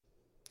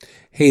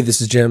Hey,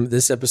 this is Jim.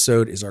 This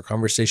episode is our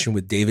conversation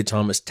with David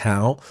Thomas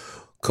Tao,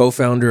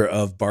 co-founder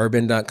of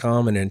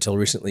Barbend.com and until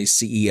recently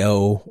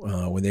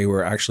CEO when they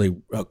were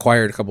actually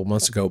acquired a couple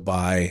months ago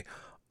by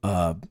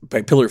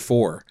Pillar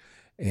 4,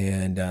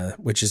 and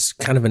which is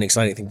kind of an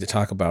exciting thing to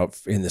talk about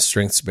in the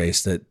strength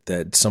space,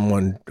 that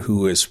someone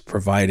who is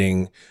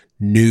providing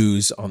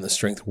news on the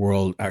strength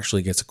world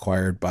actually gets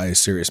acquired by a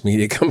serious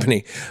media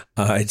company.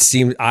 It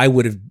seemed I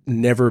would have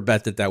never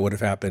bet that would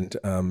have happened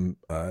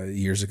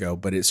years ago,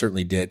 but it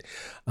certainly did.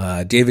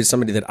 David's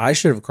somebody that I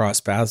should have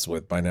crossed paths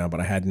with by now, but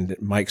I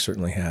hadn't. Mike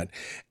certainly had.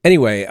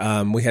 Anyway,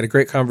 we had a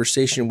great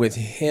conversation with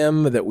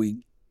him that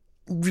we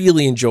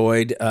really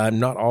enjoyed. I'm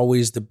not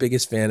always the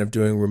biggest fan of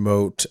doing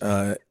remote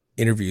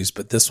interviews,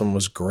 but this one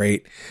was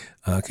great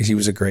because he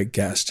was a great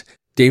guest.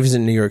 David's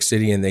in New York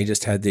City, and they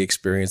just had the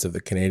experience of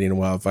the Canadian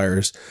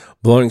wildfires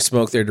blowing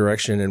smoke their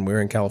direction, and we're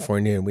in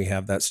California, and we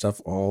have that stuff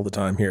all the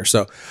time here.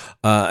 So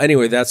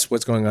anyway, that's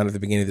what's going on at the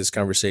beginning of this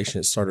conversation.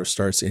 It sort of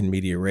starts in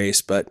media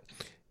race, but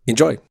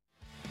enjoy.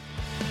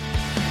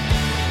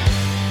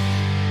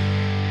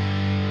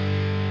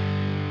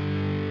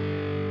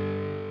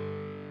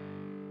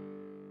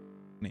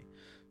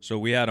 So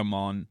we had him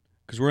on,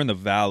 because we're in the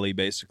valley,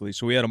 basically.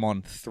 So we had him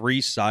on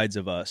three sides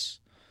of us,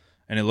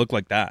 and it looked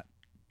like that.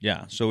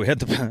 Yeah, so we had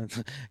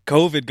the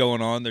COVID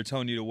going on. They're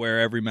telling you to wear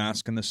every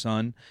mask in the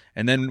sun.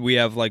 And then we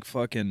have like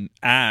fucking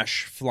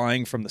ash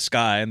flying from the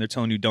sky, and they're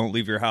telling you don't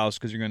leave your house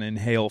because you're going to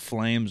inhale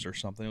flames or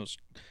something. It was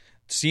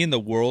seeing the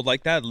world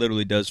like that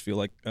literally does feel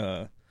like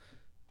a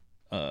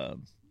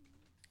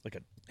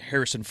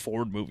Harrison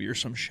Ford movie or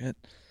some shit.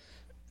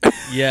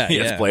 Yeah,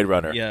 It's Blade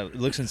Runner. Yeah, it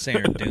looks insane,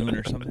 or Dune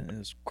or something. It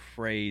was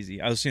crazy.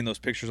 I was seeing those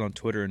pictures on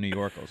Twitter in New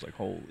York. I was like,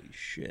 holy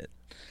shit.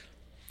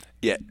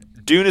 Yeah,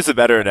 Dune is a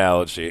better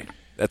analogy.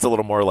 That's a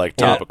little more like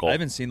topical. I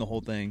haven't seen the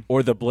whole thing.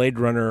 Or the Blade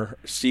Runner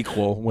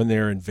sequel when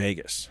they're in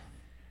Vegas.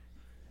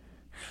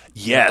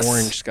 Yes. The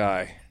orange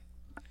sky.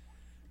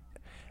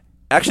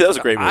 Actually, that was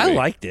a great movie. I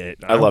liked it.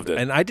 I loved it.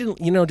 And I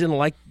didn't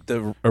like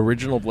the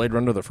original Blade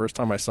Runner the first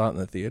time I saw it in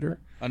the theater.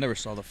 I never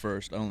saw the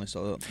first. I only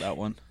saw that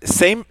one.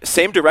 Same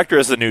director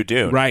as the new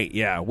Dune. Right,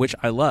 yeah, which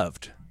I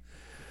loved.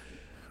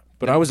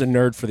 But I was a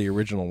nerd for the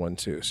original one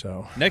too,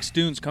 so. Next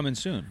Dune's coming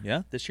soon,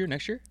 yeah? This year,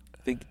 next year?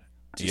 I think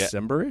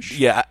December-ish?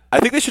 Yeah, I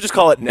think they should just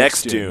call it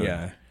Next Dune.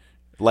 Yeah.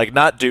 Like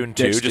not Dune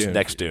 2, just Dune.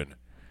 Next Dune.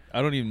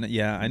 I don't even,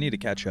 I need to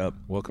catch up.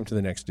 Welcome to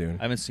the Next Dune.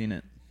 I haven't seen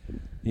it.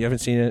 You haven't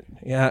seen it?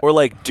 Yeah. Or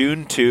like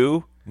Dune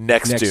 2,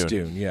 Next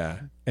Dune.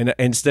 Yeah. And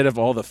instead of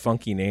all the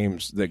funky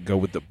names that go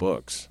with the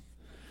books.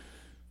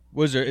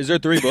 Is there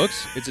 3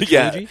 books? It's a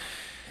Yeah. trilogy?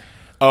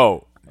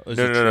 Oh, Is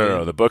no, it no, no,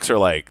 no. The books are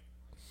like,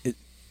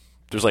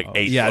 there's like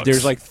 8 Yeah, books.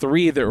 there's like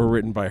 3 that were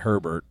written by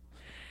Herbert.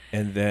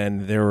 And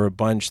then there were a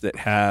bunch that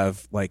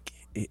have like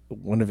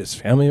one of his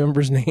family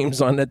members'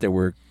 names on it that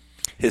were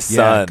his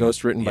son.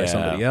 ghost written by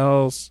somebody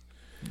else.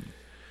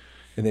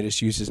 And they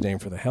just use his name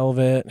for the hell of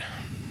it.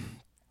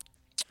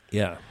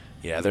 Yeah.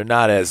 Yeah, they're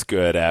not as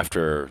good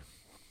after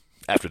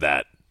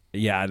that.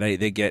 Yeah,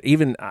 they get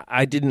even.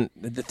 I didn't.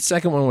 The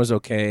second one was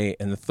okay,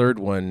 and the third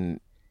one,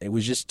 it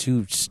was just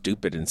too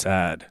stupid and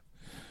sad.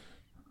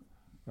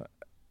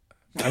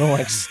 I don't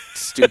like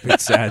stupid,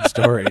 sad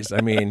stories.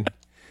 I mean,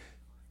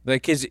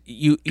 like, cause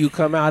you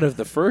come out of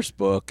the first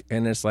book,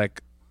 and it's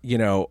like,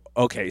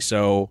 okay,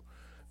 so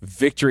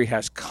victory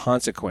has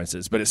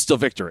consequences, but it's still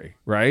victory,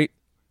 right?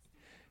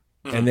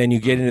 And then you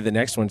get into the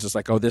next one, it's just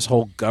like, oh, this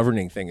whole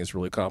governing thing is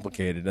really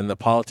complicated, and the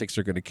politics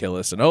are going to kill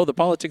us, and the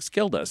politics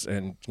killed us,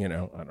 and I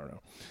don't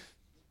know.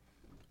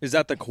 Is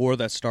that the core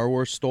that Star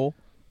Wars stole?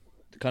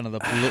 Kind of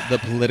the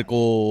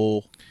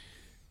political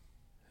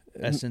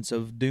essence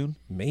of Dune?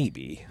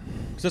 Maybe.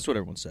 Because that's what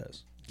everyone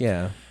says.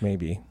 Yeah,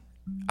 maybe.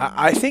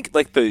 I think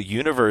like the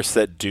universe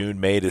that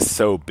Dune made is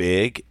so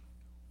big,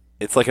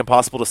 it's like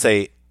impossible to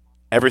say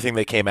everything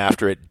that came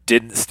after it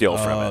didn't steal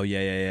from it. Oh,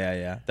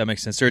 yeah. That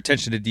makes sense. Their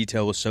attention to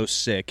detail was so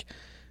sick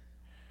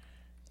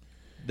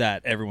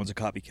that everyone's a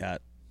copycat.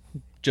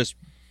 Just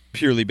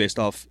purely based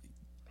off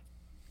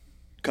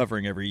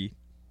covering every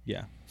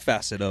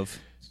facet of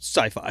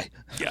sci-fi.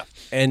 Yeah.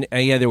 And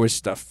there was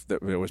stuff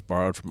that was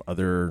borrowed from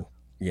other,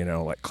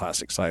 like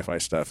classic sci-fi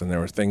stuff, and there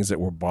were things that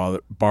were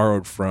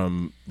borrowed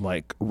from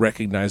like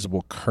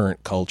recognizable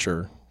current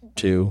culture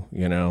too,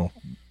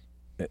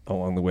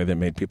 along the way that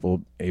made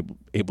people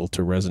able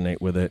to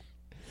resonate with it.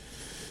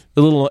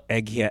 A little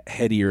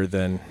eggheadier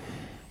than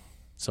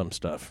some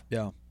stuff.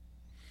 Yeah.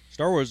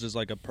 Star Wars is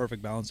like a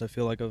perfect balance, I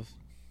feel like, of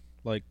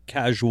like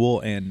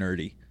casual and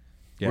nerdy.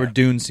 Yeah. Where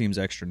Dune seems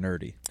extra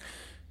nerdy.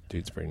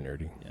 Dude's pretty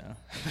nerdy.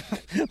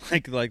 Yeah.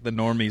 like the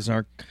normies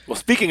aren't. Well,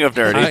 speaking of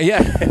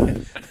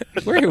nerdy.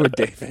 We're here with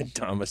David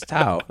Thomas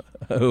Tao,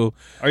 who...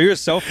 Are you a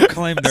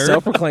self-proclaimed nerd?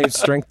 Self-proclaimed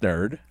strength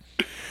nerd.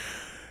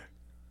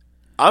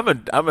 I'm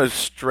a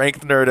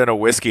strength nerd and a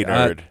whiskey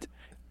nerd.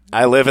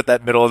 I live at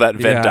that middle of that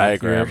Venn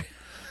diagram.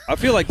 I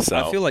feel like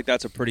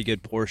that's a pretty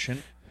good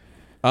portion.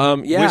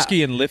 Yeah.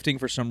 Whiskey and lifting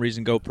for some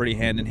reason go pretty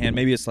hand in hand.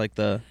 Maybe it's like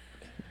I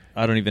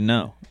don't even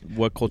know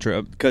what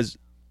culture, because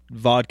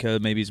vodka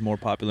maybe is more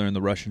popular in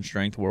the Russian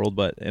strength world,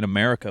 but in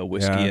America,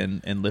 whiskey Yeah.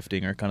 and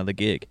lifting are kind of the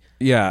gig.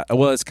 Yeah,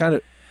 well, it's kind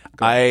of.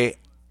 I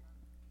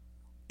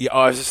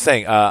was just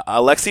saying,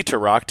 Alexei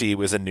Tarakty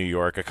was in New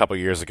York a couple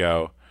years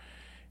ago.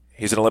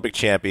 He's an Olympic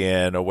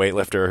champion, a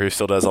weightlifter who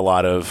still does a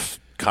lot of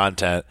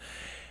content.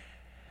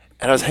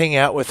 And I was hanging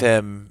out with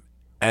him,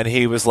 and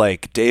he was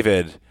like,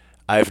 David,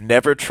 I've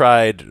never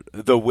tried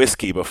the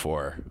whiskey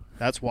before.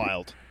 That's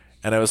wild.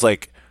 And I was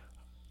like,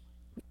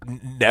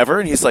 never?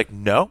 And he's like,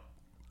 no.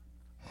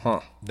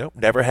 Huh. Nope,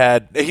 never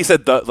had. He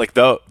said the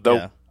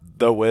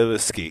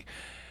whiskey.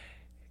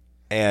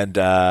 And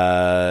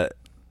that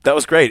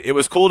was great. It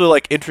was cool to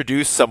like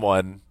introduce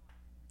someone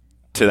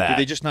to that. Did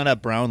they just not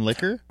have brown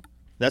liquor?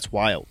 That's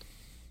wild.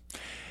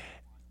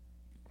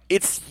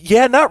 It's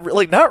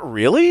not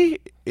really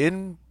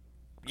in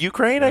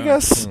Ukraine, I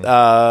guess.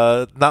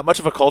 Not much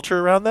of a culture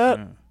around that,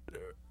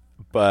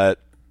 but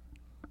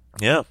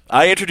yeah,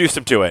 I introduced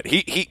him to it.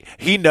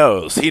 He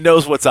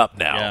knows what's up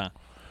now. Yeah.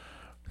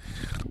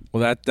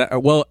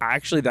 Well,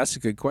 actually, that's a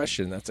good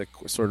question. That's a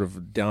sort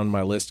of down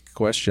my list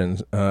question.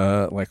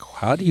 Like,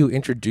 how do you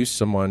introduce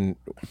someone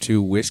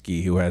to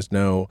whiskey who has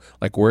no,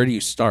 like, where do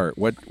you start?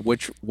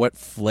 What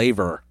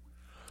flavor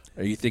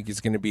you think is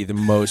going to be the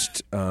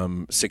most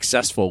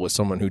successful with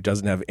someone who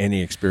doesn't have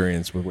any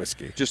experience with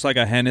whiskey? Just like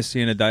a Hennessy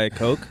and a Diet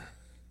Coke,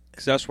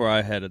 because that's where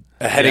I had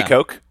A Henny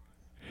Coke.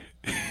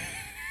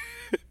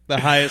 the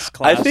highest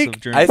class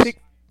of drinks.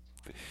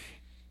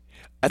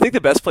 I think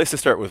the best place to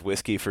start with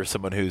whiskey for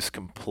someone who's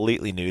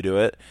completely new to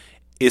it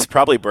is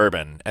probably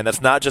bourbon, and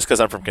that's not just because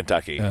I'm from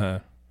Kentucky. Uh-huh.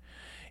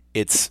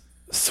 It's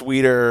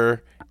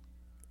sweeter.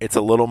 It's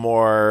a little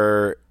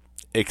more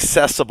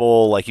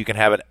accessible. Like you can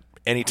have it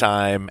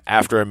anytime,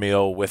 after a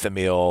meal, with a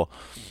meal.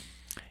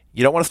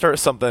 You don't want to start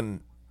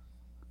something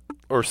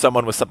or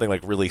someone with something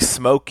like really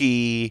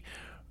smoky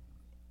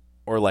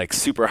or like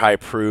super high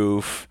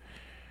proof.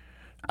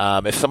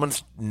 If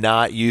someone's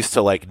not used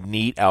to like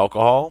neat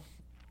alcohol,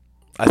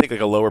 I think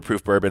like a lower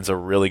proof bourbon's a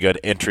really good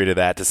entry to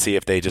that to see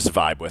if they just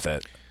vibe with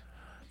it.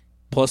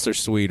 Plus, they're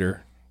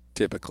sweeter,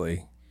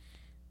 typically,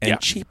 and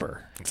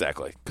cheaper.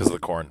 Exactly, because of the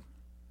corn.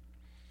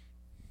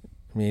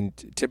 I mean,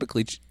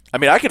 typically. I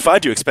mean, I can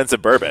find you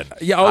expensive bourbon.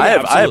 I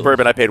have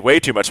bourbon I paid way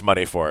too much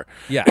money for.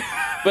 Yeah,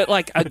 but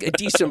like a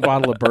decent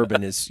bottle of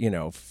bourbon is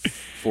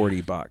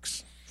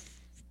 $40.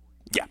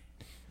 Yeah,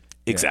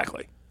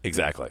 exactly.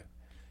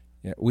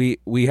 Yeah,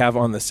 we have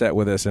on the set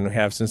with us, and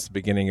have since the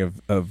beginning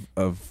of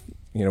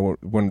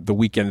when the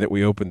weekend that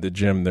we opened the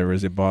gym, there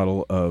was a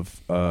bottle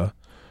of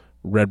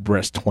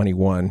Redbreast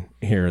 21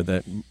 here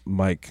that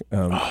Mike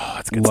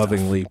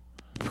lovingly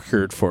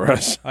procured for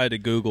us. I had to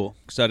Google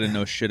because I didn't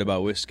know shit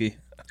about whiskey.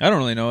 I don't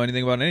really know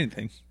anything about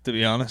anything, to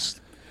be honest.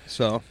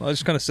 So I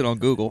just kind of sit on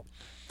Google.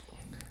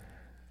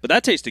 But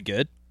that tasted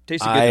good. To me.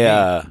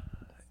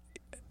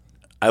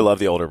 I love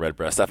the older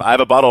Redbreast stuff. I have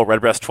a bottle of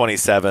Redbreast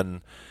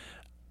 27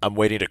 I'm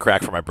waiting to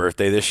crack for my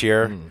birthday this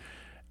year. And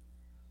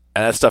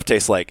that stuff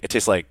tastes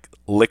like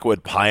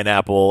liquid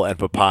pineapple and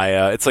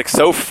papaya. It's like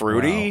so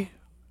fruity. Wow.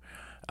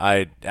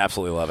 I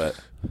absolutely love it.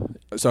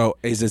 So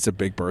is this a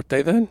big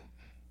birthday then?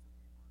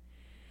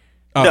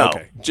 Oh, no,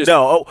 okay.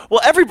 No. Oh,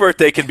 well, every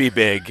birthday can be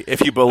big if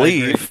you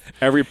believe.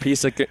 Every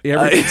pizza can be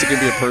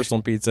a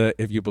personal pizza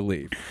if you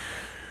believe.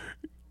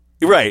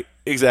 Right.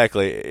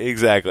 Exactly.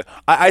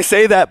 I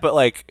say that, but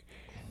like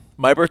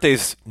my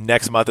birthday's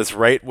next month. Is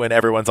right when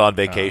everyone's on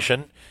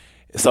vacation.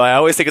 So I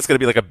always think it's going to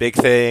be like a big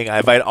thing. I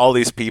invite all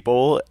these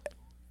people,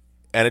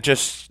 and it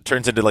just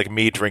turns into like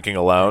me drinking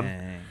alone.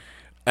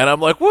 And I'm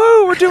like,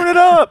 woo, we're doing it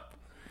up.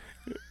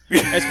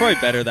 It's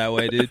probably better that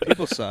way, dude.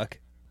 People suck.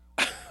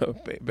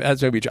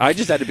 That's maybe true. I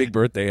just had a big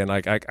birthday, and I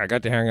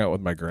got to hang out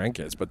with my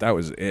grandkids, but that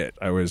was it.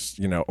 I was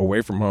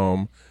away from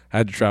home,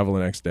 had to travel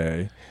the next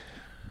day.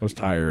 I was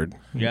tired.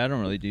 Yeah, I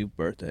don't really do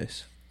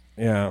birthdays.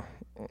 Yeah,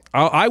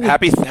 I would,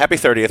 happy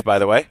 30th, by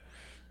the way.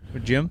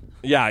 With Jim?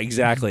 Yeah,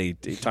 exactly.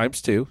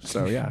 Times 2.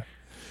 So yeah.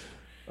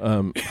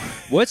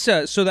 What's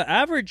so the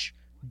average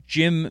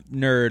gym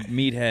nerd,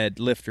 meathead,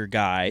 lifter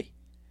guy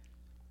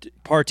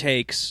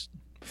partakes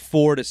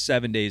 4 to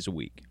 7 days a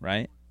week,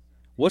 right?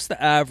 What's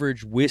the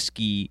average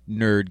whiskey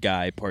nerd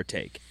guy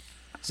partake?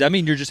 Does that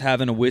mean you're just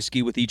having a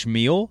whiskey with each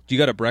meal? Do you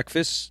got a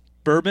breakfast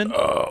bourbon?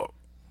 Oh,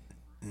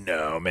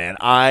 no, man.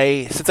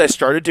 Since I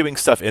started doing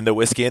stuff in the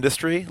whiskey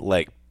industry,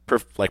 like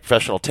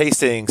professional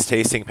tastings,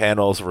 tasting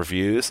panels,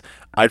 reviews,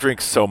 I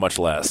drink so much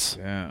less.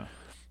 Yeah.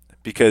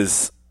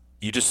 Because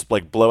you just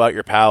like blow out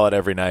your palate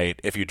every night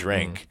if you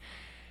drink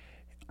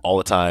all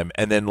the time.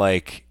 And then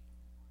like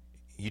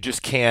you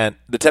just can't,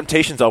 the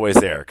temptation's always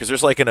there because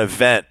there's like an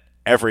event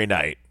every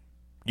night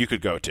you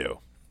could go to.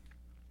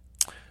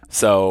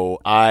 So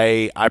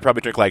I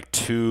probably drink like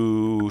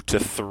 2 to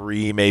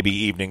 3 maybe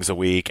evenings a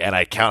week, and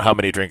I count how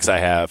many drinks I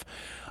have.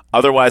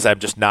 Otherwise, I'm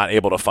just not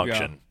able to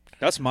function. Yeah.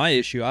 That's my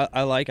issue.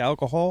 I like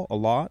alcohol a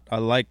lot. I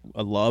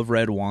love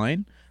red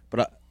wine,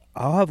 but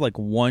I'll have like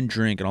one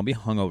drink and I'll be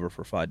hungover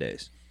for 5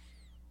 days.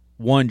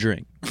 One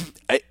drink.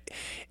 It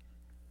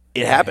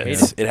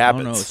happens. It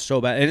happens. I don't know. It's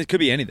so bad. And it could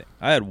be anything.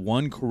 I had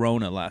one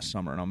Corona last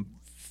summer and I'm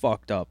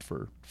fucked up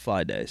for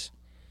 5 days.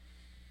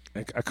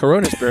 A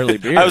Corona's barely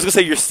beer. I was gonna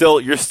say you're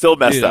still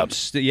messed Dude,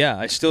 up.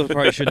 I still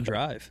probably shouldn't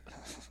drive.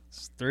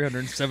 It's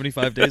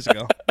 375 days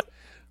ago.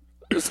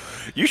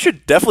 You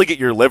should definitely get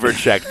your liver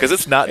checked because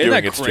it's not Isn't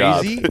doing that its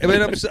job. crazy? I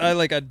mean,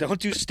 I don't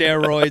do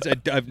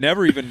steroids. I've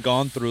never even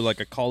gone through like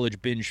a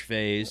college binge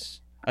phase.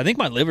 I think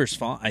my liver's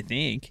fine. I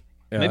think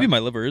maybe my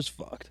liver is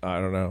fucked. I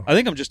don't know. I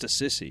think I'm just a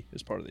sissy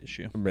is part of the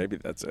issue. Maybe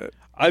that's it.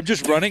 I'm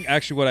just running.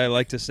 Actually, what I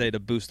like to say to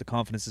boost the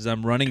confidence is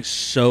I'm running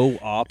so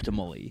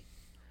optimally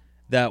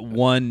that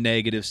one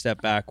negative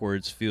step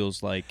backwards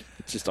feels like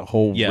It's just a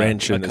whole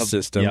wrench in the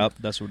system.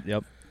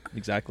 Yep,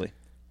 exactly.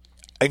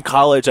 In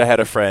college, I had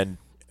a friend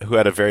who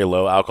had a very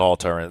low alcohol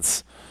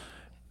tolerance,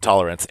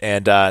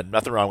 and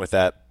nothing wrong with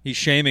that. He's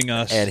shaming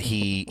us, And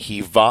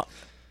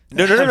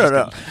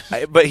no.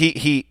 But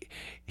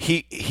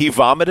he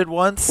vomited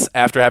once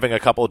after having a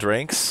couple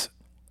drinks,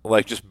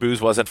 like just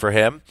booze wasn't for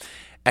him,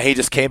 and he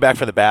just came back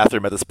from the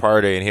bathroom at this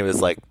party, and he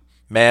was like,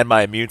 "Man,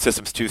 my immune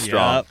system's too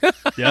strong."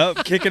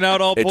 Yep, kicking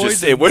out all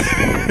poisons.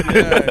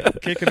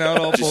 Kicking out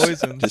all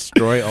poisons.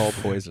 Destroy all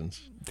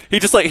poisons. He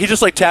just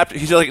tapped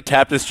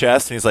his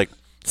chest, and he's like,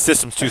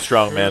 "System's too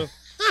strong, man."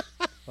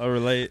 I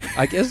relate.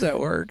 I guess that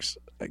works.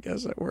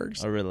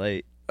 I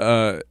relate.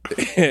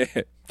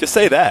 Just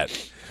say that.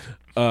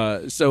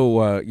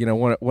 So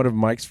one of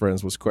Mike's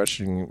friends was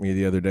questioning me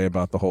the other day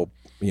about the whole,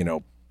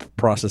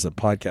 process of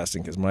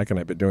podcasting, because Mike and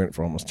I have been doing it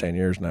for almost 10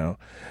 years now.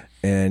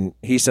 And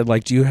he said,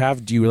 like, do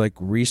you like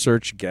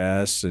research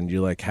guests, and do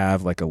you like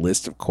have like a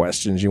list of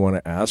questions you want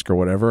to ask or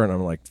whatever? And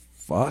I'm like,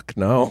 fuck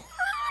no,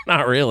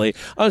 not really.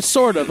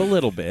 Sort of a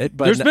little bit,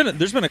 but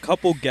there's been a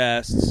couple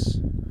guests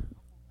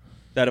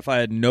that if I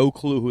had no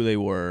clue who they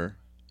were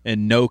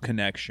and no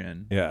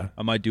connection,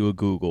 I might do a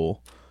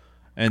Google.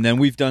 And then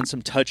we've done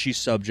some touchy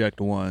subject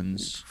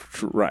ones,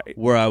 right,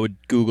 where I would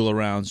Google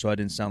around so I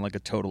didn't sound like a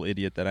total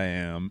idiot that I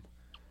am.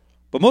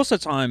 But most of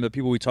the time, the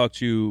people we talk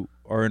to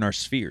are in our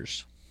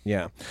spheres.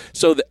 Yeah.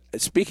 So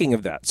speaking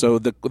of that, so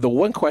the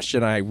one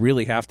question I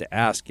really have to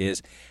ask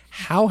is,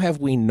 how have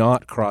we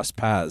not crossed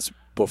paths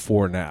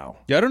before now?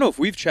 Yeah, I don't know if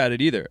we've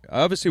chatted either.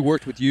 I obviously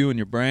worked with you and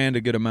your brand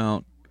a good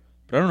amount,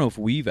 but I don't know if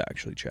we've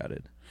actually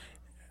chatted.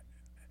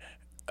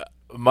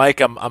 Mike,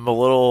 I'm a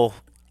little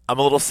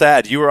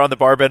sad. You were on the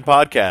Barbend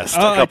podcast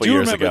a couple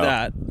years ago.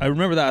 I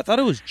remember that. I thought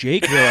it was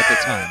Jake there at the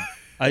time.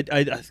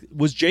 I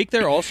was Jake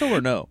there also,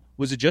 or no?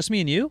 Was it just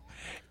me and you?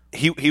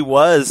 He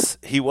was,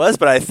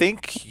 but I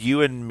think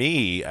you and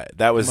me,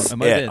 that was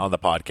it on the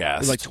podcast. It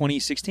was like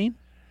 2016?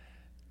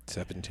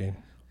 17.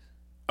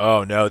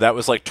 Oh, no, that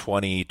was like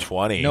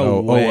 2020.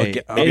 No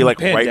way. Maybe like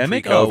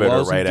pandemic? right pre-COVID I or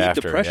was right in deep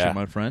after. depression,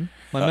 my friend.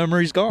 My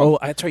memory's gone. Oh,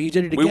 that's right. You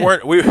did it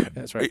again.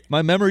 That's right.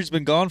 My memory's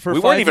been gone for 5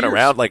 years. We weren't even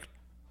around. Like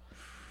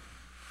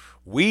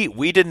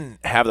we didn't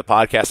have the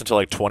podcast until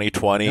like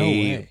 2020. No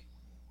way.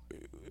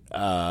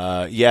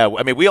 Yeah,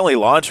 I mean, we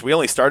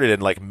only started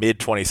in like mid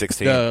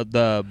 2016.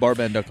 The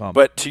barbend.com.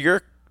 But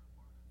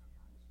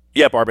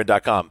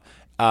barbend.com.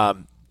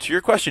 To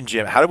your question,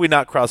 Jim, how did we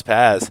not cross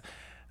paths?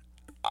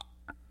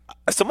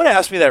 Someone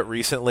asked me that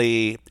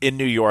recently in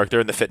New York. They're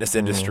in the fitness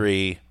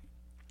industry,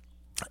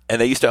 and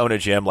they used to own a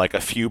gym like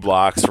a few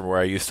blocks from where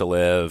I used to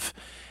live.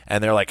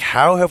 And they're like,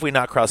 how have we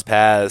not crossed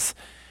paths?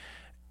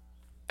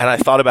 And I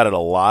thought about it a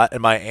lot,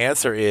 and my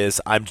answer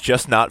is, I'm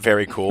just not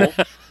very cool.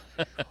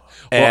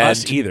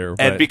 Us either.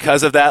 And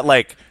because of that,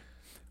 like,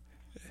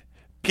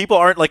 people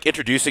aren't like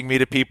introducing me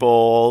to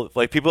people.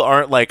 Like, people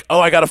aren't like,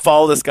 oh, I got to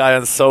follow this guy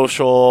on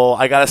social.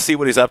 I got to see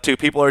what he's up to.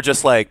 People are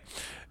just like,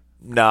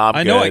 nah,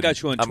 I know I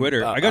got you on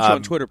Twitter. I got you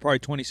on Twitter probably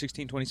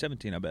 2016,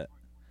 2017, I bet.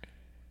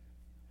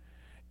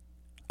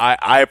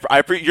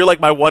 You're like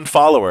my one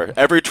follower.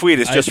 Every tweet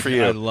is just for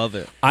you. I love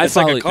it. It's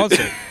like a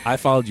concert. I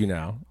followed you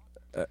now.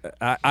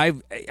 I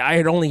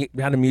had only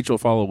had a mutual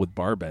follow with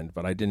Barbend,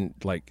 but I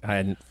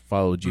hadn't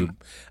followed you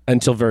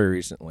until very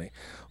recently.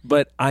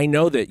 But I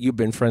know that you've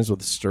been friends with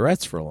the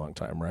Sturetts for a long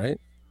time,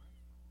 right?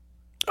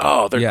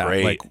 Oh, they're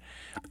great.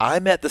 I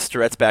met the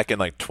Sturetts back in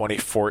like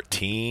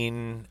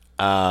 2014,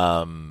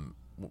 when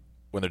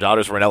their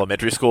daughters were in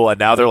elementary school, and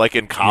now they're like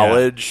in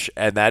college,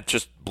 and that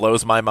just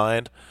blows my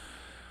mind.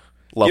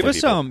 Lovely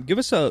people. Give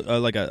us a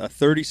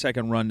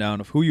 30-second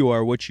rundown of who you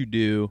are, what you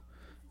do.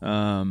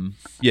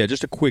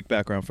 Just a quick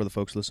background for the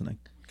folks listening,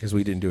 because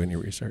we didn't do any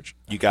research.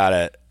 You got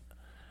it.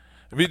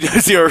 We did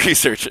zero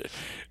research.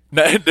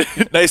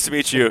 Nice to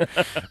meet you.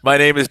 My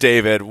name is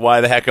David.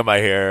 Why the heck am I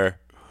here?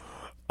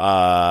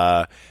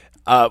 Well,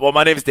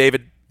 my name is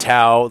David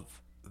Tao.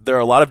 There are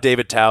a lot of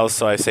David Taos,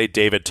 so I say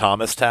David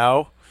Thomas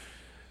Tao,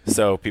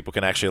 so people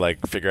can actually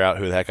like figure out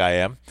who the heck I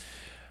am.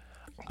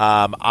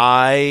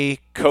 I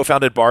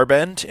co-founded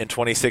Barbend in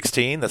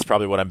 2016. That's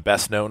probably what I'm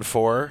best known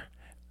for.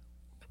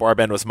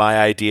 Barbend was my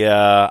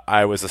idea.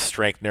 I was a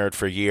strength nerd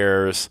for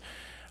years.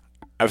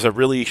 I was a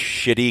really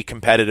shitty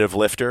competitive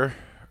lifter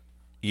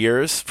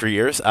for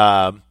years,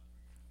 in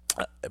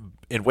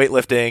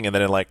weightlifting and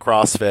then in like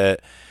CrossFit.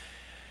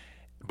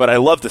 But I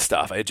loved the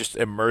stuff. I just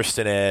immersed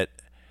in it.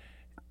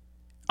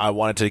 I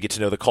wanted to get to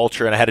know the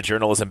culture, and I had a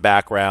journalism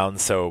background,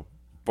 so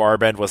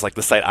Barbend was like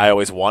the site I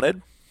always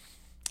wanted,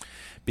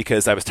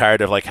 because I was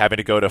tired of like having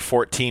to go to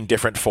 14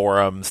 different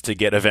forums to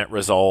get event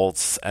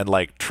results and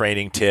like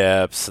training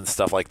tips and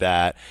stuff like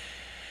that.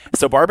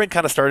 So Barbend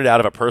kind of started out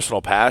of a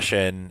personal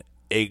passion.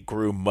 It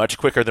grew much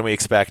quicker than we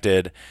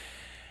expected,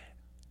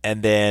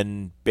 and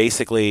then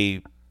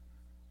basically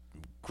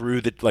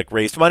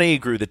raised money,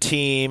 grew the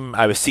team.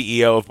 I was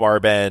CEO of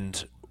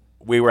Barbend.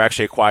 We were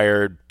actually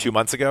acquired 2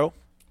 months ago,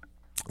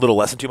 a little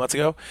less than 2 months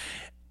ago,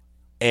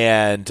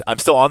 and I'm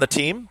still on the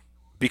team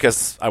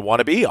because I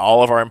want to be.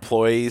 All of our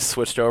employees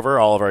switched over.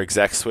 All of our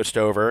execs switched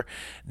over.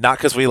 Not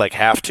because we like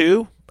have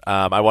to.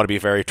 I want to be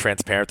very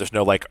transparent. There's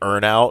no like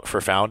earn out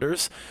for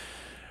founders.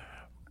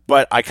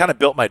 But I kind of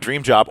built my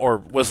dream job, or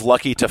was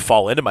lucky to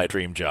fall into my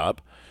dream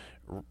job,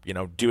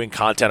 doing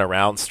content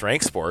around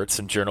strength sports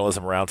and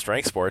journalism around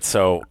strength sports.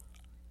 So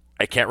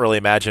I can't really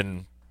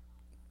imagine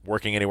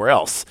working anywhere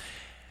else.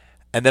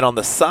 And then on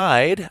the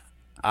side,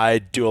 I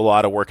do a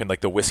lot of work in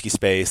like the whiskey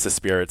space, the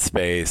spirit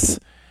space.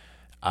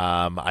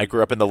 I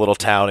grew up in the little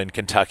town in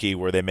Kentucky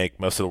where they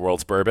make most of the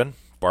world's bourbon,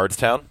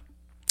 Bardstown.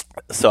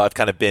 So I've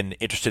kind of been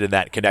interested in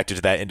that, connected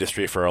to that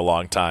industry for a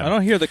long time. I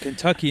don't hear the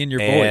Kentucky in your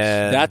voice.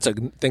 That's a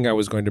thing I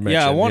was going to mention.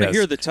 Yeah, I want to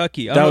hear the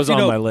Tucky. That was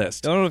on my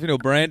list. I don't know if you know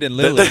Brandon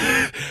Lilly,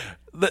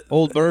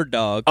 old bird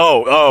dog.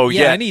 Oh,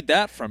 yeah. I need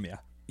that from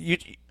you.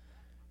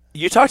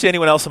 You talk to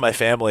anyone else in my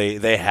family,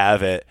 they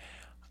have it.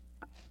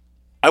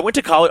 I went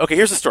to college. Okay,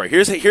 here's the story.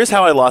 Here's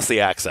how I lost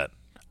the accent.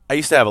 I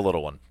used to have a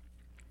little one.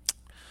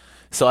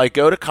 So I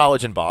go to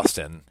college in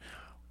Boston.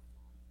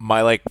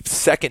 My like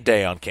second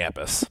day on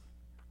campus,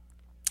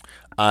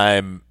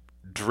 I'm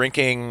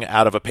drinking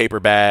out of a paper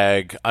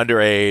bag,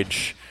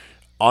 underage,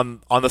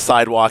 on the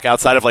sidewalk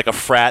outside of like a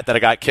frat that I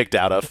got kicked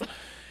out of.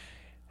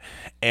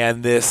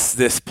 And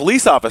this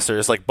police officer,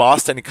 this like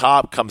Boston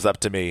cop, comes up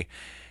to me,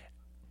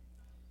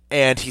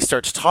 and he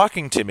starts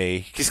talking to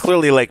me. He's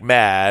clearly like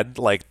mad.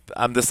 Like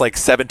I'm this like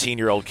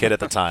 17-year-old kid at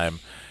the time,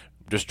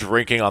 just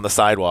drinking on the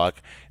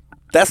sidewalk.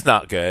 That's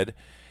not good.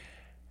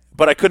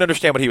 But I couldn't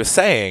understand what he was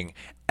saying.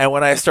 And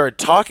when I started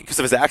talking, because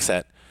of his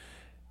accent,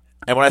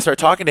 and when I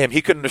started talking to him,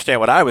 he couldn't understand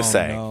what I was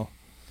saying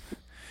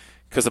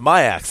because of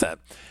my accent.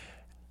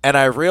 And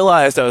I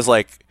realized, I was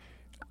like,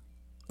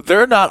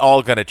 they're not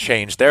all going to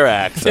change their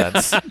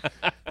accents.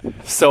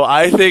 So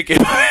I think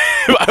if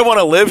I want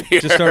to live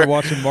here, just started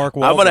watching Mark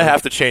Wahlberg. I'm going to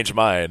have to change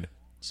mine.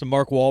 Some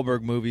Mark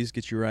Wahlberg movies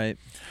get you right.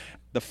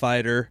 The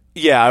Fighter.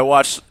 Yeah, I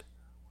watched.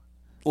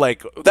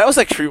 Like that was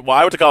like I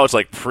went to college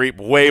like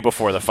way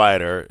before The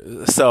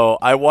Fighter. So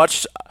I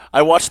watched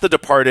The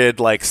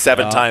Departed like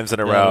 7 times in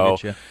a row.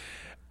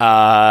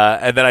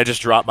 And then I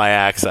just dropped my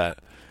accent.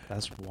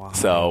 That's wild.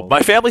 So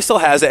my family still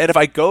has it, and if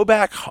I go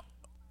back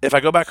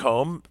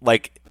home,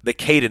 like the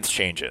cadence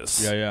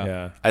changes.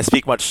 Yeah. I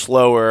speak much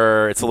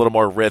slower. It's a little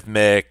more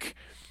rhythmic.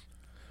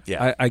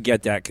 Yeah, I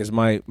get that because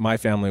my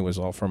family was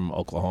all from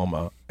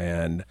Oklahoma,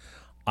 and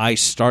I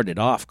started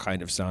off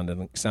kind of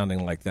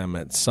sounding like them.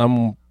 At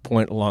some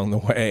point along the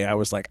way, I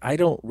was like, I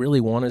don't really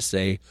want to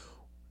say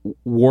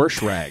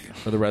Warshrag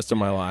for the rest of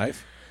my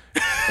life,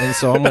 and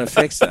so I'm going to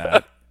fix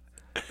that.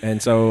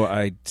 And so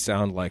I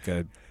sound like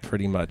a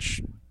pretty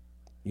much,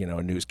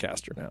 a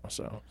newscaster now.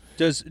 So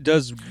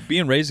does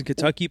being raised in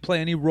Kentucky play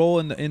any role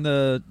in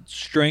the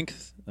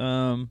strength,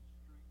 background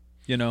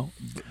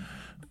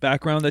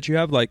that you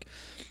have? Like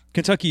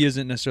Kentucky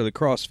isn't necessarily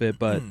CrossFit,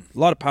 but a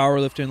lot of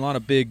powerlifting, a lot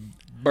of big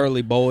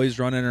burly boys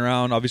running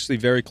around. Obviously,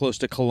 very close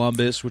to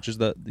Columbus, which is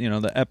the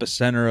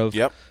epicenter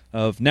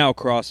of now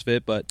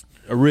CrossFit, but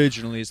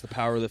originally it's the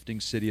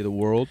powerlifting city of the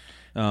world.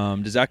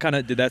 Did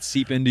that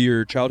seep into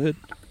your childhood?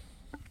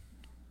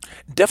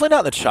 Definitely not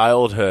in the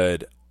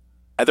childhood.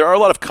 There are a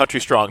lot of country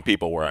strong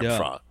people where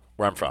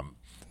I'm from.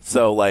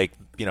 So like,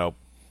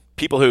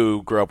 people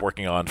who grew up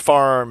working on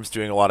farms,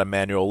 doing a lot of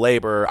manual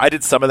labor. I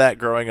did some of that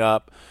growing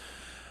up.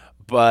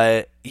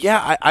 But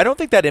yeah, I don't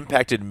think that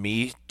impacted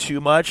me too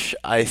much.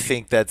 I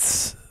think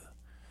that's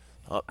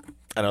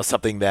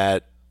something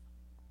that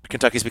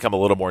Kentucky's become a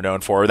little more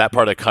known for, or that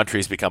part of the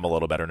country's become a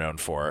little better known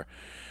for.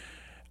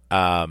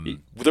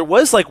 There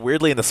was, like,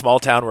 weirdly, in the small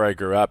town where I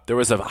grew up, there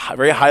was a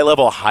very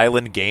high-level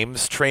Highland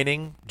Games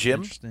training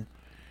gym. Interesting.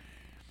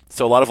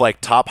 So a lot of, like,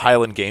 top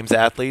Highland Games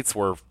athletes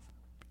were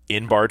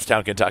in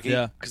Bardstown, Kentucky.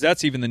 Yeah, because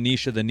that's even the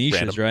niche of the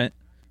niches, right?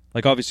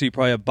 Like, obviously, you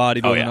probably have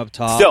bodybuilding up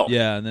top. Still.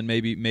 Yeah, and then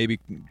maybe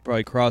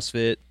probably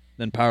CrossFit,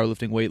 then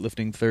powerlifting,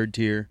 weightlifting, third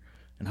tier.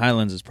 And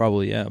Highlands is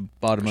probably,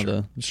 bottom of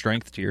the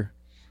strength tier.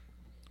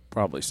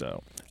 Probably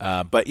so.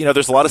 But,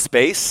 there's a lot of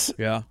space.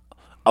 Yeah.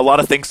 A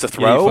lot of things to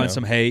throw. Yeah, you find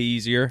some hay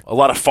easier. A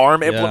lot of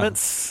farm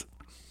implements.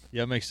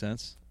 Yeah, that makes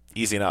sense.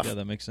 Easy enough. Yeah,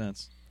 that makes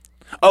sense.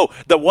 Oh,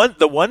 the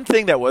one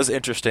thing that was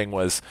interesting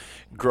was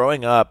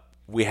growing up,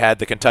 we had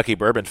the Kentucky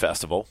Bourbon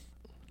Festival,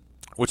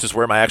 which is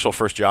where my actual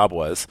first job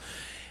was,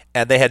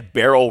 and they had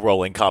barrel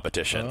rolling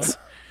competitions.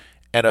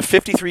 And a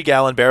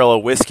 53-gallon barrel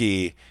of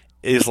whiskey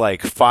is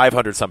like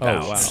 500-some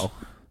pounds. Oh, wow.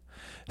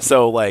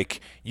 So,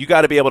 like, you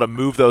got to be able to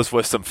move those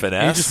with some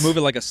finesse. You just move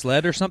it like a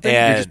sled or something?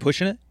 You're just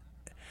pushing it?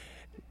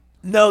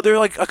 No, there are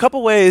like a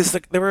couple ways.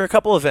 There were a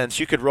couple events.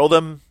 You could roll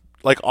them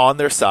like on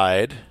their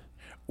side,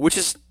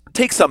 which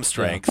takes some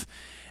strength,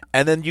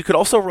 and then you could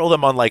also roll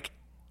them on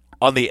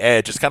the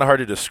edge. It's kind of hard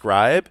to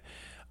describe,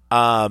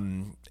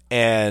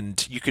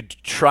 and you could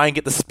try and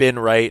get the spin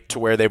right to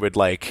where they would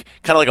kind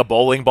of like a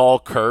bowling ball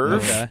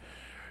curve,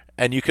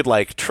 and you could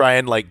try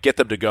and get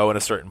them to go in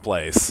a certain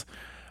place.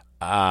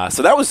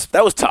 So that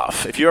was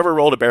tough. If you ever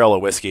rolled a barrel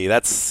of whiskey,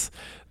 that's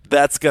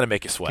gonna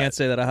make you sweat. Can't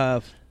say that I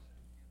have,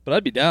 but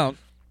I'd be down.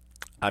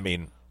 I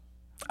mean,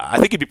 I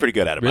think you'd be pretty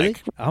good at it, Really?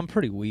 Mike. I'm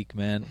pretty weak,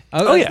 man.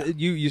 Yeah.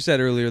 You said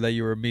earlier that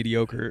you were a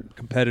mediocre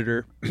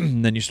competitor,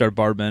 and then you started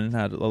barbending and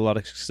had a lot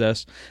of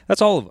success.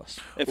 That's all of us.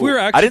 If we were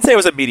actually, I didn't say I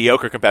was a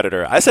mediocre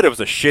competitor. I said it was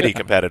a shitty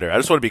competitor. I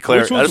just want to be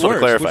clear. Which I one's just want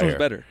to worse? clarify Which one's here.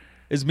 better?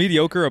 Is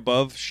mediocre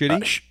above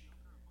shitty?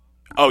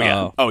 Oh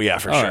yeah,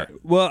 for All sure. right.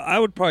 Well, I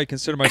would probably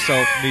consider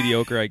myself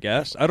mediocre, I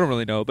guess. I don't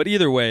really know. But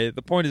either way,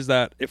 the point is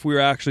that if we were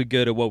actually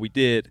good at what we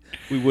did,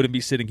 we wouldn't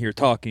be sitting here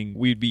talking.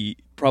 We'd be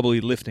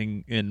probably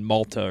lifting in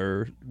Malta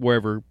or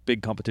wherever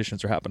big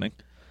competitions are happening.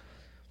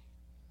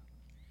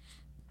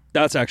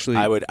 That's actually...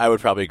 I would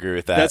probably agree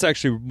with that. That's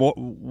actually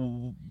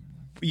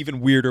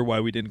even weirder why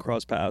we didn't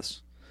cross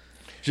paths.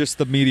 Just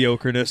the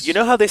mediocreness. You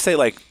know how they say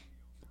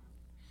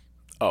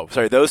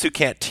those who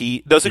can't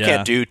teach, those who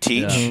can't do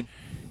teach. Yeah.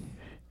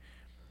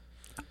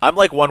 I'm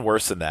one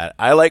worse than that.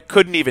 I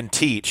couldn't even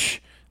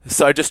teach,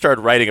 so I just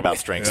started writing about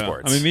strength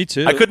sports. I mean, me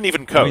too. I couldn't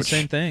even coach.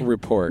 Same thing.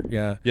 Report,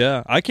 yeah.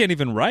 Yeah, I can't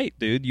even write,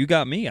 dude. You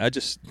got me. I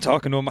just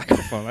talking to a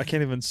microphone. I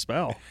can't even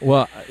spell.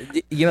 Well,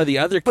 the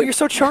other... But you're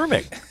so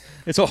charming.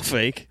 It's all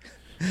fake.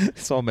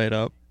 It's all made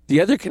up.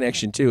 The other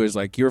connection, too, is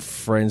you're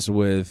friends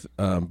with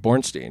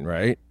Bornstein,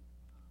 right?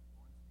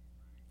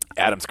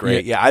 Adam's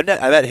great. Yeah, I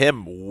met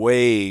him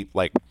way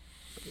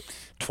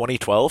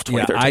 2012,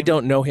 2013. Yeah, I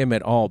don't know him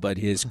at all, but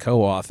his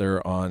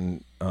co-author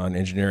on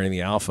Engineering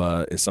the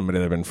Alpha is somebody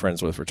that I've been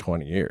friends with for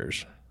 20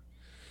 years.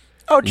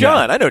 Oh,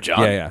 John. Yeah. I know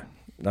John. Yeah.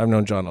 I've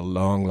known John a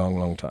long, long,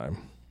 long time.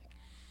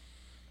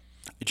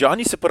 John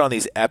used to put on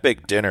these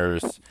epic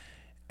dinners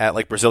at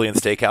Brazilian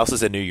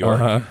steakhouses in New York.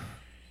 Uh-huh.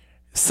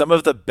 Some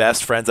of the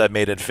best friends I've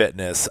made in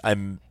fitness, I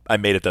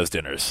made at those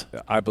dinners.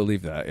 I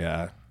believe that,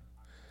 yeah.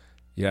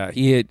 Yeah,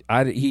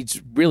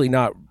 he's really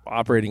not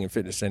operating in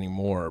fitness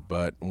anymore,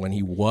 but when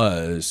he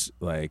was,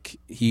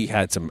 he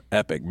had some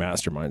epic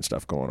mastermind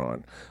stuff going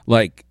on.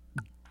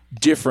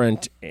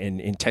 Different and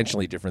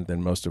intentionally different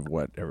than most of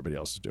what everybody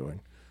else is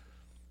doing.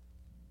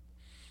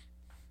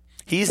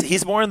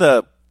 He's more in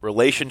the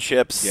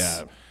relationships,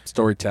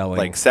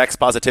 storytelling, sex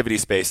positivity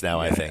space now,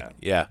 I think.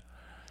 Yeah.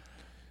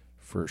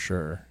 For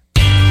sure.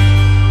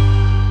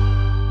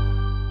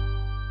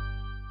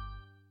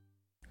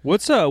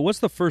 What's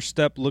the first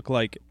step look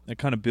like at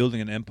kind of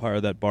building an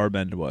empire that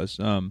Barbend was?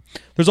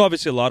 There's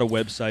obviously a lot of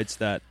websites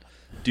that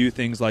do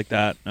things like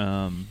that.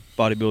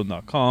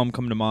 Bodybuilding.com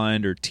come to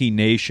mind, or T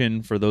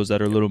Nation for those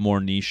that are a little more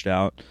niched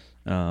out.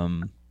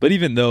 But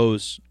even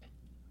those,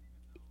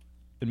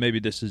 and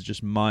maybe this is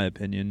just my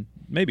opinion,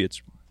 maybe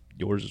it's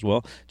yours as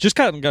well, just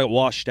kind of got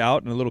washed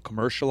out and a little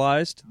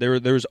commercialized.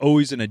 There was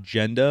always an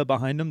agenda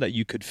behind them that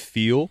you could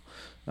feel.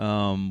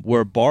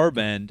 Where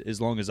Barbend, as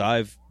long as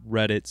I've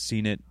read it,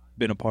 seen it,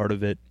 been a part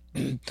of it,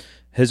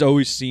 has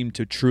always seemed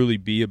to truly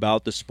be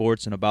about the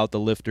sports and about the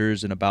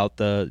lifters and about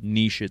the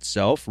niche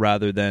itself,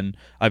 rather than,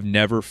 I've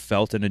never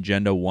felt an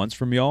agenda once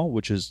from y'all,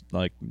 which is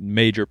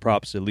major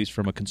props, at least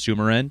from a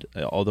consumer end,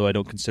 although I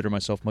don't consider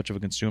myself much of a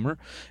consumer.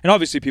 And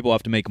obviously people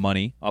have to make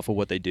money off of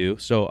what they do,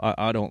 so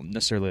I don't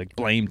necessarily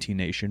blame T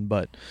Nation,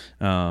 but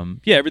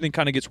everything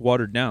kind of gets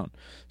watered down.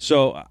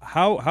 So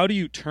how do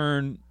you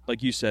turn,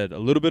 like you said, a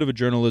little bit of a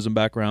journalism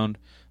background,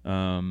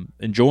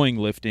 enjoying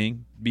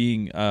lifting,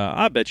 being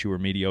I bet you were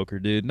mediocre,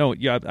 dude. No,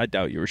 yeah, I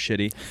doubt you were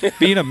shitty.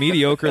 Being a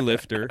mediocre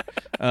lifter,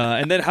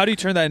 and then how do you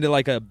turn that into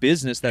a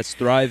business that's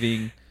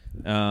thriving,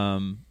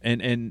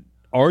 and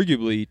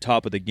arguably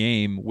top of the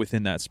game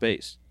within that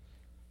space?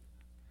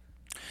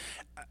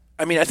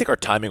 I mean, I think our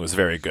timing was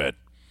very good.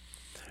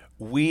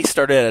 We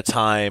started at a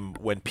time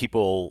when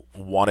people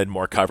wanted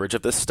more coverage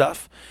of this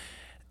stuff,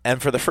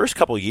 and for the first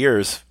couple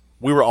years,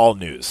 we were all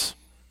news.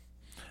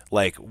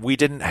 We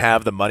didn't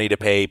have the money to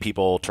pay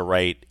people to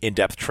write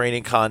in-depth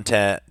training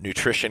content,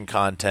 nutrition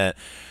content.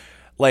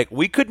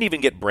 We couldn't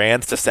even get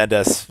brands to send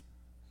us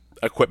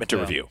equipment to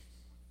review.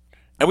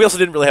 And we also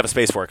didn't really have a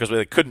space for it because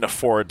we couldn't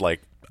afford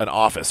an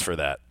office for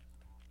that.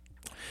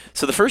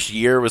 So the first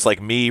year was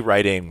me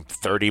writing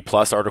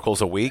 30-plus articles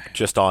a week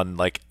just on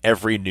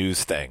every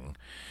news thing.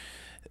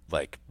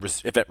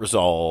 Event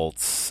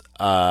results,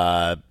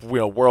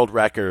 world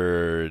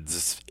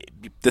records,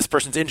 this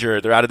person's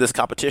injured, they're out of this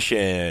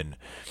competition.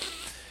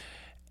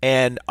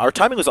 And our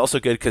timing was also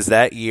good because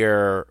that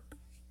year,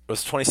 it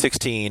was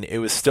 2016, it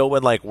was still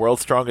when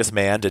World's Strongest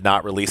Man did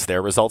not release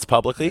their results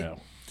publicly. Yeah.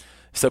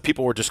 So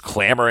people were just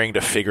clamoring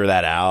to figure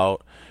that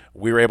out.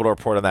 We were able to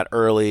report on that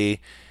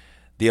early.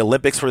 The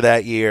Olympics were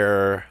that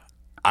year.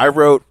 I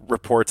wrote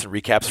reports and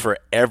recaps for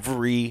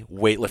every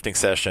weightlifting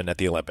session at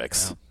the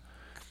Olympics.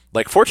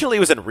 Yeah. Fortunately,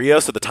 it was in Rio,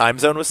 so the time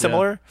zone was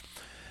similar. Yeah.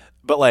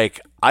 But,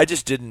 I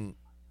just didn't...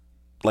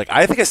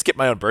 I think I skipped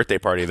my own birthday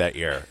party that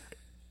year.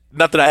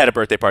 Not that I had a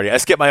birthday party. I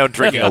skipped my own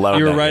drinking alone.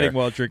 You were that writing year.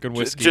 while drinking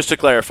whiskey. Just to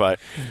clarify.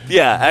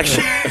 Yeah,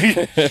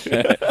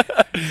 actually.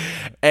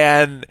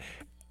 And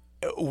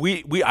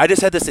I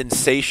just had this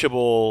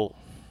insatiable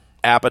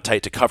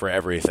appetite to cover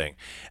everything.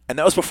 And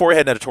that was before we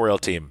had an editorial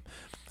team.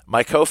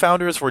 My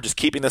co-founders were just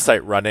keeping the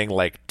site running,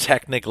 like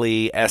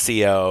technically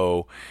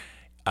SEO.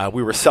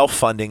 We were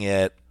self-funding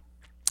it.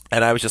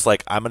 And I was just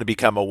like, I'm going to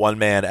become a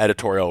one-man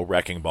editorial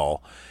wrecking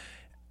ball.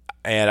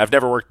 And I've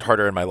never worked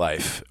harder in my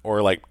life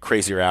or like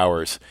crazier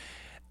hours.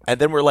 And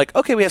then we're like,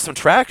 okay, we have some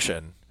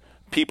traction.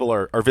 People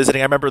are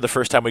visiting. I remember the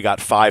first time we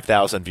got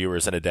 5,000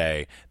 viewers in a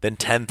day, then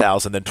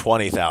 10,000, then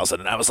 20,000.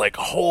 And I was like,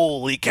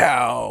 holy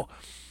cow.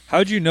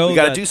 How'd you know we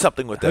got to do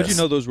something with this? How'd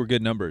you know those were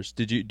good numbers?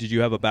 Did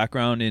you have a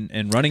background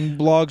in running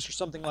blogs or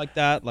something like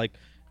that? Like,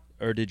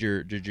 or did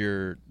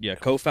your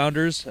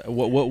co-founders,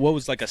 what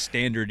was like a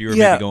standard you were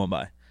maybe going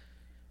by?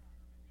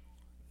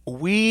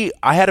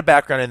 I had a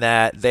background in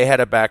that. They had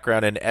a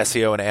background in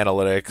SEO and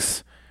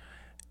analytics.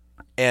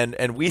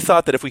 And we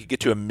thought that if we could get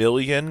to 1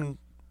 million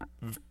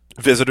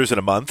visitors in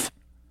a month,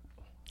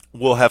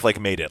 we'll have like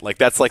made it. Like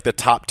that's like the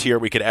top tier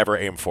we could ever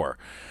aim for.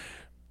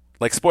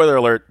 Like spoiler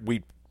alert,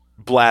 we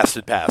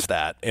blasted past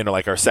that in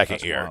like our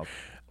second year.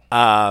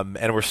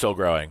 And we're still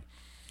growing.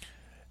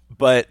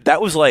 But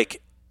that was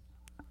like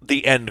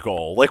the end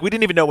goal. Like we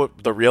didn't even know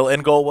what the real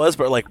end goal was,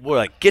 but we're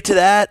like get to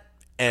that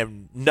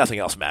and nothing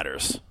else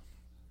matters.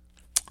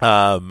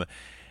 And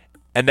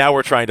now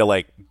we're trying to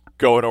like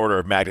go an order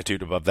of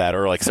magnitude above that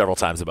or like several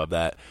times above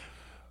that.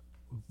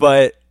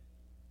 But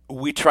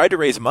we tried to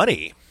raise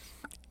money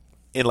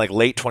in like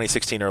late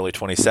 2016, early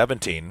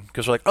 2017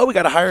 because we're like, oh, we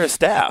got to hire a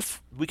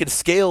staff. We can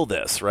scale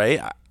this,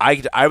 right?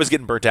 I was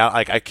getting burnt out.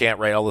 Like I can't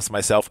write all this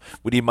myself.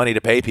 We need money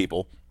to pay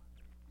people.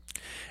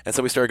 And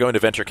so we started going to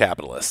venture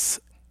capitalists.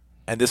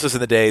 And this was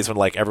in the days when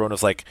like everyone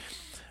was like,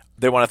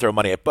 they want to throw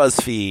money at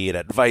BuzzFeed,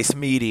 at Vice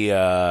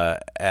Media,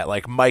 at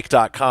like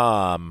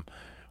Mike.com,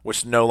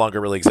 which no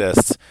longer really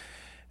exists.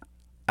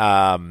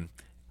 And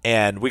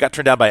we got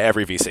turned down by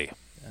every VC.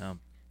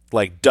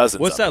 Like dozens.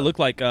 What's that them. look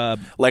like?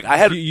 Like I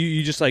had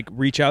you just like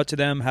reach out to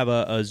them, have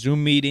a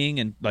Zoom meeting,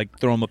 and like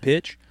throw them a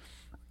pitch.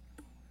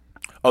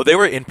 Oh, they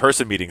were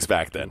in-person meetings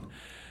back then.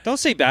 Don't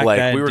say back like,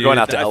 then. We were dude. going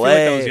out to I LA. feel like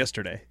that was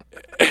yesterday.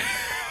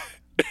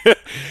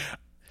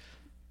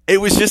 It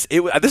was just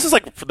this is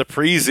like the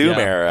pre-Zoom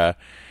era,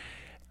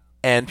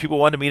 and people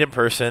wanted to meet in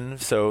person.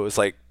 So it was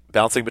like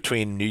bouncing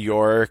between New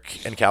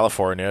York and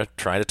California,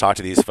 trying to talk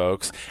to these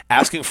folks,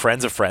 asking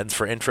friends of friends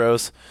for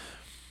intros.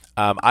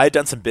 I had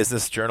done some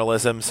business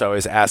journalism, so I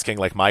was asking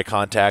like my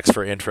contacts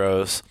for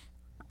intros.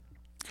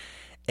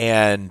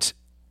 And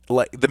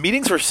like the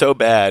meetings were so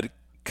bad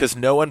because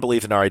no one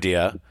believed in our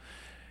idea.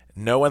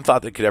 No one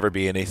thought there could ever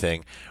be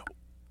anything.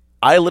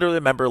 I literally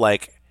remember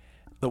like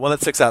the one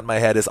that sticks out in my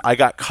head is I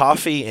got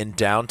coffee in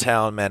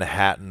downtown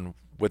Manhattan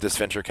with this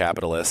venture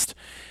capitalist.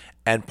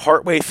 And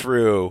partway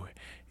through,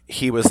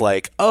 he was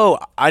like, oh,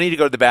 I need to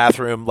go to the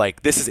bathroom.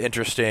 Like, this is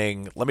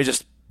interesting. Let me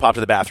just pop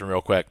to the bathroom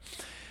real quick.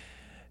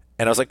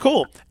 And I was like,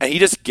 cool. And he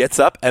just gets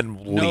up and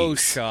leaves. No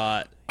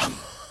shot.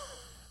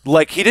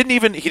 Like he didn't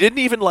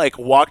even like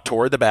walk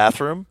toward the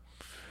bathroom.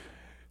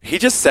 He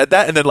just said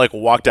that and then like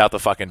walked out the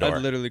fucking door.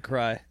 I'd literally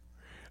cry.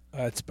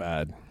 That's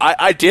bad.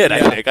 I did.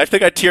 Yeah. I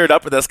think I teared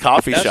up at this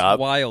coffee shop. That's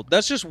wild.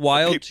 That's just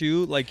wild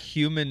too. Like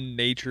human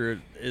nature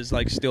is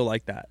like still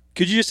like that.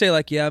 Could you just say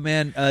like, yeah,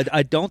 man,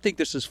 I don't think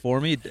this is for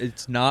me.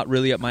 It's not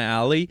really up my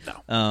alley.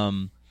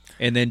 No.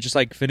 And then just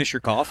like finish your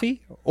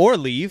coffee or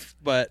leave.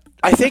 But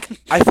I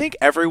think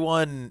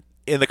everyone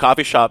in the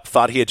coffee shop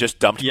thought he had just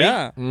dumped me.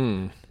 Yeah.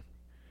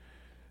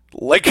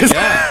 Like, cause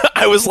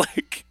I was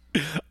like,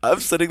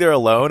 I'm sitting there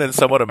alone and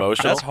somewhat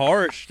emotional. That's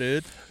harsh,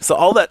 dude. So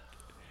all that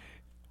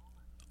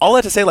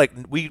to say, like,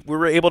 we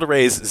were able to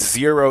raise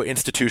zero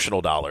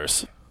institutional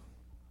dollars.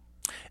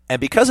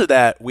 And because of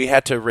that, we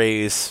had to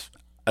raise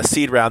a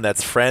seed round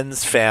that's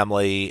friends,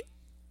 family,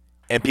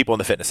 and people in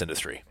the fitness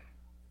industry.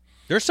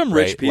 There's some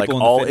rich people like in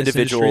the all fitness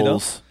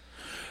individuals.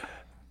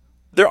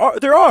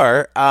 Industry, there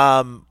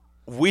are.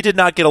 We did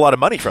not get a lot of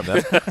money from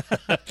them,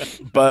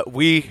 but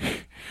we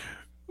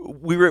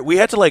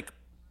had to like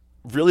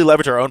really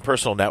leverage our own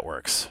personal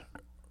networks,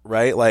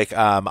 right? Like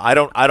I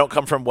don't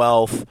come from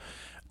wealth.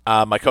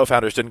 My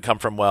co-founders didn't come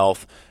from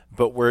wealth,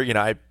 but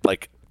I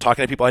like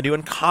talking to people I knew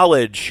in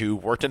college who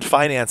worked in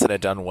finance and had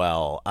done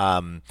well.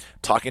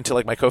 Talking to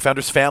like my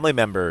co-founders' family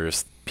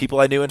members, people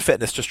I knew in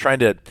fitness, just trying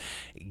to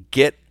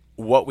get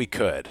what we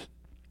could,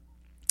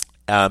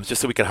 just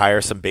so we could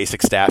hire some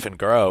basic staff and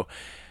grow.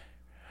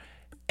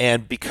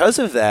 And because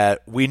of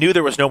that, we knew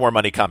there was no more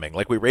money coming.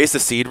 Like we raised the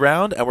seed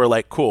round and we're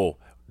like, cool,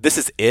 this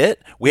is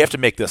it. We have to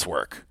make this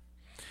work.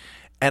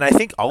 And I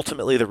think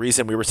ultimately the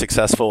reason we were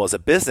successful as a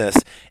business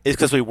is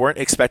because we weren't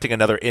expecting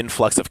another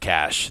influx of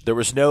cash. There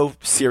was no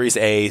Series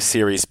A,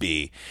 Series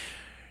B.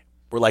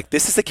 We're like,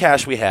 this is the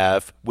cash we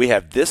have. We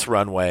have this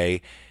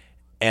runway.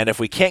 And if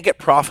we can't get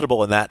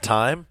profitable in that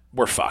time,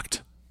 we're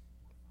fucked.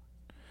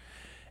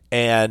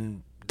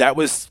 And that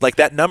was like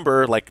that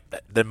number, like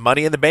the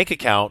money in the bank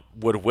account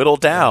would whittle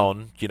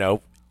down,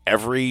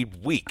 every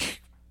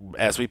week,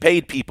 as we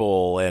paid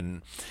people,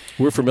 and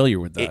we're familiar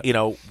with that.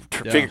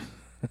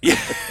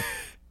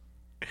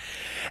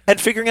 And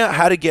figuring out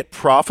how to get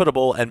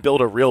profitable and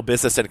build a real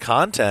business in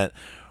content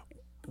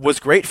was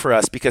great for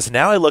us, because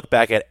now I look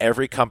back at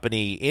every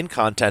company in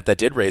content that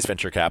did raise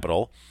venture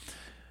capital.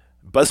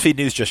 BuzzFeed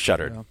News just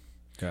shuttered.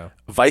 Yeah.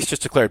 Vice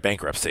just declared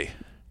bankruptcy.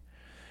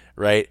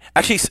 Right?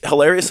 Actually,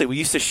 hilariously, we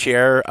used to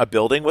share a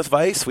building with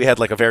Vice. We had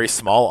like a very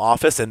small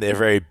office in a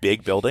very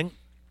big building.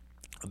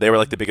 They were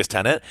like the biggest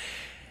tenant.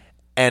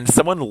 And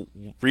someone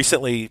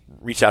recently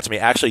reached out to me,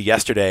 actually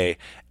yesterday,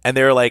 and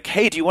they were like,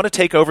 hey, do you want to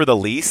take over the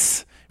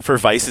lease for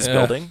Vice's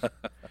building?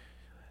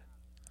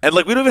 And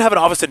like, we don't even have an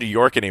office in New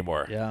York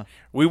anymore. Yeah.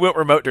 We went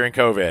remote during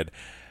COVID.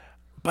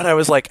 But I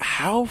was like,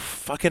 how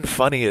fucking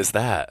funny is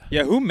that?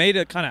 Yeah, who made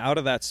it kind of out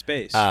of that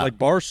space? Like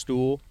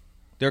Barstool,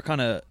 they're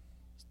kind of...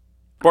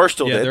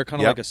 Barstool did. Yeah, they're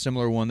kind of like a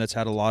similar one that's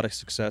had a lot of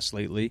success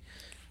lately.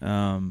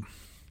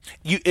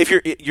 If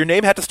your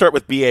name had to start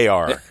with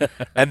BAR,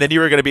 and then you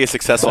were going to be a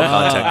successful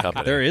content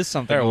company. There is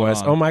something There going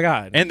was. on. Oh, my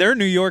God. And they're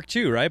New York,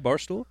 too, right,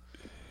 Barstool?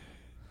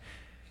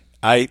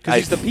 Because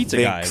he's the pizza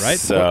guy, right?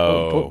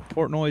 So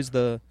Portnoy's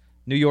the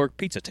New York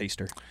pizza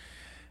taster.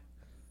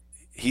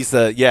 He's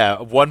the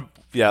one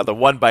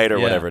bite or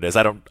whatever it is.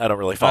 I don't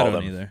really follow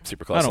them either.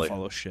 super closely. I don't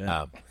follow shit.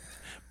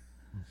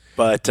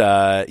 But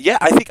I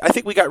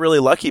think we got really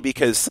lucky,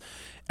 because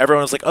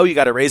everyone was like, "Oh, you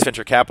got to raise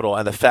venture capital,"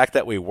 and the fact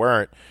that we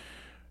weren't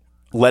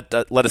let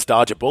us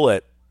dodge a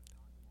bullet,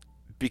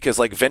 because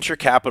like venture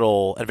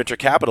capital and venture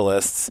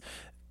capitalists,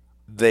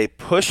 they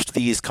pushed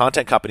these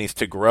content companies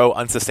to grow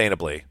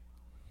unsustainably,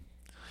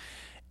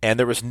 and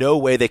there was no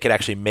way they could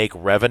actually make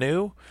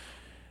revenue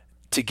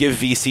to give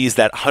VCs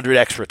that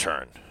 100x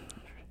return,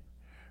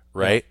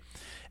 right?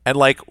 And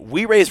like,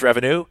 we raised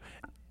revenue,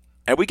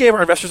 and we gave our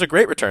investors a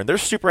great return. They're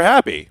super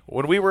happy.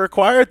 When we were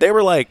acquired, they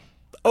were like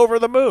over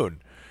the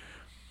moon.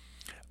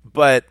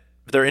 But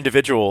they're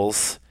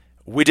individuals.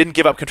 We didn't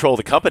give up control of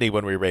the company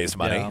when we raised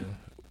money. Yeah.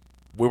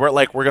 We weren't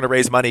like, we're going to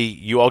raise money,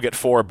 you all get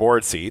 4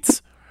 board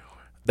seats.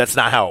 That's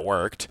not how it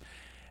worked.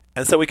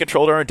 And so we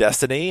controlled our own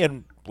destiny,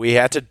 and we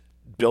had to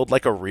build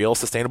like a real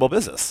sustainable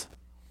business.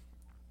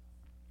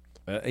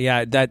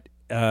 That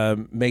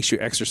makes you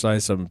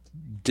exercise some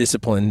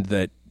discipline,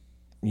 that,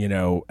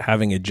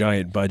 having a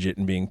giant budget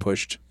and being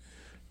pushed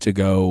to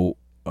go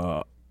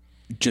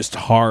just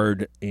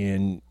hard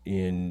in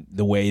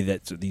the way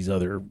that these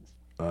other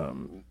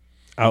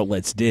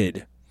outlets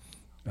did.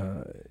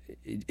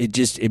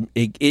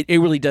 It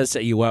really does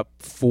set you up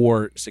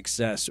for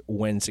success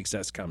when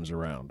success comes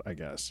around, I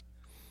guess.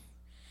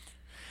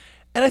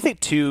 And I think,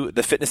 too,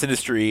 the fitness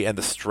industry and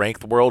the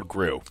strength world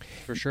grew.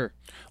 For sure.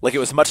 Like, it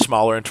was much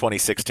smaller in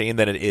 2016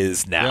 than it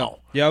is now.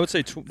 Yeah, I would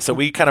say... So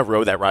we kind of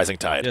rode that rising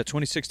tide. Yeah,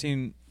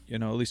 2016,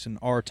 at least in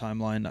our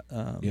timeline,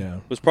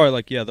 was probably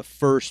like, the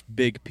first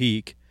big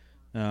peak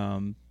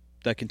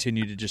that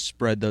continued to just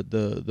spread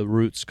the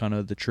roots, kind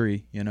of the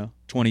tree,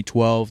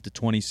 2012 to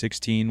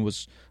 2016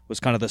 was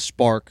kind of the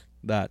spark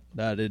that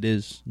it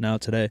is now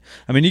today.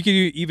 I mean, you can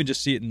even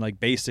just see it in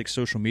like basic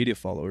social media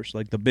followers.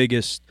 Like the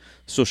biggest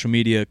social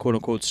media quote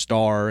unquote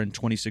star in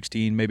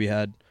 2016 maybe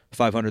had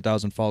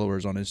 500,000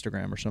 followers on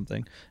Instagram or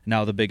something.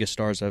 Now the biggest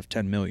stars have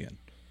 10 million.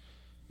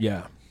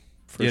 Yeah,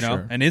 for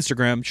sure. And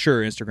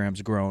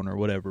Instagram's grown or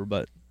whatever,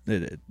 but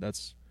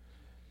that's.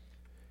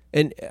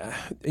 And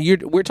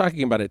we're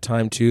talking about a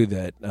time too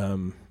that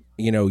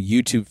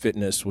YouTube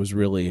fitness was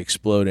really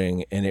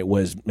exploding, and it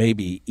was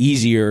maybe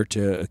easier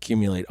to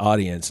accumulate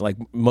audience. Like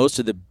most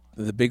of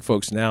the big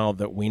folks now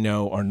that we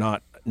know are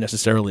not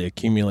necessarily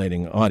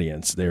accumulating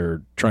audience;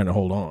 they're trying to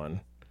hold on,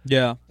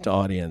 to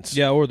audience.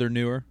 Yeah, or they're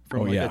newer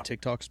from a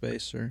TikTok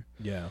space, or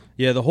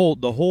the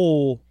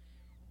whole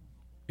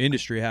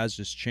industry has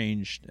just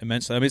changed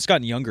immensely. I mean, it's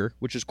gotten younger,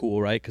 which is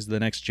cool, right? Because the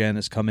next gen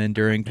has come in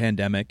during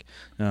pandemic,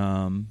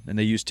 and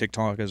they use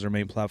TikTok as their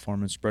main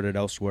platform and spread it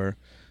elsewhere.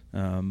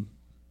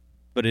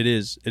 But it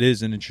is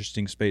an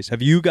interesting space.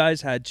 Have you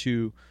guys had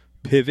to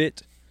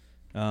pivot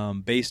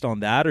based on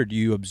that, or do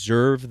you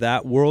observe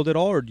that world at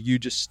all, or do you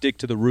just stick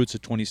to the roots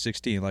of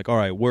 2016? Like, all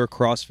right, we're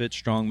CrossFit,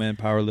 strongman,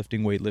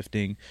 powerlifting,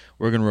 weightlifting.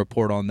 We're going to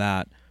report on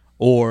that.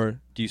 Or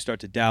do you start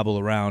to dabble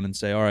around and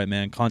say, all right,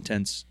 man,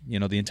 content's,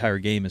 the entire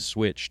game is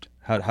switched.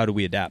 How do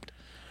we adapt?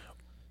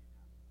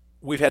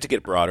 We've had to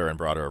get broader and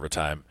broader over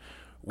time.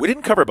 We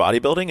didn't cover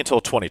bodybuilding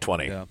until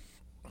 2020. Yeah.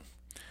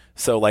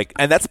 So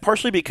and that's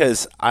partially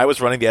because I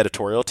was running the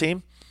editorial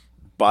team.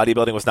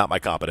 Bodybuilding was not my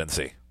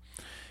competency.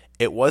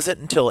 It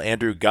wasn't until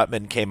Andrew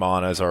Gutman came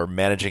on as our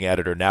managing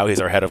editor. Now he's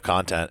our head of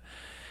content.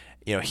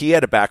 He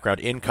had a background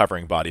in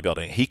covering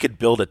bodybuilding. He could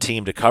build a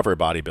team to cover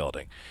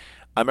bodybuilding.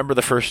 I remember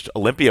the first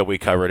Olympia we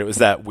covered. It was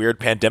that weird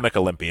pandemic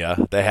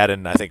Olympia they had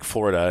in, I think,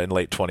 Florida in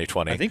late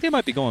 2020. I think they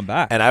might be going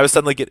back. And I was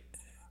suddenly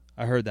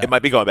I heard that. It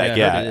might be going back, I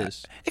heard it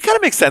is. It kind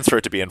of makes sense for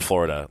it to be in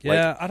Florida.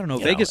 Yeah, I don't know.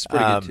 Vegas is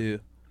pretty good, too.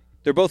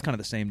 They're both kind of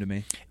the same to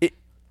me.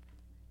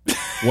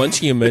 One's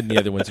humid and the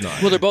other one's not.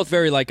 Well, they're both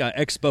very like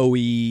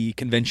expo-y,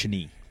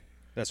 convention-y.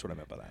 That's what I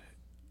meant by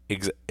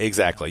that.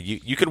 Exactly.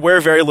 You can wear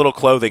very little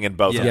clothing in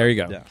both. Yeah. There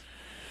you go. Yeah.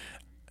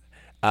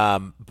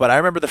 But I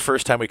remember the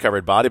first time we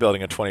covered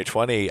bodybuilding in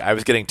 2020, I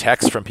was getting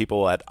texts from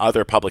people at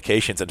other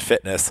publications in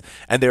fitness,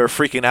 and they were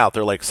freaking out.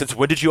 They're like, "Since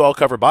when did you all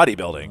cover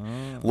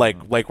bodybuilding?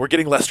 Like we're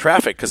getting less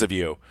traffic because of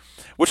you,"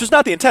 which was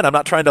not the intent. I'm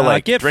not trying to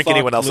drink fucked,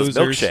 anyone else's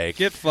losers. milkshake.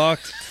 Get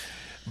fucked.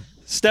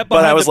 Step But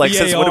behind I was the like,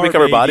 since when did we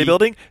BAR, cover baby.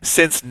 bodybuilding?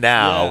 Since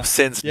now. Yeah.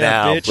 Since Yeah,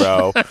 now, bitch.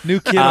 bro. New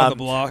kid on the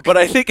block. But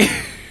I think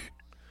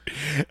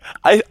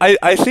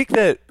I think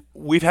that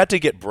we've had to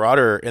get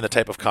broader in the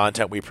type of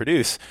content we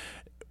produce.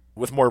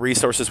 With more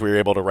resources, we were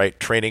able to write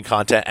training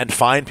content and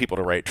find people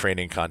to write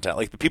training content,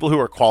 like the people who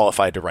are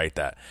qualified to write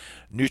that.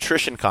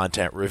 Nutrition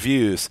content,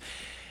 reviews.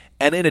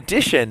 And in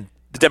addition,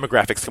 the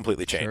demographics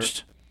completely changed.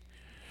 Sure.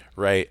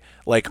 Right?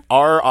 Like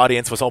our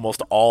audience was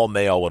almost all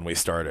male when we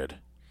started.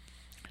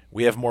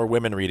 We have more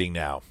women reading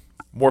now,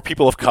 more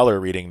people of color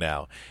reading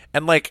now.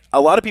 And like a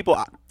lot of people,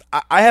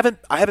 I haven't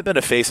been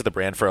a face of the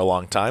brand for a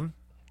long time.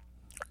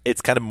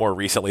 It's kind of more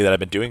recently that I've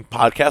been doing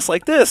podcasts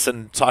like this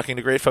and talking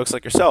to great folks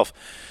like yourself.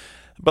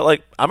 But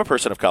like, I'm a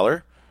person of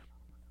color.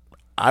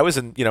 I've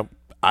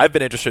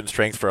been interested in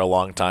strength for a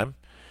long time.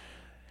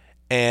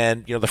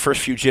 And, the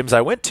first few gyms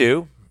I went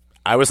to,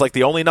 I was like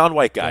the only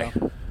non-white guy.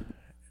 Yeah.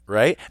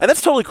 Right? And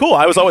that's totally cool.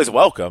 I was always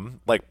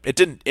welcome. Like, it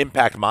didn't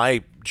impact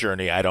my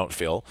journey, I don't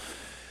feel.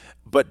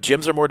 But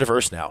gyms are more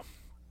diverse now.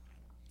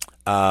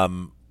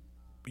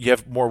 You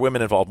have more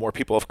women involved, more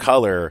people of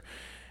color.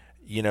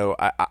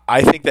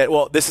 I think that,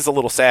 well, this is a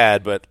little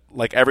sad, but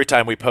like every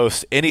time we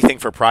post anything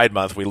for Pride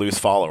Month, we lose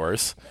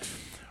followers.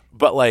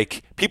 But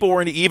like people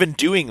weren't even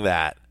doing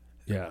that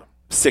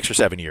 6 or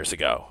 7 years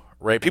ago,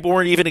 right? People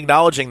weren't even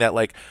acknowledging that,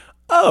 like,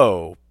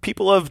 oh,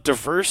 people of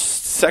diverse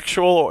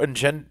sexual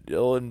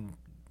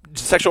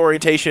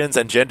orientations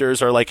and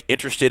genders are like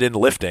interested in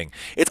lifting.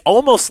 It's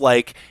almost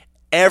like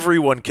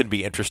everyone can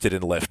be interested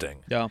in lifting.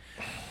 Yeah.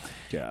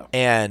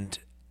 And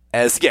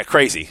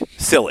crazy,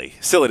 silly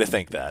to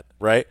think that,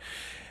 right?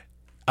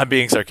 I'm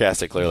being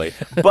sarcastic, clearly.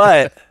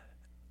 But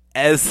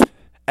as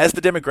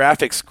the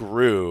demographics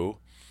grew,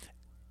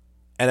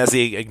 and as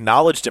the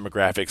acknowledged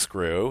demographics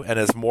grew, and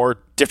as more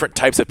different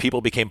types of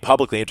people became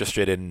publicly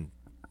interested in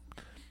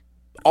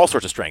all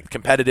sorts of strength,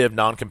 competitive,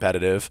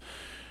 non-competitive,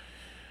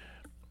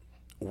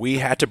 we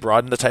had to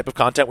broaden the type of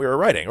content we were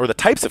writing, or the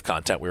types of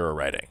content we were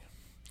writing.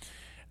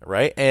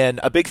 Right?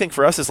 And a big thing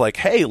for us is like,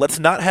 hey, let's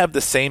not have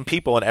the same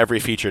people in every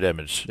featured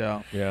image.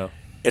 Yeah.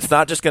 It's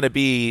not just going to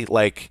be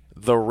like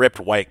the ripped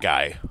white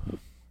guy.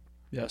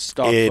 Yeah,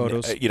 stock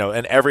photos.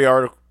 In every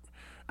article.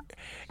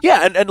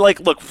 Yeah, and like,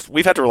 look,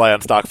 we've had to rely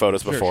on stock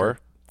photos before. Sure.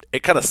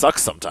 It kind of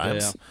sucks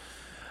sometimes.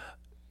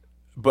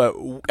 Yeah.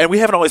 And we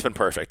haven't always been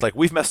perfect. Like,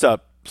 we've messed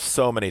up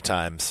so many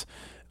times.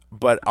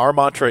 But our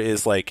mantra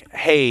is like,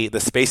 hey,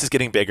 the space is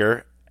getting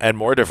bigger and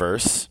more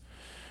diverse.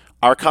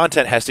 Our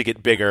content has to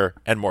get bigger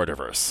and more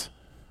diverse.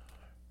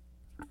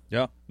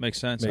 Yeah, makes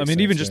sense.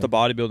 Even just the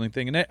bodybuilding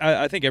thing. And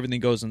I think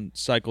everything goes in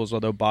cycles,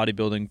 although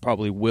bodybuilding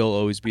probably will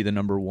always be the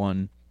number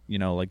one,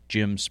 like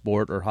gym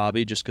sport or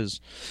hobby, just because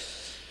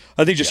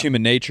I think just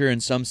human nature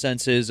in some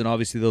senses, and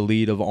obviously the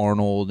lead of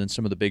Arnold and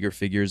some of the bigger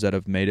figures that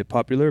have made it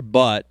popular.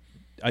 But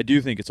I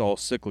do think it's all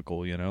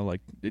cyclical,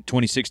 like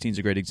 2016 is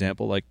a great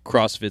example. Like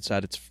CrossFit's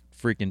at its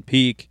freaking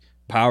peak.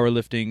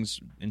 Powerlifting's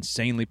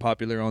insanely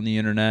popular on the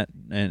internet,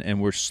 and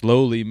we're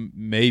slowly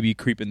maybe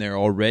creeping there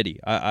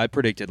already. I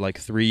predicted like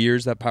 3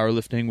 years that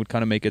powerlifting would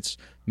kind of make its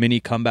mini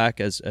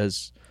comeback as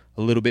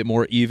a little bit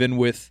more even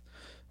with,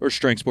 or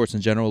strength sports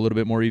in general, a little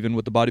bit more even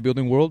with the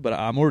bodybuilding world. But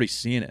I'm already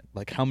seeing it.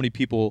 Like how many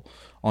people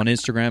on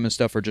Instagram and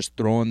stuff are just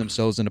throwing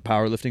themselves into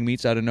powerlifting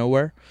meets out of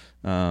nowhere.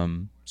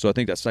 So I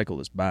think that cycle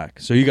is back.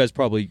 So you guys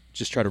probably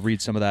just try to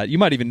read some of that. You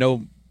might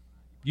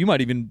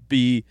even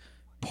be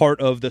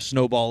part of the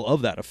snowball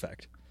of that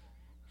effect.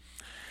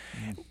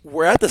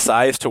 We're at the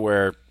size to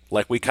where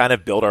like we kind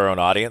of build our own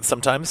audience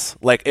sometimes.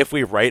 Like if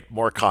we write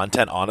more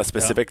content on a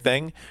specific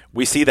thing,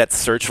 we see that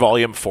search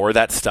volume for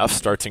that stuff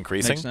starts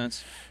increasing. Makes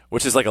sense.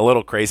 Which is like a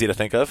little crazy to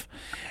think of.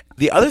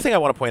 The other thing I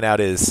want to point out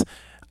is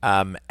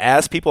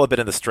as people have been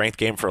in the strength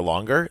game for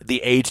longer,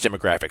 the age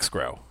demographics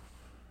grow.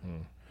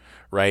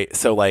 Right?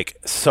 So like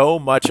so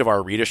much of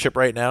our readership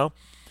right now,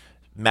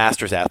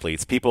 masters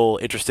athletes, people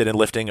interested in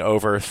lifting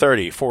over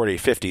 30, 40,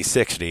 50,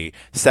 60,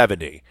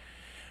 70.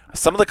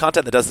 Some of the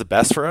content that does the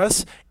best for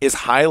us is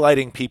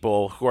highlighting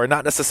people who are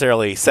not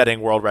necessarily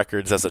setting world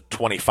records as a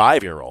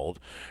 25-year-old,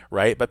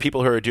 right? But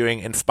people who are doing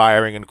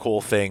inspiring and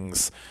cool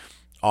things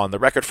on the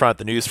record front,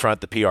 the news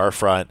front, the PR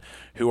front,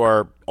 who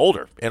are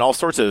older in all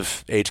sorts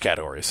of age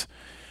categories.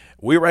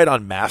 We write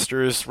on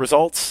masters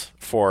results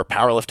for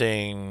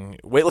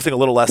powerlifting, weightlifting a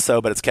little less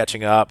so, but it's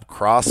catching up,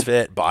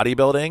 CrossFit,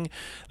 bodybuilding.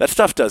 That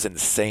stuff does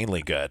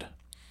insanely good.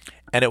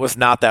 And it was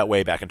not that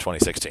way back in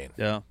 2016.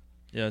 Yeah,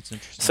 it's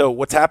interesting. So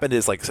what's happened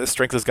is like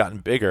strength has gotten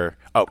bigger.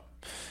 Oh,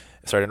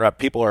 sorry to interrupt.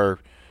 People are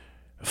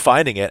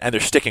finding it and they're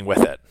sticking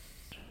with it,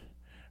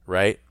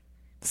 right?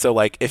 So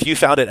like if you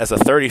found it as a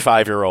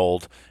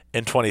 35-year-old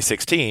in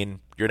 2016,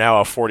 you're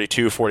now a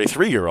 42,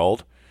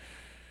 43-year-old.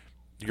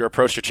 Your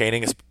approach to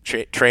training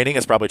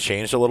has probably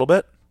changed a little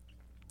bit.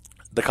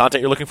 The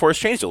content you're looking for has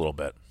changed a little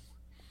bit.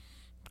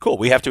 cool.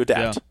 We have to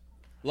adapt. Yeah.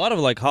 A lot of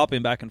like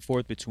hopping back and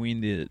forth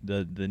between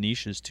the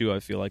niches too, I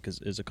feel like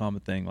is a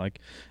common thing. Like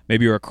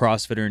maybe you're a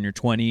CrossFitter in your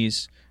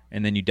 20s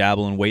and then you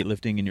dabble in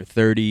weightlifting in your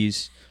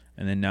 30s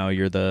and then now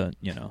you're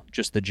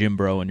just the gym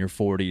bro in your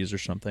 40s or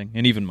something.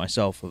 And even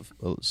myself of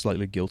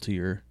slightly guilty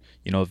or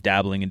of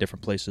dabbling in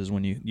different places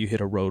when you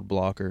hit a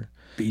roadblock or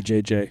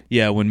BJJ.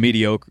 Yeah, when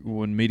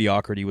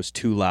mediocrity was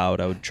too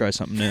loud, I would try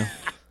something new.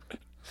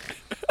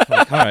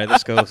 Like, all right,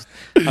 let's go.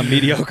 I'm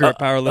mediocre at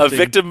powerlifting. A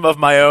victim of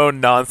my own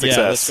non-success.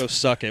 Yeah, let's go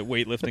suck at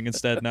weightlifting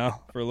instead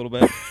now for a little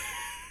bit.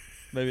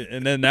 Maybe,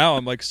 and then now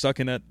I'm like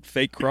sucking at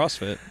fake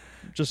CrossFit.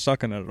 Just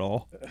sucking at it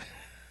all.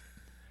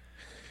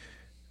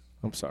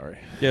 I'm sorry.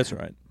 Yeah, it's all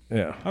right.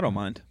 Yeah, I don't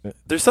mind.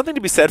 There's something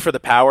to be said for the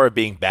power of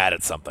being bad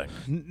at something.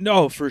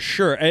 No, for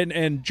sure.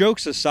 And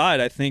jokes aside,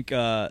 I think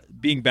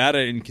being bad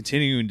at it and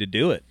continuing to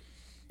do it,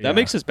 that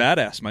makes us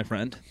badass, my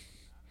friend.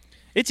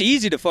 It's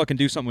easy to fucking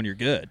do something when you're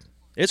good.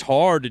 It's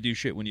hard to do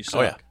shit when you suck.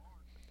 Oh, yeah.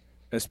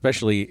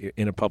 Especially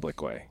in a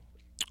public way.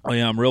 Oh,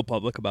 yeah, I'm real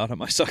public about it,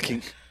 my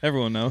sucking.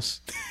 Everyone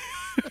knows.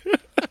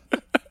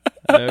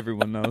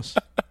 Everyone knows.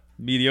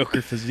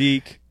 Mediocre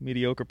physique,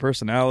 mediocre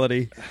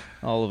personality,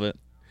 all of it.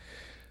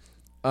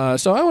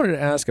 So I wanted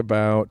to ask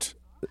about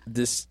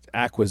this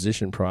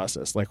acquisition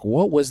process. Like,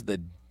 what was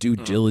the due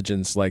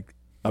diligence like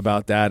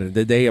about that? And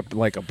did they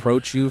like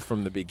approach you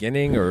from the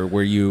beginning, or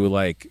were you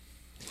like,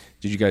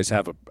 did you guys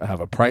have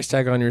a price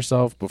tag on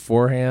yourself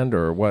beforehand,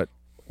 or what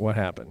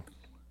happened?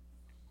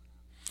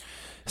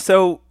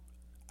 So,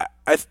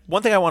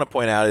 one thing I want to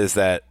point out is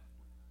that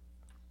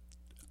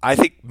I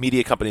think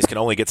media companies can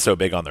only get so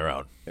big on their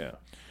own. Yeah.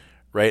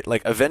 Right?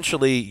 Like,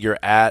 eventually you're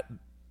at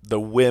the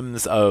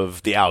whims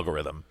of the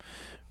algorithm.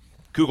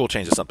 Google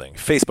changes something.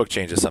 Facebook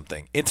changes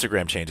something.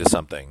 Instagram changes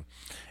something.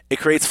 It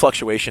creates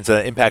fluctuations and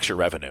it impacts your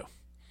revenue,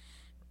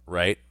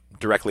 right?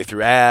 Directly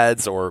through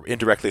ads or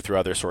indirectly through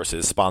other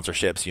sources,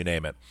 sponsorships, you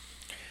name it.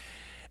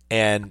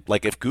 And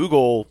like if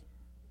Google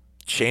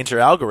changed their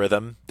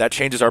algorithm, that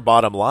changes our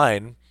bottom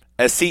line.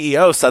 As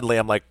CEO, suddenly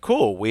I'm like,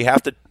 cool, we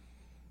have to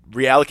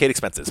reallocate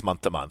expenses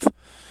month to month.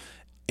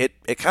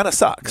 It kind of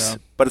sucks,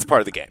 but it's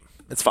part of the game.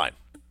 It's fine.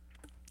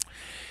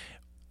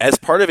 As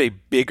part of a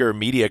bigger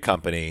media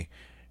company,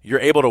 you're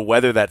able to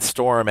weather that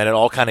storm and it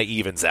all kind of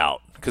evens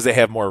out because they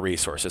have more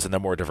resources and they're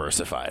more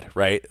diversified,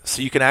 right?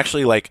 So you can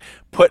actually like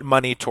put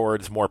money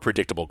towards more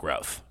predictable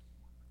growth.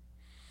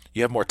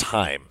 You have more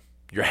time.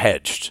 You're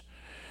hedged.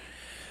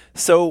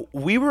 So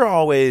we were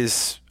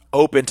always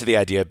open to the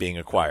idea of being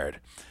acquired,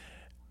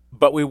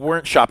 but we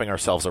weren't shopping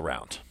ourselves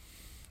around,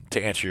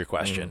 to answer your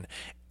question.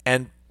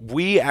 And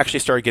we actually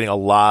started getting a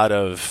lot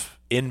of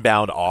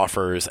inbound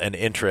offers and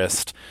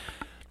interest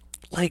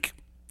like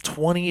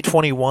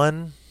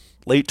 2021,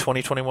 late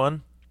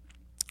 2021.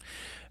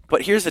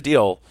 But here's the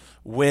deal.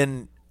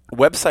 When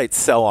websites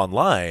sell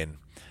online,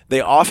 they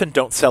often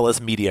don't sell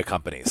as media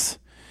companies.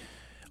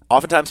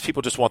 Oftentimes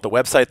people just want the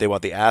website, they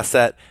want the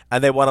asset,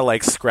 and they want to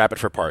like scrap it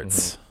for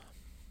parts.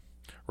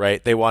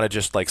 Right? They want to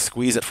just like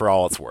squeeze it for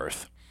all it's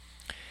worth.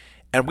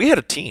 And we had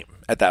a team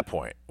at that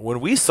point. When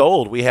we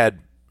sold, we had,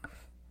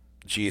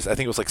 I think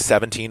it was like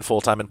 17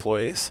 full-time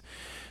employees.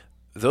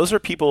 Those are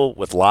people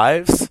with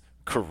lives,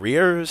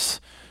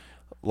 careers.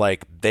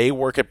 Like they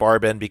work at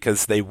Barbend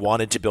because they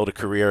wanted to build a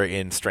career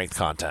in strength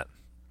content.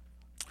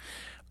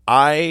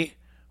 I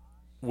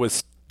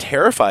was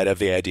terrified of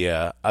the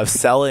idea of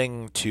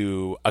selling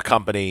to a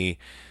company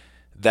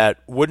that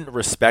wouldn't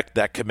respect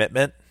that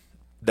commitment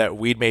that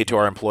we'd made to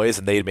our employees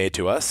and they'd made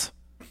to us.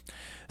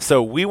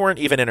 So we weren't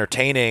even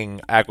entertaining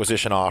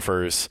acquisition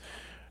offers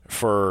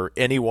for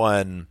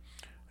anyone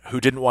who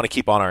didn't want to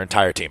keep on our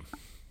entire team.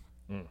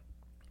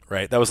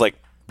 Right? That was like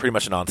pretty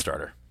much a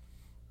non-starter.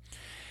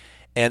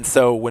 And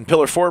so when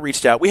Pillar 4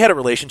 reached out, we had a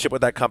relationship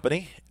with that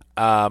company.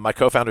 My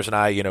co-founders and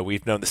I,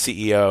 we've known the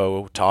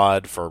CEO,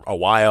 Todd, for a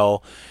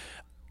while.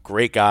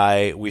 Great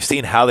guy. We've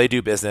seen how they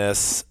do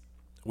business.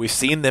 We've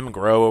seen them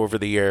grow over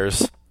the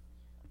years.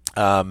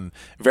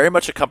 Very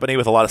much a company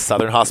with a lot of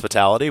Southern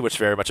hospitality, which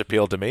very much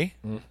appealed to me.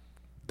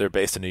 They're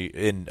based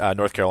in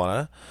North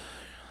Carolina.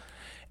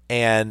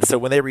 And so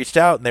when they reached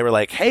out and they were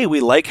like, hey,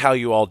 we like how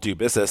you all do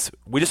business.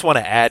 We just want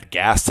to add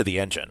gas to the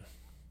engine.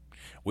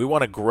 We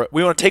want to grow.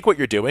 We want to take what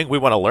you're doing. We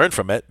want to learn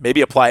from it,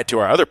 maybe apply it to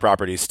our other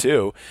properties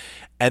too,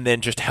 and then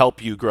just help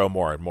you grow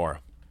more and more.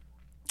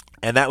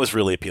 And that was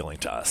really appealing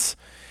to us.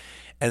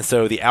 And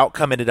so the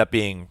outcome ended up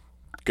being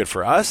good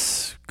for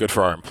us, good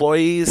for our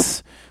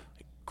employees,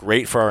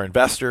 great for our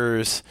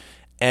investors,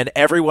 and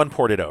everyone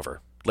poured it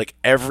over. Like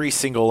every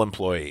single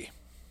employee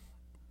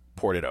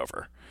poured it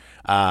over.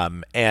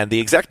 And the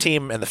exec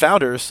team and the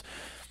founders,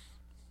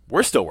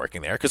 we're still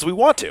working there because we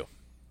want to.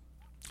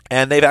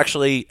 And they've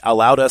actually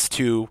allowed us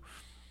to,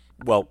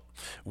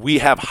 we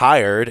have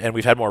hired and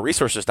we've had more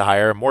resources to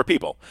hire more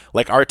people.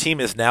 Like our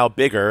team is now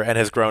bigger and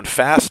has grown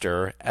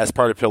faster as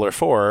part of Pillar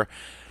 4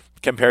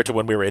 compared to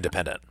when we were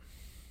independent.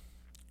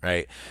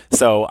 Right?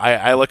 So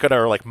I look at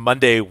our like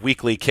Monday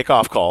weekly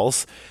kickoff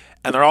calls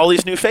and there are all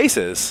these new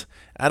faces.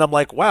 And I'm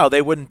like, wow,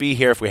 they wouldn't be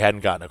here if we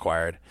hadn't gotten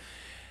acquired.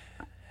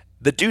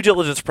 The due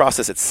diligence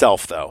process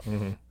itself, though,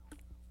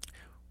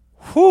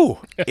 whew,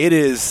 it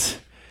is,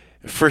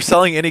 for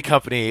selling any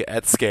company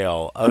at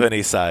scale of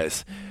any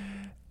size,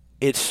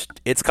 it's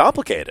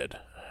complicated,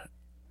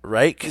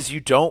 right? Because you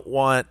don't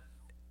want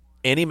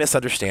any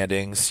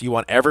misunderstandings. You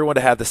want everyone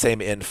to have the same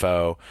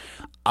info.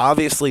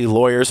 Obviously,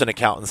 lawyers and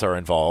accountants are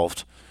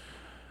involved.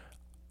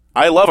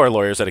 I love our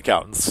lawyers and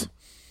accountants.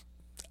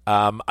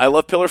 I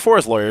love Pillar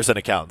 4's lawyers and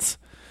accountants.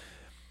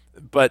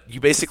 But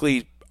you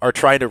basically are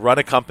trying to run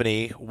a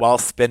company while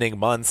spending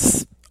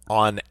months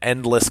on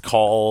endless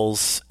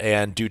calls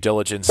and due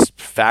diligence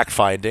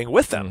fact-finding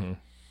with them,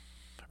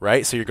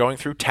 right? So you're going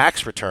through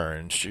tax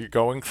returns, you're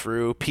going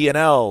through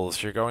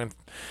P&Ls, your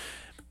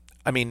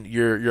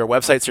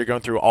websites are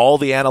going through all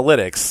the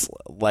analytics,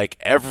 like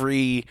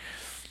every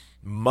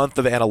month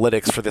of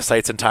analytics for the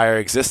site's entire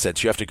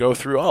existence. You have to go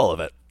through all of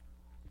it.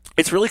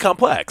 It's really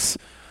complex.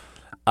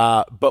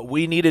 But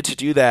we needed to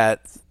do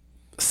that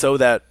so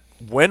that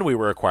when we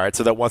were acquired,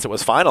 so that once it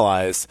was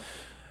finalized,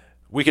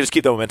 we could just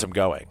keep the momentum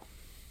going,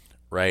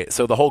 right?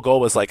 So the whole goal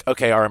was like,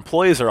 okay, our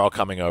employees are all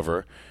coming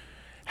over.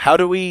 How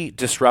do we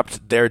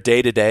disrupt their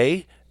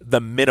day-to-day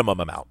the minimum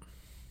amount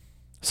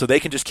so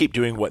they can just keep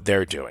doing what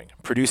they're doing,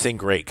 producing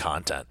great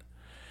content?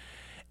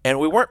 And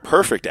we weren't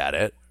perfect at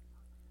it,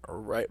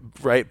 right?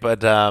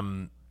 But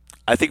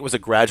I think it was a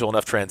gradual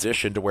enough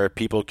transition to where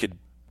people could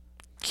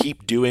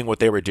keep doing what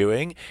they were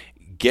doing,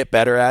 get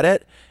better at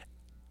it,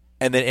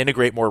 and then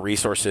integrate more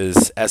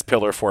resources as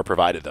Pillar 4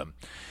 provided them.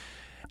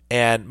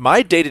 And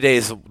my day-to-day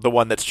is the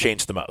one that's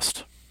changed the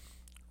most,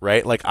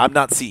 right? Like, I'm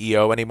not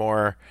CEO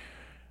anymore.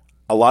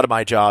 A lot of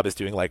my job is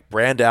doing like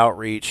brand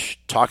outreach,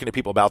 talking to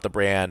people about the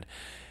brand,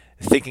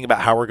 thinking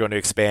about how we're going to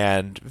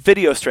expand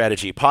video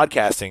strategy,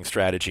 podcasting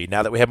strategy,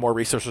 now that we have more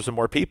resources and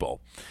more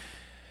people.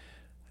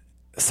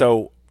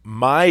 So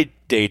my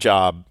day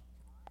job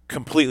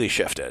completely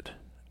shifted.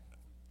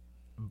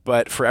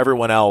 But for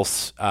everyone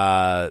else,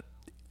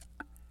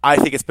 I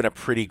think it's been a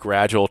pretty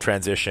gradual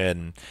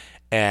transition,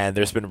 and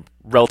there's been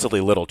relatively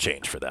little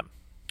change for them.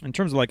 In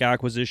terms of like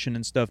acquisition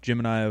and stuff, Jim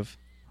and I have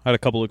had a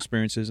couple of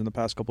experiences in the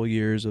past couple of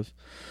years of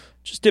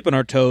just dipping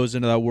our toes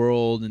into that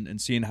world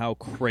and seeing how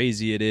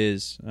crazy it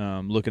is,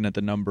 looking at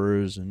the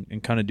numbers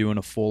and kind of doing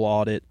a full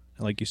audit,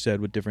 like you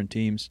said, with different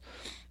teams.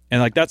 And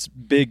like that's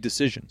big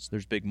decisions.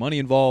 There's big money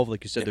involved.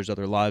 Like you said, there's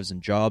other lives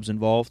and jobs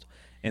involved.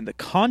 And the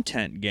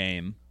content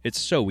game, it's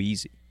so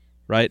easy.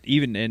 Right?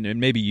 Even and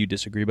maybe you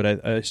disagree, but I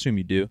assume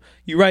you do.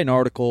 You write an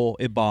article,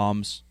 it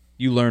bombs,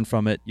 you learn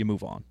from it, you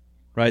move on.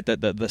 Right?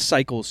 The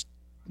cycle's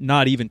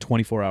not even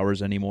 24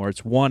 hours anymore.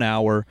 It's 1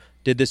 hour.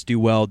 Did this do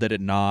well? Did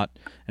it not?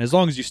 And as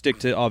long as you stick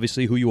to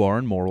obviously who you are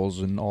and morals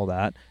and all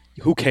that,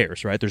 who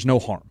cares, right? There's no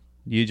harm.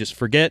 You just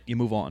forget, you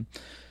move on.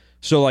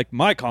 So like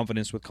my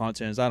confidence with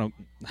content is I don't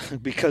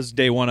because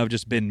day one I've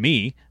just been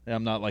me.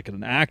 I'm not like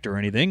an actor or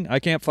anything. I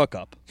can't fuck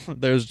up.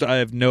 I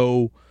have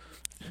no.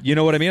 You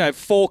know what I mean? I have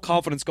full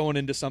confidence going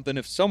into something.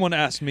 If someone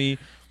asks me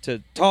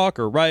to talk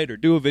or write or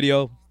do a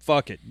video,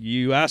 fuck it.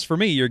 You ask for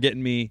me, you're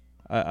getting me,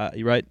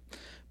 right?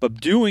 But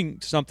doing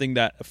something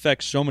that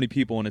affects so many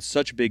people and it's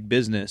such a big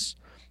business,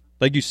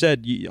 like you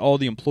said, all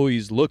the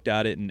employees looked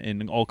at it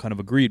and all kind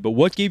of agreed. But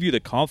what gave you the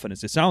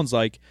confidence? It sounds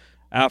like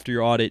after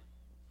your audit,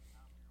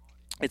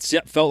 it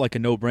felt like a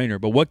no-brainer.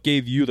 But what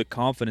gave you the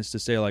confidence to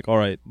say like, all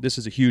right, this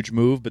is a huge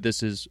move, but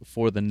this is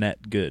for the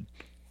net good?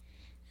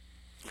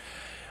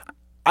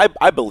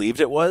 I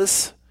believed it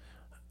was,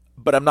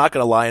 but I'm not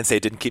going to lie and say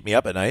it didn't keep me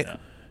up at night,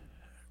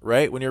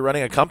 right? When you're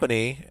running a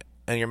company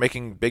and you're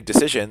making big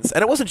decisions,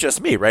 and it wasn't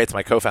just me, right? It's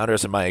my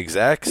co-founders and my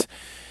execs,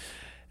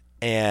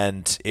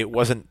 and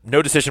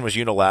no decision was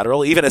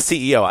unilateral. Even as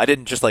CEO, I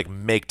didn't just like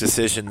make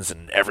decisions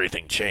and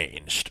everything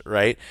changed,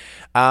 right?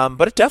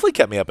 But it definitely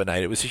kept me up at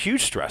night. It was a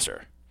huge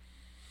stressor.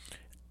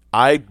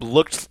 I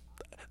looked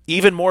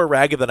even more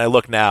ragged than I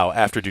look now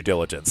after due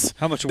diligence.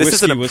 How much this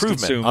whiskey is an was improvement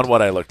consumed? on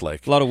what I looked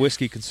like. A lot of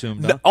whiskey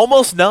consumed, huh?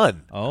 Almost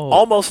none. Oh.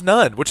 Almost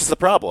none, which is the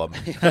problem.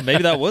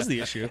 Maybe that was the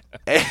issue.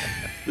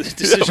 This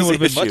decision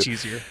would have been much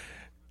easier.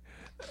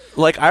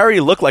 Like, I already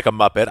looked like a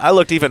Muppet. I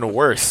looked even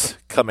worse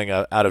coming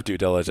out of due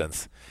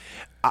diligence.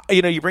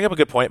 You bring up a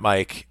good point,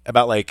 Mike,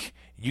 about like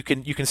you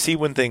can see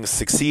when things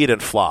succeed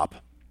and flop.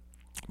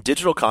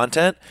 Digital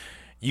content,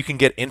 you can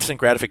get instant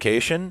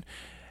gratification,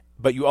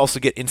 but you also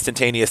get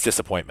instantaneous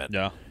disappointment.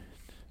 Yeah.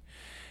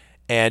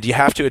 And you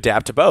have to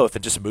adapt to both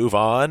and just move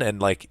on.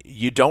 And like,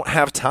 you don't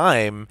have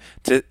time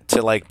to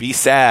like be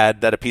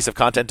sad that a piece of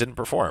content didn't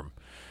perform,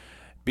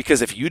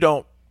 because if you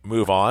don't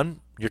move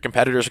on, your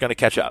competitors are going to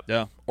catch up,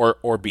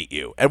 or beat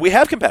you. And we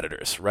have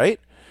competitors,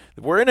 right?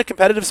 We're in a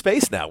competitive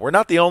space now. We're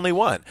not the only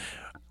one.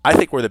 I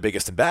think we're the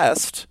biggest and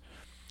best,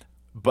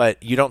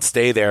 but you don't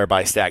stay there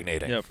by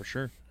stagnating. Yeah, for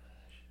sure.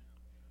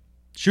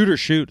 Shoot or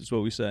shoot is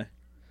what we say.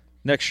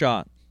 Next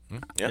shot.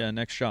 Yeah,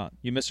 next shot.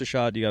 You miss a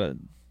shot, you got a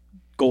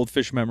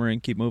goldfish memory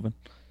and keep moving.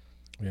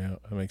 Yeah,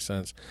 that makes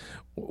sense.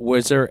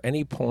 Was there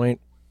any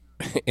point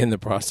in the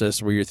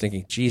process where you're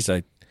thinking, geez,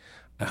 I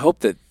hope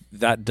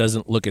that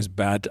doesn't look as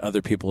bad to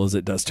other people as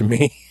it does to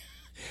me?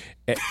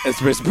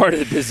 as part of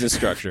the business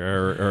structure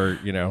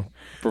or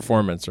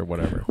performance or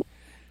whatever.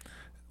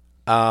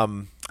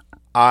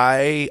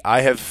 I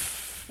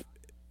have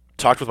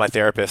talked with my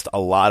therapist a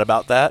lot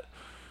about that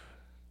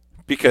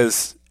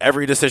because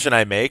every decision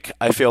I make,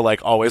 I feel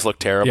like always look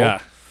terrible.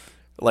 Yeah.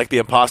 Like the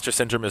imposter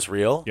syndrome is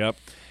real. Yep.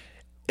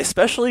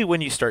 Especially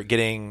when you start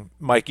getting,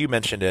 Mike, you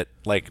mentioned it,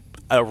 like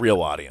a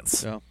real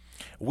audience. Yeah.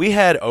 We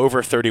had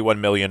over 31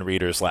 million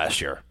readers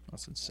last year.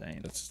 That's insane.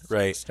 That's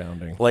right.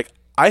 Astounding. Like,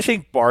 I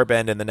think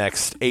Barbend in the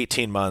next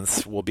 18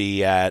 months will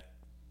be at,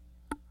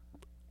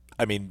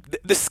 I mean,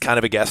 this is kind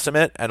of a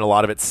guesstimate, and a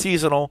lot of it's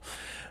seasonal,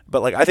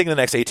 but like I think in the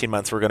next 18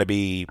 months we're going to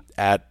be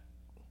at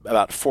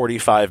about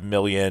 45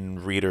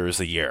 million readers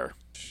a year.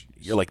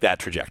 You're like that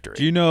trajectory.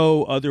 Do you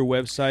know other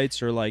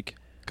websites or like,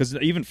 because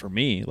even for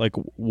me, like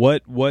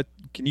what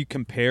can you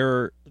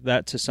compare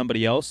that to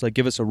somebody else? Like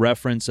give us a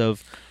reference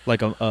of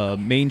like a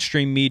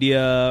mainstream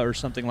media or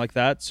something like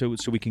that so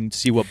we can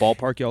see what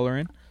ballpark y'all are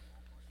in?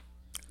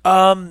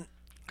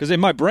 Because in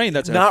my brain,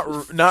 that's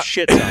not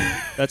shit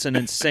ton. That's an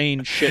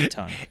insane shit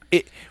ton.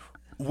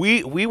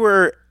 We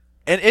were,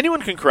 and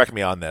anyone can correct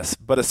me on this,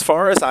 but as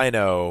far as I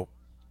know,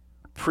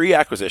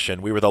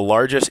 pre-acquisition, we were the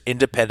largest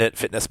independent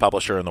fitness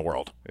publisher in the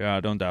world. Yeah, I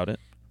don't doubt it.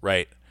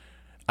 Right.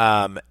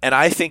 And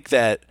I think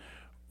that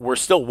we're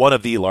still one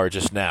of the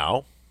largest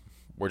now.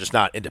 We're just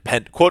not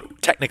independent,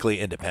 quote, technically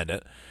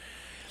independent.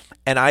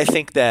 And I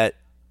think that,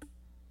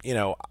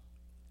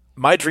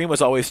 my dream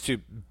was always to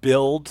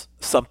build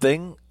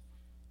something.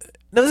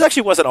 No, this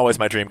actually wasn't always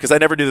my dream because I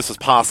never knew this was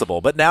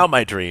possible. But now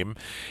my dream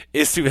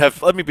is to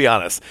have, let me be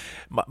honest,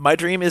 my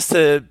dream is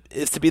to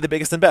be the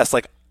biggest and best.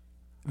 Like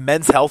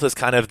Men's Health is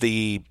kind of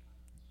the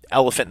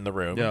elephant in the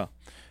room. Yeah.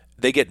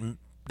 They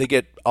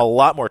get a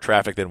lot more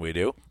traffic than we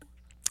do.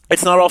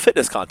 It's not all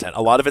fitness content.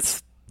 A lot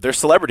of their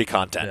celebrity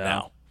content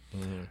now.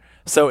 Mm-hmm.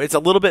 So it's a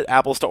little bit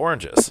apples to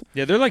oranges.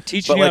 Yeah, they're like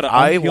teaching you how to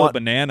unpeel a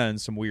banana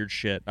and some weird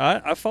shit.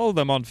 I follow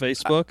them on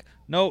Facebook.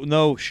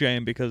 No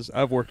shame because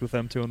I've worked with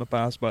them too in the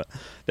past, but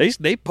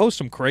they post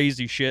some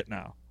crazy shit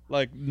now.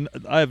 Like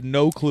I have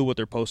no clue what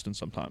they're posting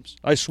sometimes.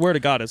 I swear to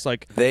God, it's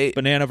like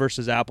banana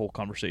versus apple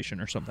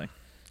conversation or something.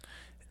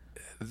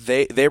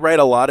 They write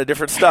a lot of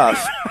different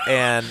stuff,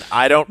 and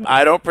I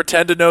don't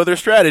pretend to know their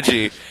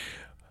strategy.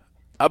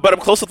 But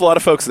I'm close with a lot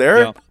of folks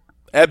there. Yeah.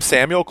 Eb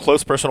Samuel,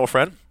 close personal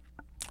friend.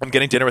 I'm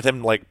getting dinner with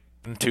him like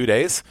in 2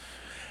 days.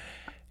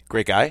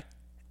 Great guy.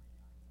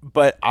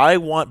 But I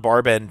want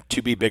Barbend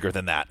to be bigger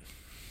than that.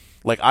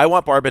 Like I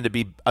want Barbend to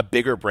be a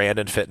bigger brand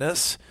in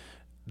fitness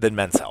than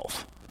Men's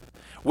Health,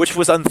 which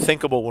was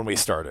unthinkable when we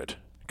started.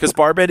 Because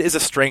Barbend is a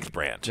strength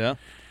brand. Yeah.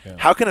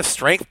 How can a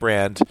strength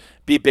brand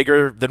be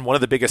bigger than one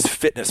of the biggest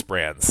fitness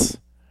brands?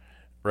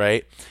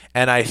 Right?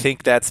 And I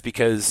think that's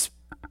because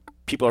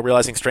people are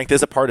realizing strength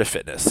is a part of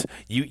fitness.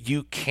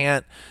 You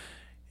can't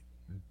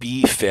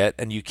be fit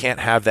and you can't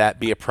have that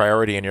be a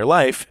priority in your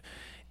life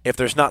if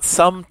there's not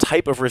some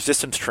type of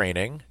resistance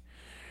training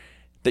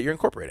that you're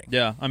incorporating.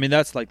 Yeah, I mean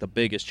that's like the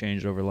biggest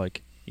change over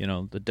like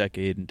the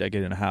decade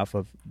and a half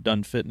of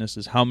done fitness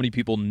is how many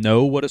people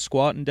know what a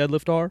squat and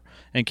deadlift are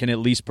and can at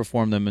least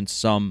perform them in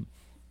some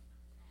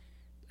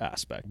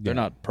aspect. They're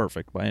not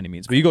perfect by any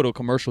means. But you go to a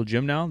commercial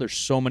gym now, there's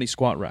so many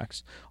squat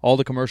racks. All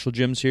the commercial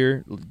gyms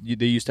here,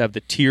 they used to have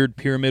the tiered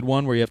pyramid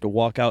one where you have to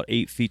walk out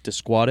 8 feet to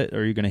squat it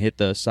or you're going to hit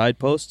the side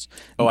posts.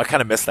 Oh, I kind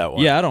of missed that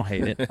one. Yeah, I don't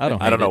hate it. I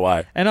don't know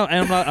why. And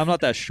I'm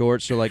not that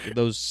short, so like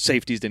those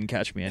safeties didn't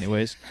catch me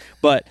anyways.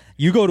 But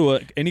you go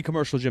to any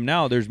commercial gym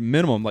now, there's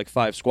minimum like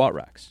 5 squat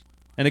racks.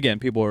 And again,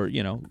 people are,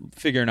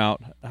 figuring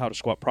out how to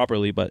squat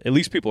properly, but at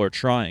least people are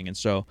trying. And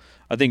so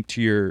I think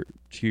to your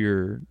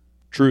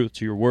truth,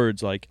 to your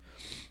words, like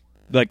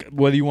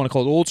whether you want to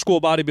call it old school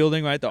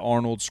bodybuilding, right? The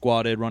Arnold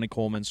squatted, Ronnie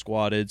Coleman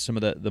squatted, some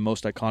of the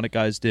most iconic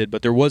guys did.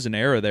 But there was an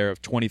era there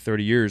of 20,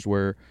 30 years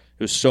where it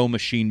was so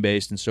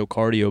machine-based and so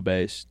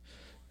cardio-based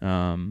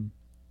that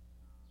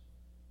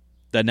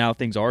now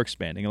things are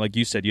expanding. And like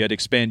you said, you had to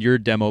expand your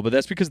demo, but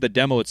that's because the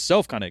demo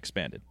itself kind of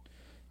expanded.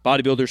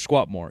 Bodybuilders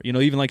squat more.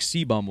 Even like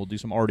C-Bum will do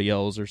some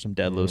RDLs or some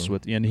deadlifts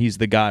with, and he's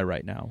the guy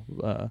right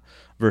now.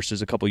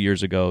 Versus a couple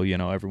years ago,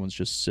 everyone's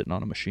just sitting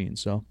on a machine.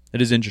 So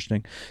it is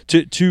interesting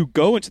to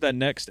go into that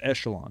next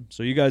echelon.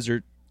 So you guys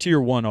are tier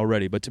 1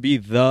 already, but to be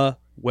the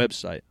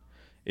website,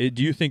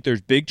 do you think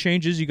there's big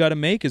changes you got to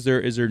make? Is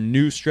there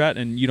new strat?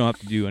 And you don't have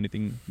to do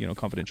anything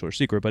confidential or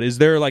secret, but is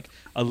there like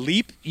a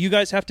leap you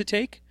guys have to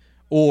take,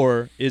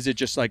 or is it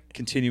just like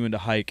continuing to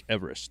hike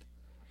Everest?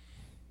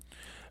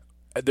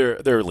 There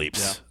are leaps.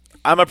 Yeah.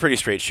 I'm a pretty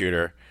straight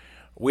shooter.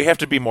 We have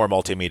to be more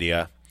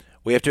multimedia.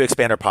 We have to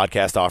expand our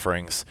podcast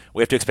offerings.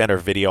 We have to expand our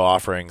video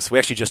offerings. We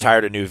actually just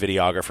hired a new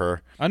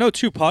videographer. I know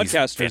 2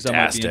 podcasters that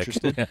might be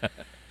interested.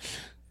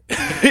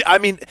 I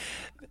mean,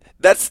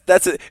 that's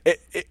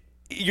it.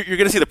 You're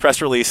going to see the press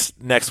release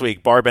next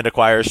week. Barbend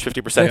acquires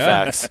 50%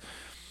 facts.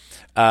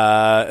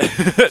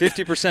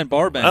 50%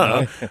 Barbend. I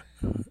don't know.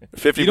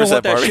 50% You don't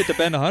want that Barbend. shit to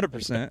bend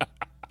 100%.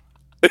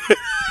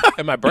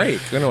 At my break.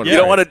 You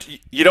don't want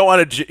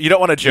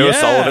a Joe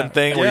Sullivan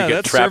thing where you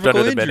get trapped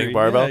under the bending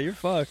barbell. Yeah, you're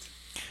fucked.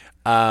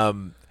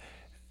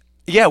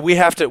 Yeah, we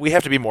have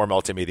to be more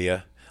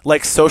multimedia.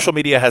 Like social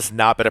media has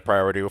not been a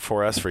priority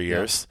for us for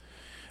years.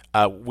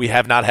 We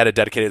have not had a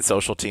dedicated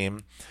social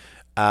team.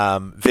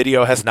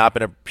 Video has not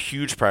been a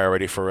huge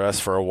priority for us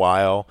for a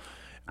while.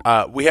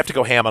 We have to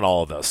go ham on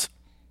all of those,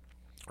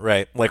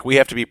 right? Like we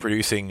have to be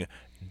producing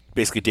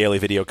basically daily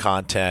video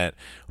content,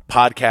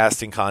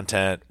 podcasting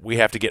content. We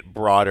have to get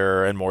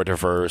broader and more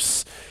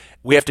diverse.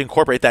 We have to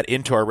incorporate that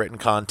into our written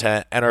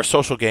content and our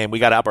social game. We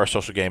got to up our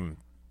social game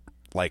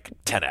like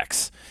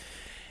 10x.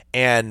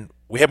 And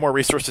we have more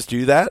resources to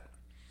do that.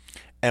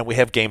 And we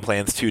have game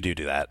plans to do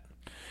that.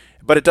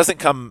 But it doesn't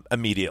come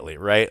immediately,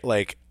 right?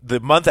 Like the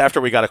month after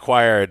we got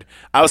acquired,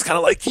 I was kind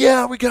of like,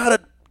 yeah, we got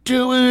to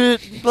do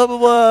it, blah, blah,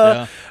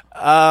 blah.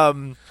 Yeah.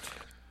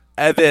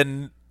 And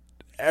then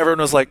everyone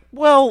was like,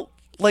 well,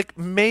 like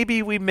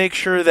maybe we make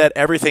sure that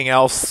everything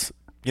else,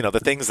 you know, the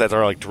things that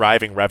are like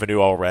driving revenue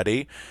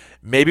already,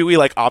 maybe we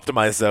like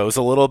optimize those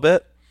a little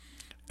bit.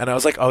 And I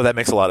was like, oh, that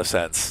makes a lot of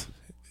sense.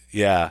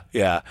 Yeah.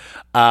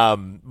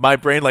 My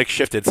brain like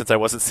shifted since I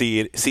wasn't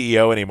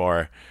CEO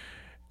anymore.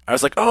 I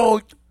was like,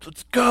 oh,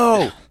 let's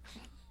go.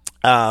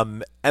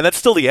 And that's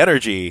still the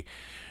energy,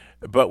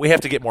 but we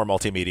have to get more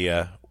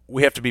multimedia.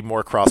 We have to be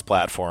more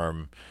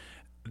cross-platform.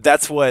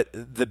 That's what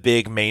the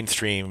big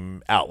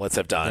mainstream outlets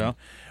have done. Yeah.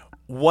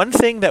 One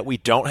thing that we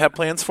don't have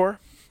plans for,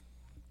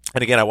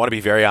 and again, I want to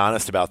be very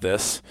honest about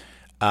this.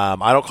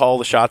 I don't call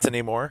the shots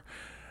anymore,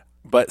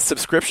 but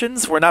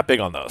subscriptions, we're not big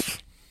on those.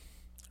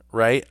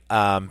 Right?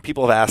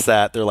 People have asked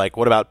that. They're like,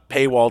 what about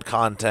paywalled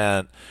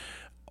content?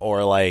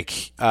 Or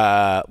like,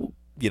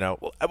 you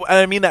know,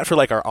 I mean that for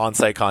like our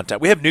on-site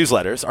content. We have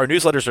newsletters. Our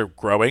newsletters are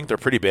growing. They're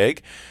pretty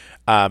big.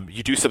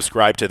 You do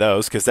subscribe to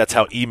those because that's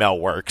how email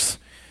works.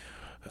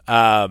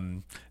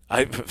 So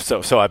I've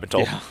been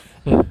told.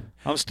 Yeah.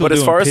 I'm still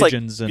doing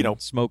pigeons and, you know,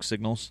 smoke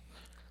signals.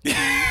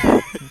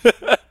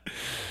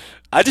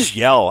 I just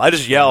yell,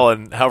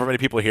 and however many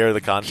people hear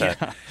the content.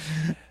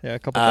 Yeah, a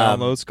couple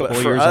downloads, a couple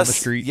of years on the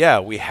street.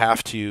 Yeah, we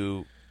have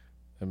to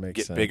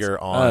get sense. Bigger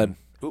on.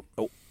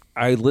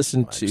 I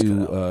listened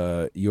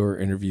to your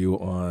interview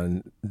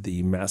on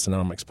the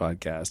Massonomics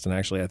podcast, and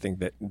actually, I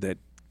think that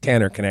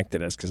Tanner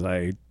connected us because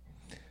I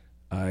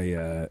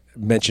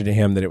mentioned to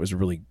him that it was a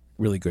really,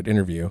 really good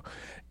interview,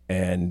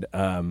 and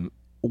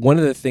one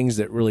of the things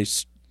that really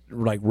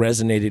like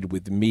resonated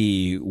with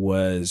me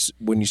was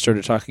when you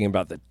started talking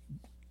about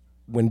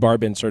when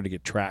Barbend started to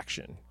get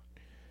traction,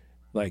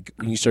 like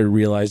when you started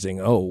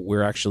realizing, oh,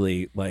 we're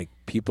actually like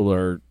people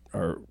are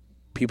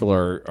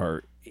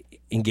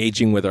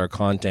engaging with our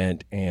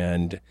content,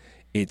 and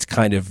it's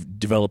kind of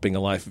developing a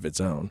life of its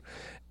own.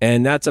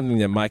 And that's something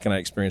that Mike and I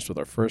experienced with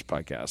our first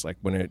podcast. Like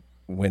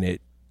when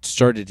it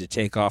started to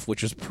take off,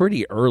 which was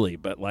pretty early,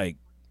 but like,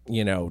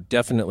 you know,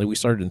 definitely we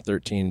started in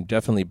 13,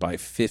 definitely by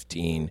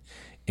 15,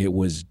 it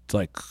was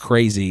like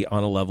crazy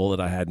on a level that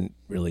I hadn't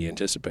really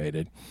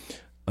anticipated.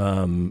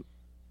 And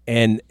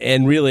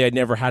really, I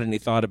never had any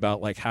thought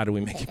about like how do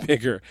we make it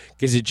bigger,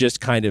 because it just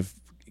kind of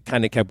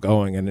kept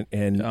going,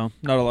 and not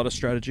a lot of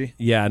strategy.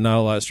 Yeah, not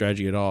a lot of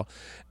strategy at all.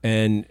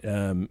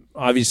 And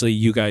obviously,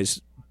 you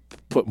guys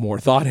put more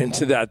thought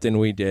into that than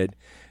we did.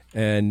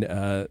 And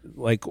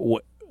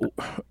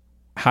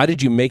how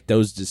did you make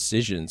those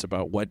decisions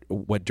about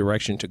what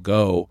direction to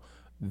go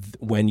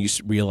when you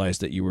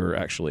realized that you were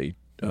actually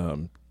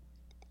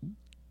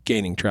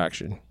gaining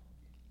traction?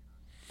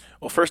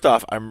 Well, first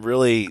off, I'm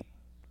really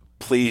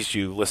pleased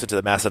you listened to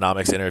the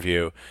Massonomics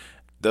interview.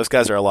 Those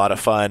guys are a lot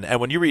of fun. And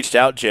when you reached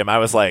out, Jim, I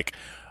was like,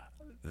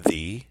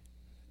 the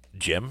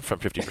Jim from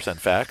 50%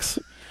 Facts?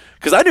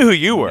 Because I knew who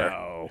you were.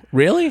 No.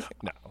 Really?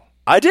 No.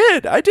 I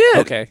did.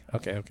 Okay.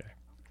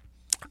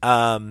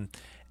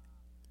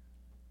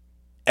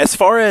 As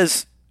far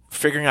as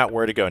figuring out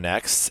where to go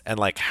next and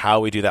like how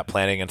we do that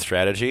planning and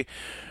strategy,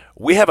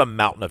 we have a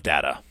mountain of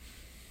data.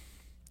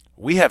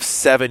 We have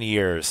 7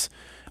 years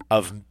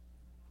of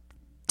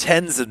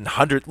tens and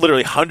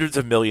literally hundreds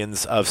of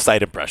millions of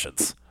site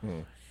impressions.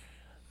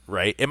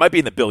 Right? It might be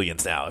in the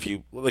billions now if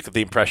you look at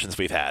the impressions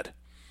we've had.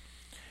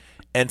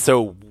 And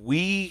so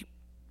we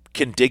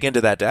can dig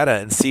into that data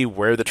and see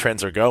where the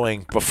trends are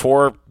going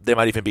before they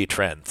might even be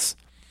trends.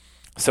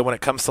 So when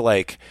it comes to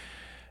like,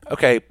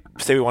 okay,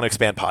 say we want to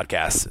expand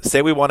podcasts.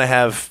 Say we want to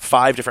have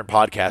 5 different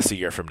podcasts a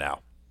year from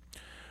now.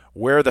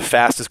 Where are the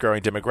fastest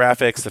growing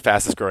demographics, the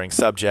fastest growing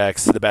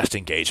subjects, the best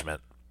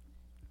engagement?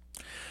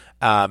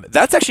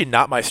 That's actually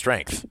not my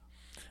strength.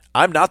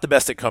 I'm not the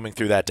best at combing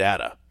through that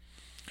data.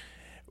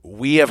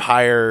 We have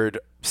hired,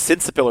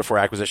 since the Pillar 4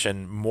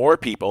 acquisition, more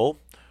people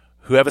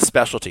who have a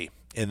specialty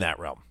in that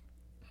realm.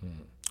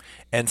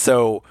 And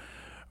so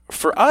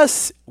for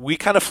us, we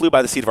kind of flew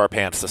by the seat of our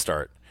pants to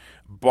start.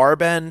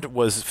 Barbend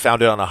was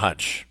founded on a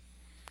hunch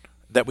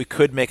that we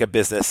could make a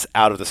business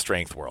out of the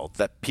strength world,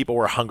 that people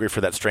were hungry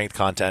for that strength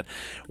content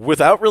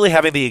without really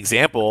having the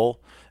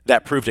example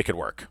that proved it could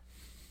work.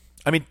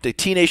 I mean, the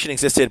T Nation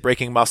existed,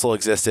 Breaking Muscle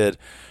existed.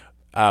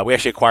 We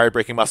actually acquired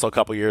Breaking Muscle a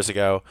couple years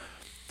ago.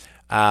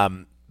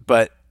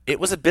 But it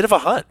was a bit of a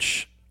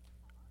hunch,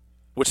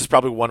 which is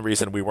probably one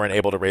reason we weren't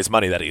able to raise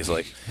money that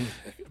easily.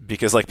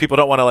 Because like people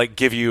don't want to like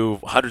give you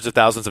hundreds of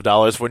thousands of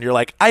dollars when you're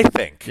like, I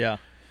think. Yeah,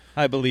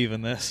 I believe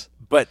in this.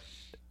 But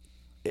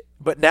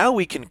now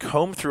we can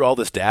comb through all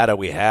this data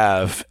we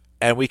have,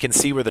 and we can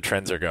see where the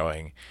trends are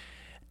going.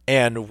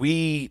 And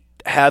we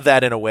have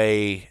that in a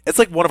way, it's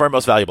like one of our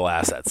most valuable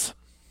assets,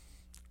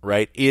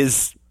 right?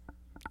 Is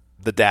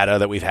the data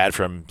that we've had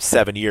from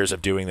 7 years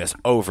of doing this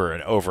over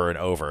and over and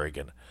over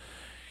again.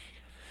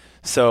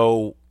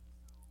 So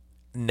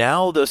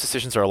now those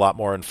decisions are a lot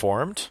more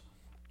informed.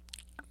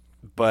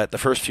 But the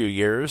first few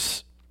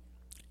years,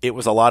 it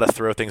was a lot of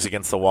throw things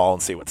against the wall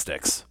and see what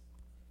sticks.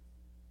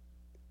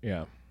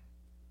 Yeah,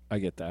 I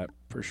get that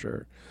for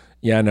sure.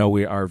 Yeah,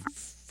 no, our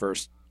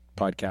first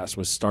podcast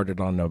was started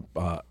on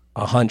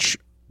a hunch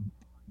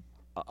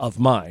of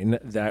mine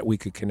that we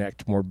could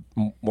connect more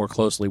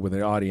closely with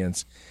the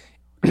audience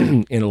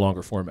in a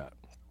longer format.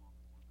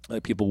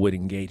 Like people would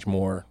engage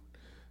more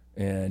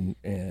and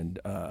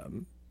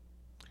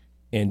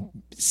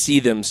see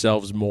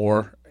themselves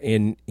more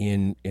in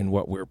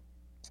what we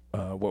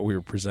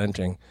were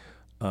presenting.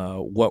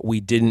 What we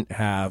didn't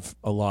have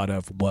a lot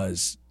of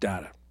was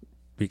data,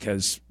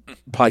 because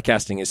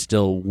podcasting is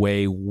still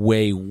way,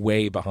 way,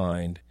 way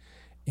behind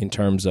in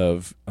terms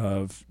of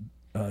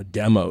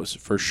demos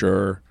for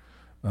sure.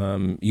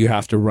 You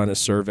have to run a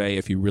survey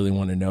if you really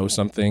want to know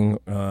something.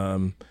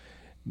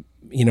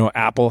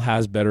 Apple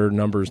has better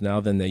numbers now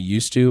than they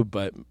used to,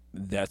 but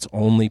that's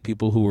only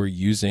people who are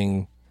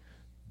using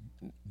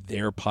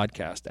their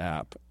podcast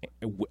app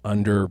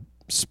under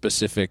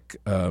specific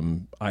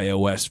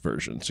iOS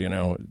versions.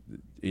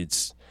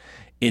 It's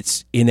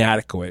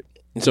inadequate,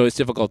 and so it's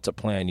difficult to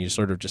plan. You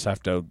sort of just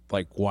have to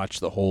like watch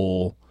the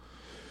whole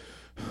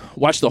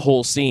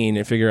scene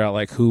and figure out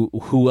like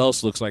who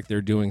else looks like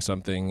they're doing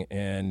something,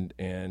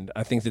 and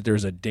I think that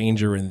there's a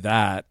danger in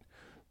that,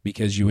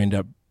 because you end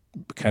up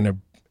kind of,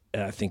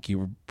 I think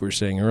you were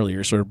saying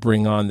earlier, sort of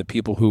bring on the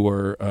people who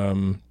are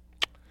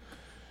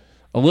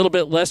a little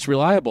bit less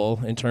reliable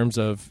in terms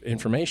of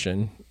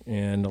information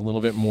and a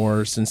little bit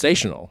more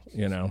sensational,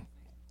 In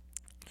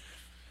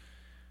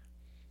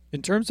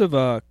terms of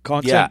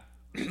content,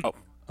 Yeah. Oh,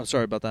 I'm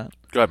sorry about that.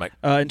 go ahead, Mike.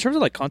 In terms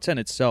of like content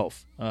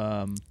itself,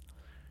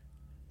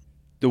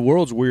 the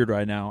world's weird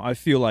right now. I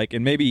feel like,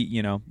 and maybe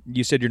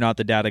you said you're not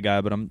the data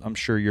guy, but I'm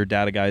sure your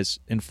data guys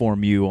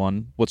inform you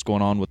on what's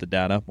going on with the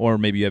data, or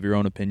maybe you have your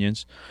own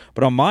opinions.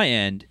 But on my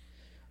end,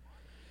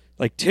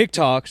 like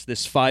TikTok's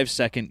this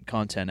 5-second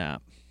content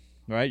app,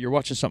 right? You're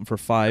watching something for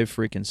 5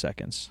 freaking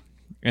seconds,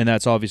 and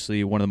that's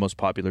obviously one of the most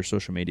popular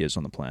social medias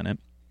on the planet.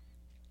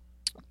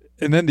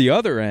 And then the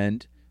other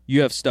end,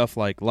 you have stuff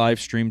like live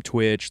stream,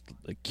 Twitch,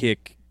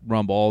 Kick,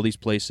 Rumble, all these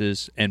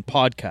places, and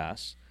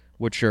podcasts,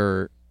 which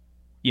are,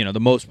 the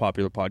most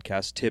popular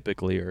podcasts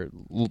typically are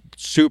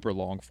super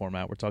long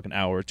format. We're talking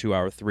hour, 2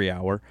 hour, 3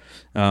 hour.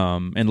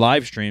 And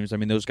live streams, I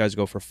mean, those guys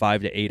go for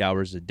 5 to 8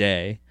 hours a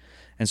day.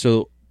 And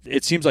so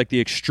it seems like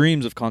the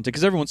extremes of content,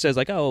 because everyone says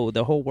like, oh,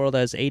 the whole world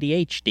has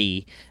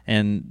ADHD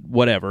and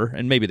whatever,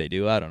 and maybe they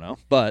do, I don't know.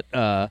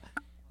 But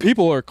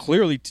people are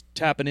clearly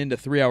tapping into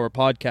 3-hour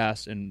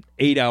podcasts and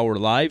 8-hour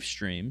live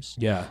streams.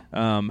 Yeah.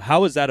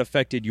 How has that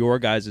affected your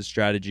guys'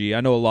 strategy? I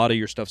know a lot of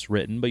your stuff's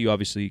written, but you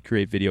obviously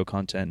create video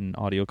content and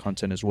audio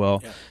content as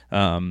well.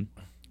 Yeah.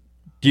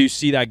 Do you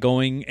see that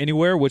going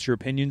anywhere? What's your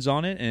opinions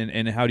on it?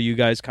 And how do you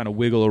guys kind of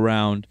wiggle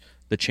around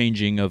the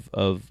changing of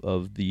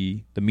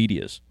the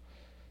medias?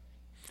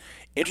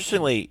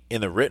 Interestingly, in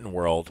the written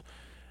world,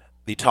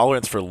 the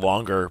tolerance for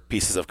longer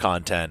pieces of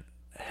content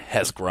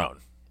has grown.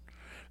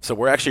 So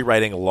we're actually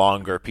writing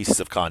longer pieces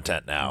of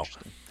content now.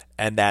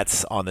 And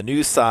that's on the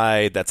news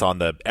side, that's on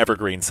the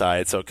evergreen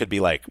side. So it could be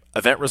like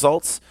event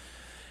results.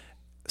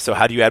 So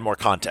how do you add more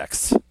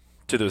context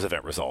to those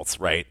event results,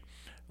 right?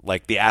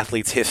 Like the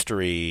athlete's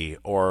history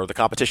or the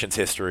competition's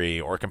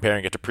history or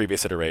comparing it to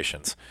previous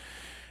iterations.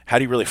 How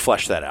do you really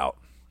flesh that out?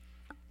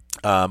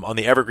 On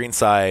the evergreen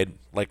side,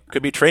 like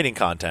could be training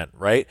content,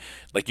 right?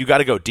 Like you got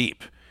to go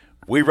deep.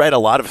 We write a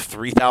lot of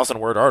 3,000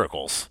 word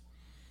articles,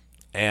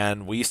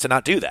 and we used to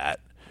not do that.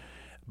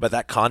 But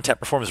that content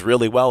performs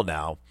really well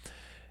now.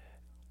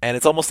 And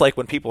it's almost like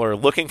when people are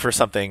looking for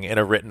something in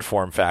a written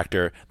form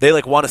factor, they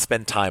like want to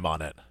spend time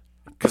on it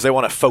because they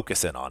want to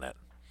focus in on it.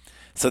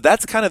 So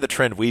that's kind of the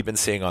trend we've been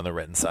seeing on the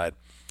written side.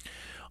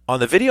 On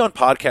the video and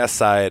podcast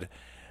side,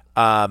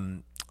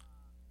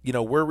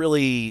 we're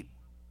really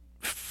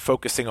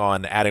focusing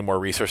on adding more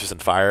resources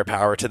and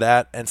firepower to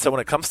that. And so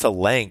when it comes to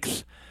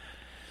length,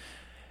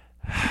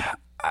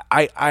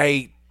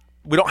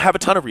 we don't have a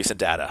ton of recent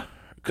data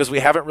because we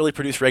haven't really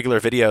produced regular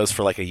videos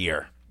for like a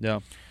year. Yeah.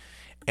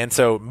 And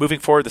so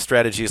moving forward, the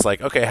strategy is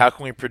like, okay, how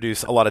can we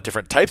produce a lot of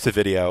different types of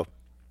video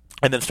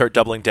and then start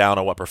doubling down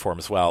on what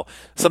performs well?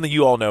 Something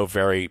you all know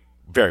very,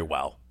 very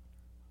well.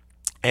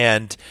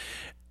 And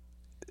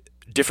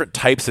different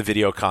types of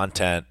video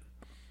content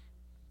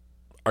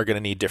are going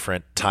to need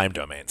different time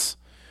domains,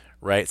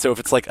 right? So if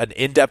it's like an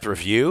in-depth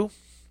review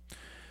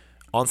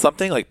on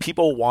something, like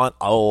people want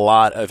a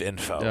lot of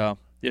info. Yeah.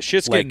 Yeah,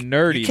 shit's like, getting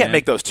nerdy. You can't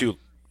make those too.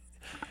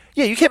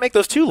 Yeah, you can't make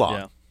those too long.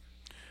 Yeah.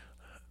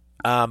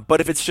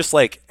 But if it's just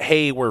like,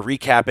 hey, we're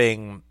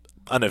recapping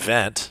an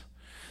event,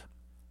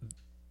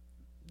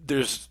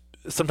 there's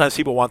sometimes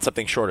people want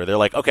something shorter. They're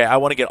like, okay, I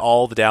want to get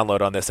all the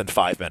download on this in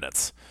 5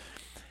 minutes.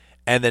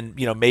 And then,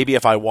 maybe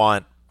if I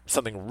want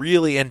something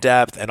really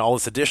in-depth and all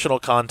this additional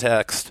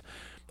context,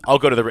 I'll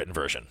go to the written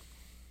version,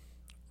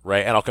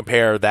 right? And I'll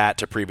compare that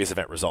to previous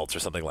event results or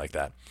something like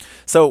that.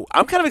 So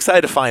I'm kind of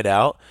excited to find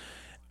out.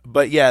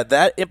 But yeah,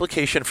 that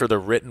implication for the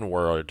written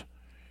world,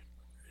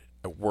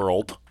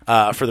 that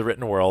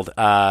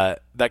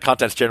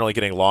content's generally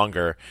getting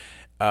longer.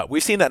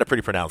 We've seen that in a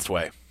pretty pronounced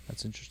way.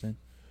 That's interesting.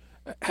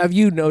 Have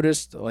you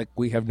noticed, like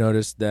we have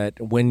noticed, that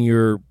when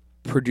you're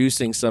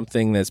producing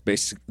something that's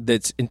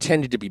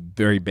intended to be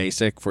very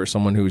basic for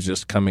someone who's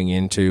just coming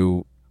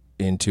into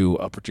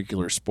a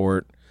particular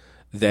sport,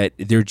 that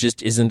there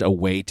just isn't a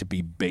way to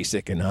be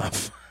basic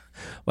enough?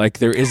 Like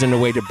there isn't a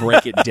way to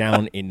break it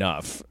down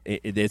enough.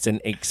 It's an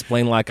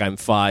explain like I'm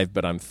 5,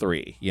 but I'm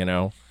 3,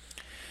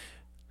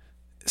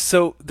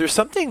 So there's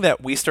something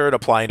that we started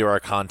applying to our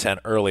content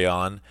early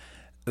on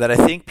that I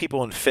think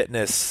people in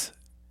fitness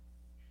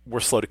were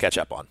slow to catch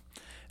up on.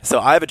 So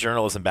I have a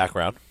journalism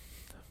background,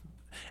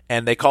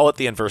 and they call it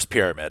the inverse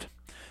pyramid.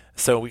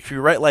 So if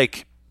you write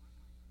like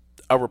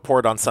a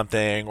report on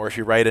something, or if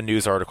you write a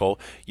news article,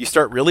 you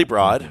start really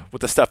broad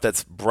with the stuff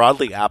that's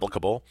broadly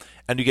applicable,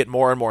 and you get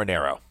more and more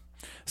narrow.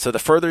 So the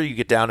further you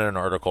get down in an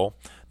article,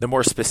 the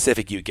more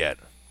specific you get,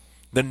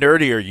 the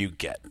nerdier you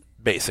get,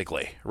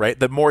 basically, right?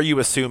 The more you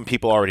assume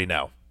people already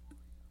know.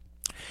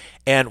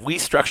 And we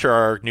structure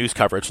our news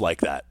coverage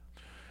like that,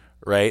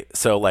 right?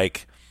 So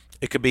like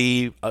it could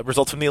be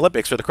results from the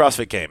Olympics or the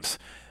CrossFit Games.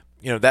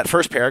 That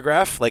first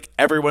paragraph, like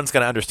everyone's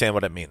going to understand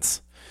what it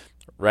means,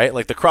 right?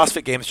 Like the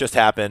CrossFit Games just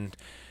happened.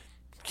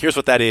 Here's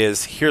what that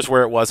is. Here's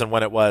where it was and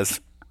when it was.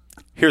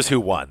 Here's who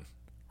won,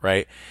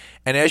 right?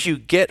 And as you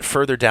get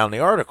further down the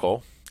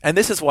article, and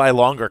this is why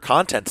longer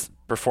content's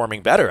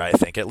performing better, I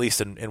think, at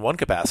least in one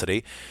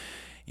capacity,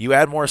 you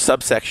add more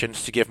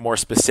subsections to give more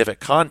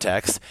specific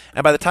context.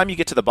 And by the time you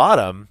get to the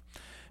bottom,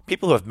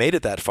 people who have made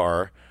it that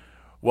far,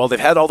 well, they've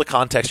had all the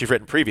context you've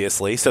written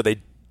previously, so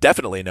they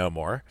definitely know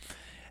more.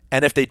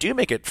 And if they do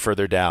make it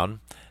further down,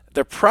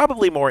 they're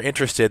probably more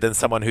interested than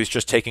someone who's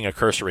just taking a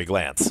cursory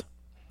glance.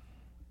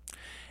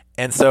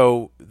 And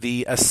so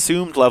the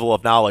assumed level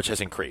of knowledge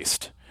has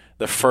increased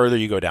the further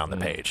you go down the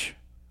page.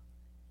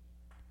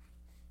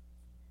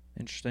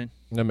 Interesting.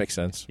 That makes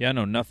sense. Yeah, I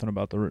know nothing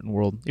about the written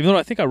world. Even though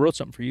I think I wrote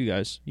something for you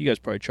guys. You guys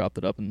probably chopped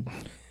it up and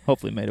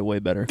hopefully made it way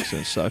better because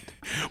it sucked.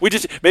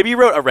 Maybe you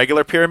wrote a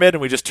regular pyramid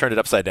and we just turned it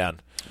upside down.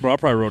 Bro, I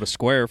probably wrote a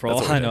square for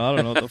all I know. I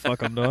don't know what the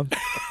fuck I'm doing.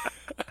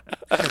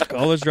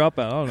 College dropout.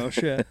 I don't know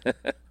shit.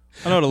 I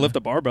know how to lift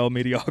a barbell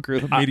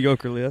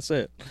mediocrely. That's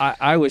it.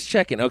 I was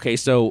checking. Okay,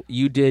 so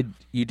you did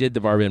the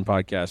Barbend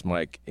podcast,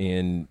 Mike,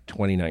 in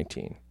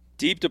 2019.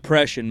 Deep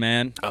depression,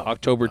 man.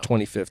 October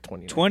 25th,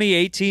 2019.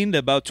 2018 to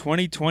about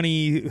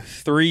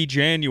 2023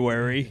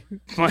 January.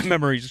 My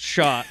memory's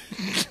shot.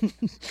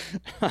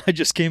 I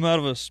just came out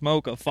of a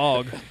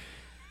fog.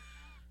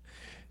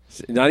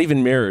 Not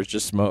even mirrors,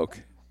 just smoke.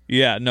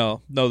 Yeah,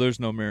 no, there's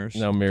no mirrors.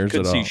 No mirrors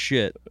Couldn't at all. see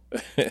shit.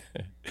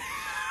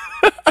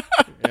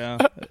 Yeah,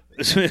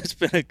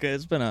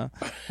 it's been a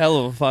hell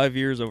of a 5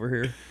 years over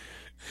here.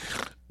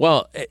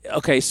 Well,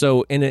 okay,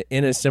 so in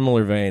a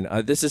similar vein,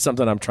 this is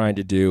something I'm trying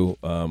to do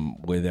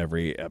with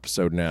every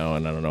episode now,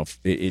 and I don't know if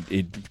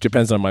it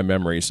depends on my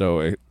memory,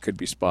 so it could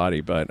be spotty.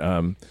 But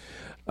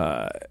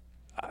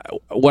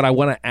what I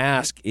want to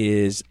ask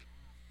is,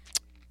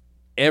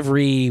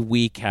 every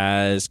week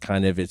has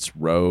kind of its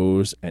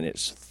rose and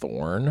its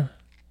thorn.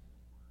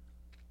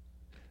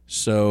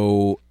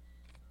 So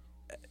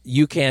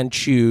you can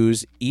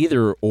choose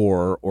either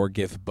or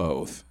give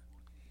both.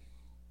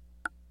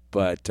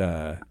 But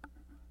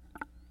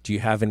do you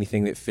have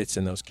anything that fits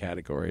in those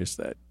categories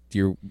that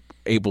you're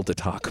able to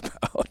talk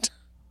about?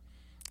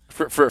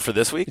 For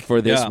this week?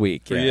 For this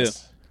week, for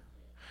yes.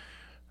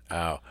 You.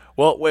 Oh.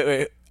 Well,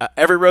 wait.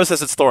 Every Rose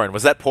Has Its Thorn.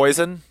 Was that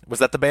Poison? Was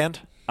that the band?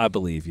 I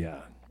believe,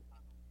 yeah.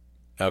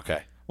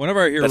 Okay.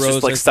 Whenever I hear That's Rose,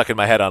 just like stuck in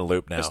my head on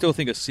loop now. I still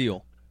think of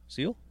Seal.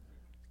 Seal?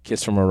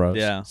 Kiss from a Rose.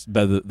 Yeah.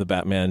 The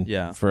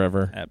Batman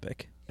Forever.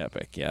 Epic,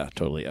 yeah,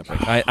 totally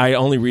epic. I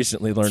only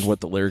recently learned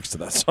what the lyrics to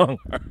that song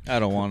are. I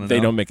don't want to know. They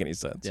don't make any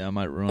sense. Yeah, I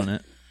might ruin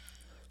it.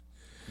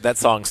 That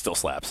song still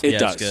slaps. It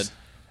does. It's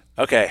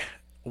good. Okay.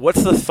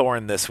 What's the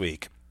thorn this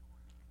week?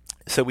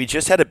 So we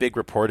just had a big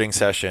reporting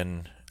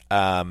session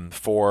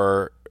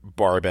for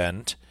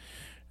Barbend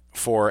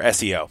for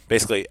SEO,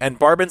 basically. And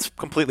Barbend's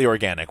completely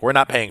organic. We're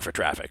not paying for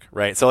traffic,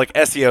 right? So like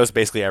SEO is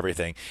basically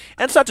everything.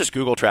 And it's not just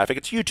Google traffic,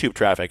 it's YouTube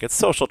traffic, it's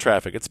social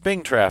traffic, it's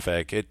Bing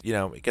traffic. It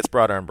gets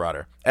broader and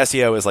broader.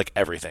 SEO is like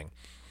everything.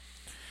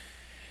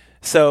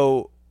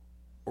 So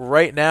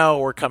right now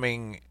we're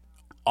coming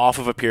off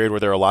of a period where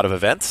there are a lot of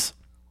events.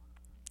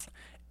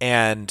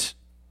 And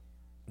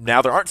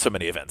now there aren't so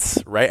many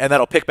events, right? And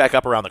that'll pick back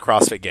up around the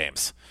CrossFit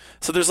Games.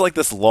 So there's like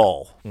this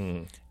lull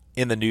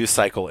in the news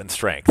cycle and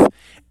strength.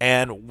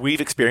 And we've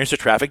experienced a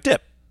traffic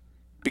dip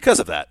because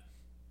of that,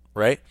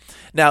 right?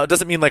 Now, it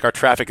doesn't mean like our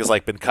traffic has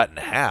like been cut in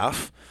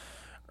half,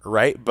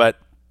 right? But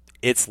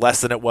it's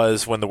less than it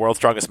was when the World's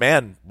Strongest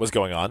Man was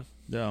going on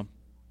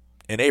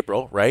in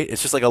April, right?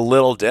 It's just like a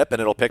little dip,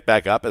 and it'll pick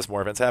back up as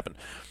more events happen.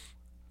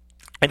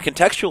 And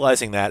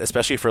contextualizing that,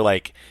 especially for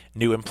like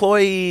new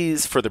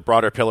employees, for the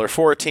broader Pillar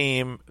 4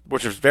 team,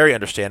 which is very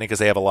understanding because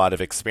they have a lot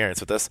of experience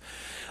with this,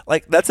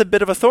 like that's a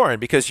bit of a thorn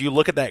because you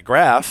look at that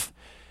graph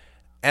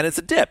and it's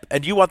a dip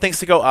and you want things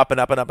to go up and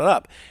up and up and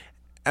up.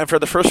 And for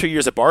the first few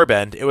years at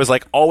Barbend, it was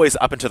like always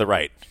up and to the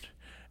right.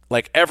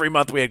 Like every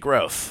month we had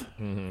growth.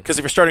 Because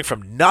if you're starting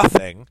from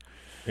nothing,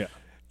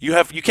 you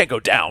can't go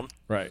down.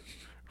 Right.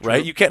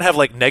 Right? You can't have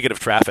like negative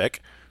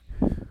traffic.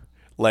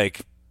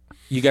 Like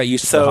you got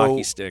used to the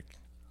hockey stick.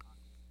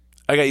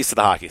 I got used to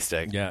the hockey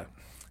stick. Yeah.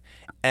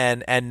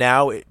 And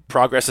now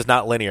progress is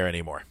not linear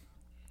anymore.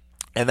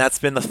 And that's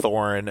been the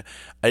thorn.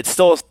 It's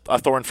still a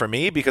thorn for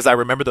me because I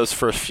remember those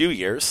first few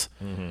years,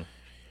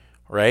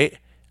 right?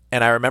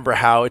 And I remember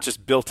how it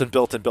just built and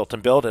built and built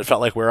and built, and it felt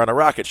like we were on a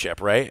rocket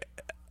ship, right?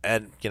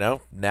 And,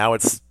 now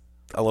it's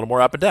a little more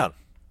up and down.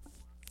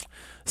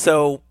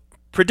 So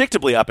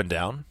predictably up and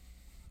down,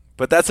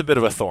 but that's a bit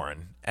of a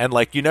thorn. And,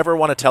 like, you never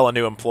want to tell a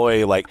new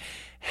employee, like,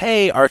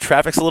 hey, our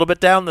traffic's a little bit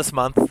down this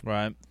month.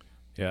 Right.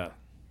 Yeah.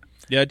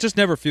 Yeah, it just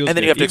never feels And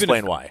then good. you have to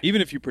explain why.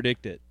 Even if you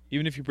predict it.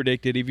 Even if you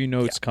predict it, even you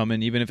know it's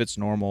coming, even if it's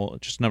normal,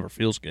 it just never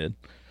feels good.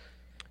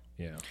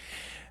 Yeah.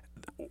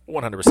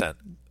 100%.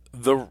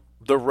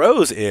 The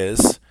rose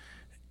is,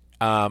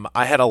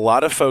 I had a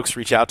lot of folks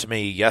reach out to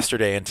me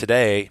yesterday and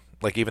today,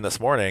 like even this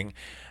morning,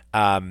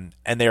 and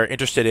they are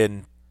interested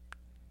in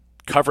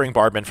covering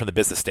Barbend from the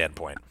business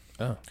standpoint,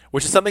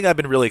 which is something I've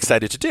been really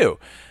excited to do.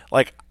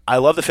 Like, I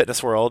love the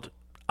fitness world.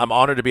 I'm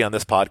honored to be on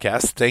this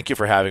podcast. Thank you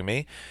for having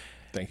me.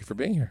 Thank you for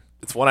being here.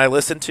 It's one I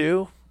listen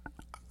to.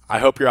 I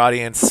hope your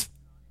audience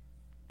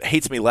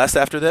hates me less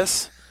after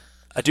this.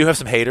 I do have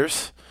some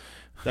haters.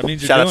 That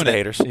means you're Shout out doing to the it.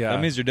 haters. Yeah. That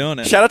means you're doing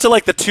it. Shout out to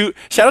like the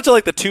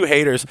two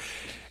haters.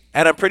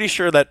 And I'm pretty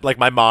sure that like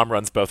my mom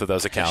runs both of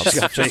those accounts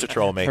just to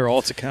troll me. Her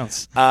alt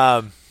accounts.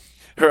 Her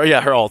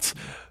alts.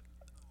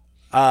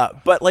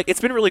 But like it's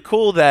been really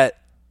cool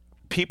that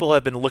people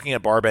have been looking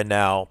at Barbend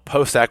now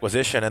post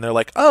acquisition, and they're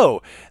like,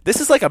 oh,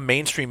 this is like a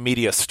mainstream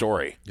media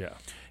story. Yeah.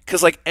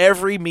 Because like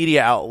every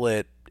media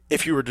outlet,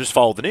 if you were to just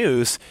follow the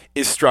news,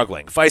 is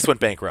struggling. Vice went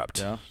bankrupt.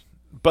 Yeah.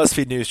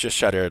 BuzzFeed News just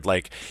shuttered.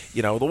 Like,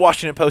 the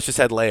Washington Post just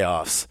had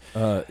layoffs.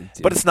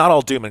 But it's not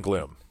all doom and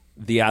gloom.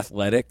 The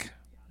Athletic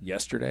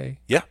yesterday.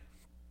 Yeah.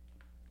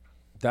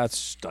 That's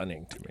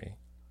stunning to me.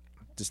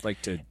 Just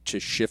like to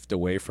shift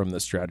away from the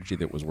strategy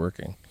that was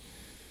working.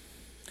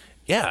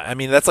 Yeah, I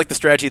mean, that's like the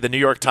strategy the New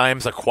York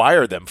Times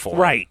acquired them for.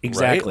 Right,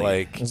 exactly.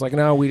 Right? Like, it's like,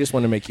 no, we just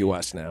want to make you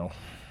us now.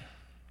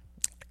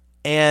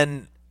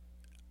 And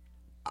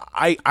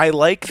I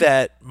like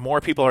that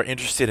more people are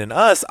interested in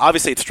us.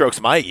 Obviously, it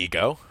strokes my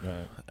ego.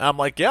 Right. I'm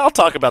like, yeah, I'll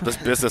talk about this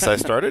business I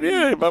started.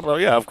 Yeah.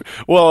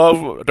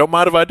 Well, don't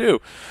mind if I do.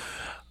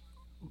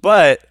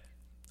 But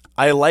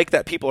I like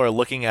that people are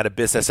looking at a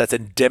business that's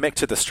endemic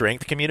to the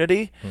strength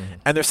community,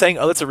 and they're saying,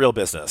 oh, it's a real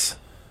business.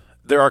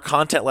 There are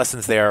content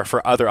lessons there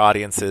for other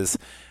audiences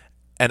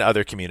and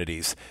other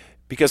communities.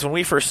 Because when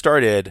we first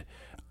started,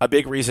 a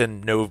big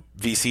reason no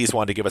VCs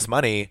wanted to give us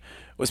money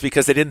was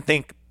because they didn't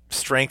think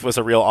strength was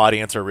a real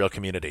audience or a real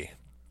community.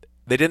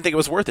 They didn't think it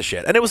was worth a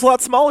shit. And it was a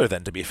lot smaller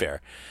then, to be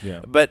fair.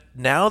 Yeah. But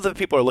now that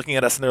people are looking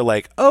at us and they're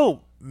like, oh,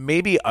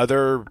 maybe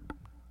other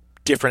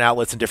different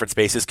outlets and different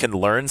spaces can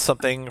learn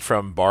something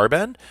from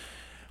Barbend,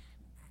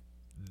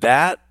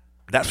 that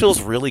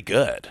feels really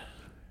good.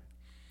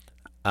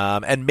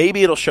 And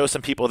maybe it'll show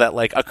some people that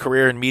like a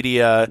career in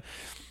media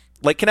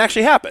like can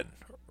actually happen,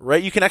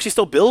 right? You can actually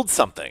still build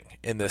something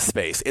in this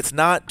space. It's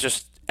not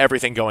just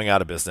everything going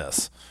out of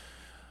business.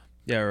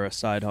 Yeah, or a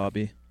side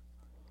hobby.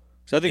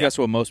 So I think that's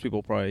what most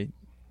people probably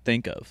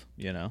think of,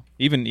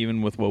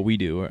 even with what we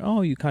do. Or,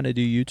 oh, you kind of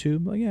do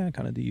YouTube? Like, yeah, I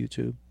kind of do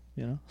YouTube,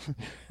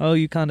 Oh,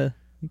 you kind of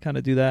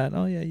do that?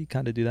 Oh, yeah, you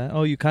kind of do that.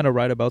 Oh, you kind of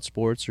write about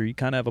sports, or you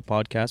kind of have a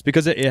podcast.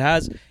 Because it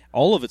has,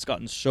 all of it's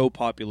gotten so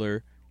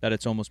popular that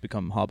it's almost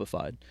become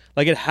hobbified.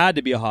 Like, it had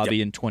to be a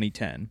hobby in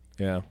 2010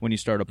 when you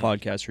start a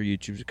podcast for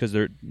YouTube, because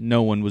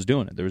no one was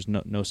doing it. There was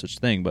no such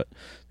thing. But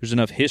there's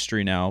enough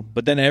history now.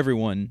 But then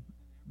everyone,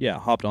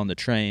 hopped on the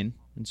train.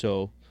 And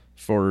so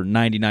for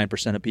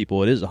 99% of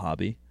people, it is a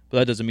hobby. But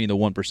that doesn't mean the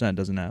 1%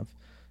 doesn't have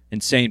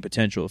insane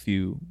potential if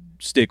you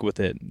stick with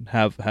it and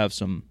have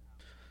some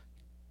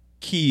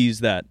keys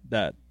that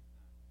the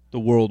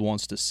world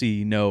wants to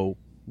see, know,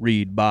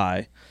 read,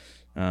 buy.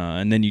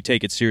 And then you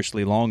take it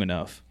seriously long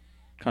enough,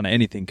 kind of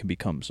anything can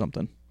become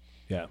something.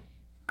 Yeah,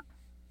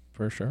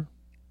 for sure.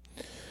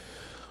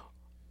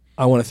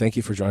 I want to thank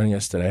you for joining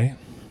us today.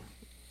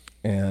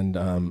 And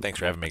thanks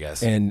for having me,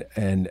 guys.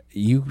 And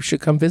you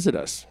should come visit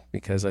us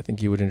because I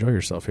think you would enjoy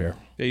yourself here.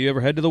 Yeah, you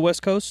ever head to the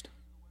West Coast?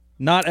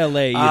 Not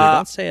L.A. either.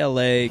 Don't say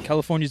L.A.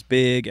 California's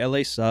big.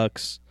 L.A.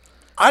 sucks.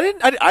 I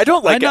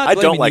don't like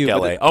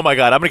L.A. Oh my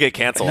God, I'm gonna get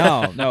canceled.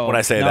 No, when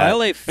I say that,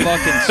 L.A.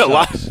 fucking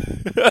sucks.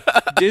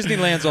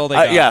 Disneyland's all they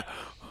got.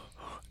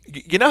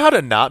 You know how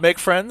to not make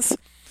friends?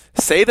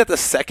 Say that the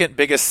second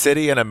biggest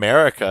city in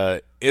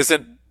America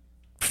isn't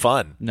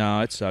fun.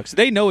 No, it sucks.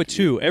 They know it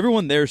too.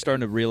 Everyone there is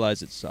starting to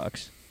realize it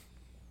sucks.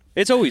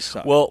 It's always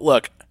sucked. Well,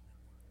 look,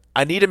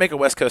 I need to make a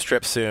West Coast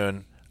trip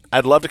soon.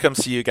 I'd love to come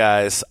see you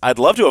guys. I'd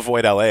love to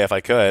avoid LA if I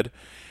could.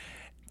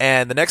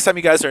 And the next time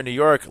you guys are in New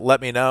York,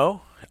 let me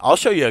know. I'll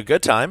show you a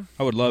good time.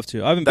 I would love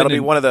to. I haven't That'll been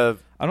be one of the...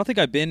 I don't think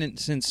I've been in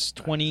since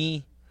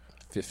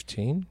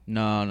 15?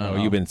 No.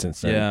 You've been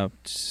since then. Yeah,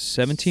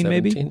 17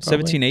 maybe? 17,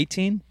 17,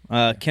 18.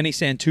 Kenny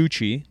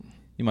Santucci.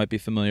 You might be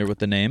familiar with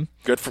the name.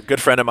 Good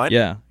friend of mine.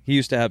 Yeah, he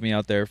used to have me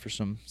out there for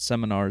some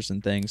seminars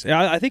and things.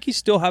 Yeah, I think he's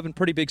still having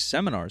pretty big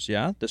seminars.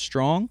 Yeah, the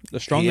strong He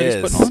that he's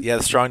is. putting on. Yeah,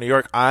 the Strong New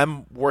York.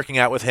 I'm working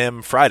out with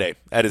him Friday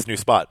at his new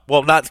spot.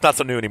 Well, it's not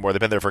so new anymore. They've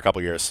been there for a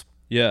couple years.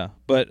 Yeah,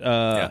 but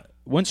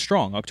when's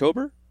Strong?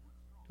 October,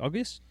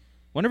 August?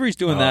 Whenever he's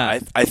doing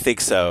that, I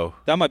think so.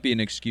 that might be an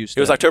excuse. It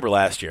was October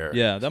last year.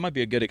 Yeah, that might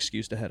be a good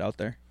excuse to head out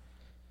there.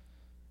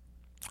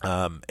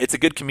 It's a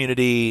good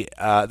community.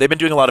 They've been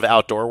doing a lot of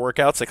outdoor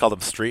workouts. They call them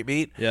street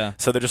meet. Yeah.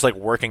 So they're just like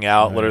working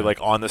out literally like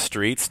on the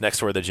streets next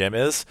to where the gym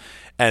is.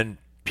 And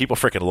people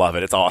freaking love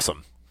it. It's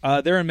awesome.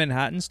 They're in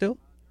Manhattan still?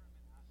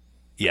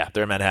 Yeah,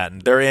 they're in Manhattan.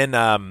 They're in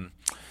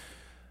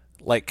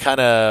like kind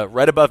of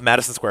right above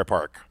Madison Square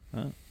Park.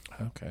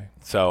 Okay.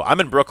 So I'm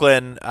in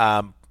Brooklyn,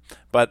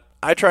 but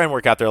I try and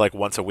work out there like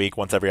once a week,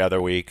 once every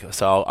other week.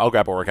 So I'll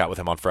grab a workout with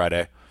him on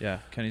Friday. Yeah,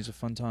 Kenny's a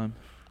fun time.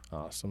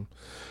 Awesome.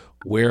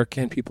 Where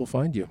can people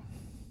find you?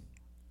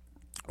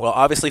 Well,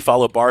 obviously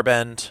follow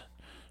Barbend,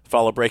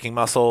 follow Breaking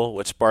Muscle,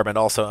 which Barbend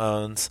also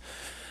owns.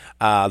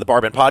 The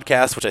Barbend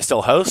Podcast, which I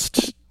still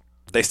host.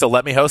 They still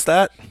let me host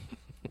that.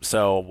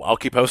 So I'll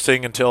keep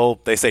hosting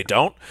until they say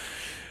don't,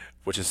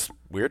 which is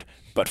weird,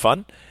 but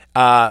fun.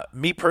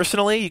 Me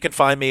personally, you can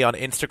find me on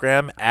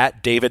Instagram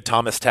at David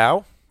Thomas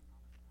Tao.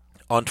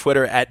 On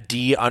Twitter at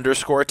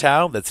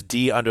D_Tao. That's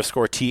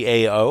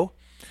D_TAO.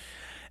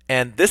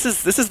 And this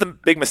is the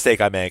big mistake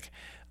I make.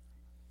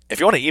 If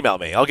you want to email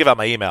me, I'll give out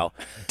my email.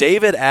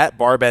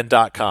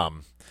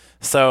 David@barbend.com.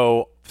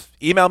 So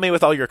email me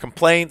with all your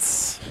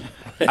complaints.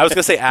 I was going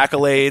to say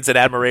accolades and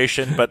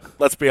admiration, but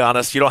let's be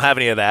honest, you don't have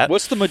any of that.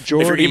 What's the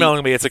majority? If you're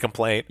emailing me, it's a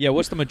complaint. Yeah,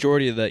 what's the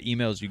majority of the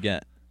emails you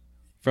get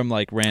from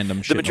like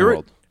random shit in the majority-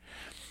 world?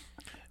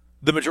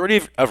 The majority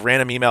of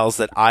random emails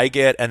that I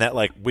get and that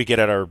like we get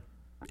at our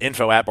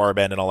info at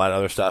Barbend and all that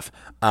other stuff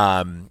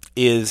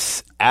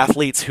is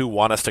athletes who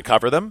want us to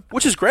cover them,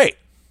 which is great.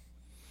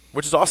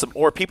 Which is awesome.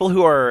 Or people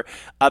who are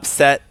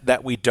upset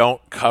that we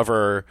don't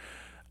cover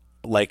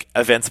like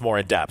events more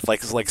in depth,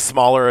 like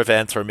smaller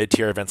events or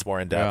mid-tier events more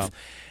in depth.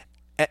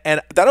 Yeah.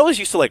 And that always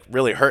used to like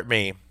really hurt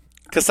me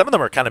because some of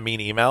them are kind of mean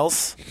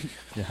emails.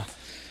 Yeah.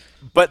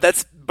 But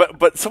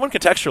someone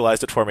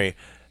contextualized it for me.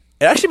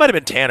 It actually might have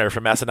been Tanner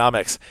from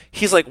Massonomics.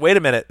 He's like, wait a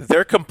minute,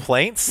 their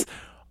complaints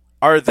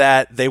are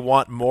that they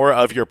want more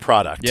of your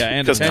product. Yeah,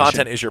 and because attention.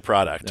 content is your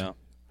product. Yeah.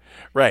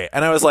 Right.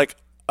 And I was like,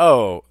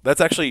 oh,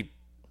 that's actually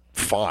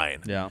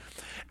fine. Yeah.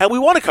 And we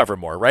want to cover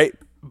more, right?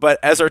 But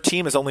as our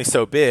team is only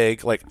so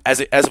big, like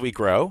as we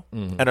grow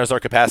and as our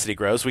capacity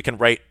grows, we can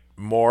write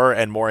more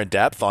and more in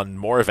depth on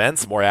more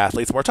events, more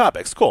athletes, more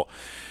topics. Cool.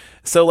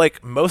 So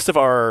like most of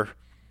our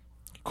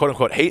quote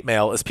unquote hate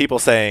mail is people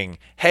saying,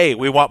 hey,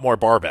 we want more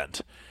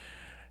Barbend.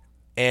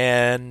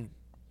 And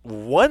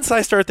once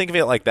I started thinking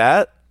of it like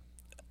that,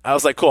 I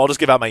was like, cool, I'll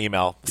just give out my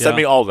email. Send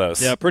me all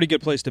those. Yeah, pretty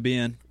good place to be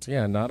in.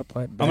 Yeah, not a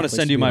bad I'm going to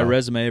send you my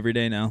resume every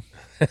day now.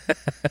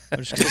 I'm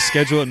just going to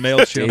schedule it and mail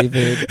it to you.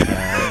 David.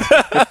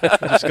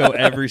 I'll just go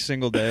every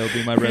single day. It'll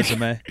be my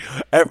resume.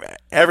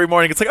 Every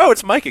morning, it's like, oh,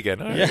 it's Mike again.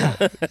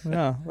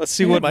 Yeah. Let's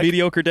see what Mike.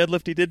 mediocre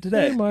deadlift he did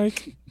today. Hey,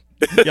 Mike.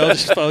 Yeah, I'll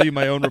just follow you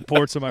my own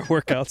reports of my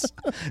workouts.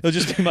 It'll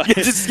just be my...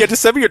 just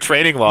send me your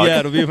training log. Yeah,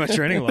 it'll be my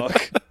training log.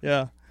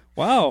 Yeah.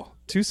 Wow.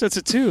 2 sets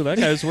of 2. That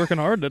guy's working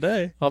hard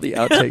today. All the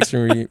outtakes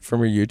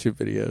from your YouTube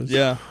videos.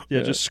 Yeah,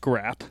 just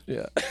scrap.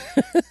 Yeah.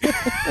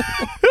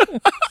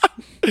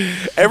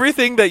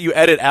 Everything that you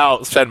edit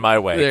out, send my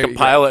way. There you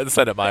Compile it and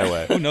send it my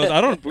way. Who knows?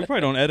 We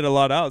probably don't edit a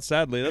lot out,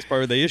 sadly. That's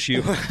part of the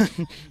issue.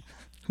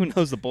 Who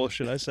knows the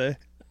bullshit I say?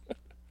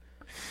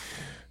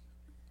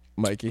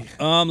 Mikey.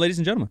 Ladies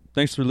and gentlemen,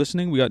 thanks for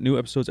listening. We got new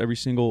episodes every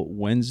single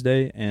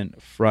Wednesday and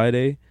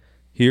Friday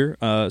here.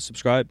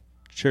 Subscribe.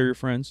 Share your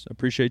friends.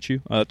 Appreciate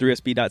you.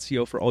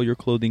 3sb.co for all your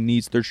clothing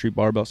needs. 3rd Street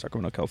Barbell,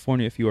 Sacramento,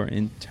 California, if you are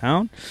in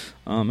town.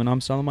 And I'm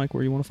Silent Mike,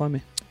 where you want to find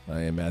me.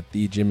 I am at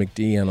the Jim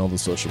McD on all the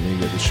social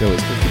media. The show is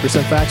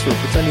 50% facts, where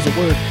percent is a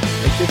word,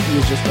 and 50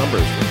 is just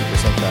numbers.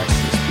 50% facts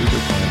is a Uber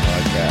Time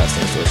podcast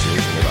in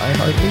association with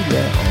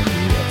iHeartMedia on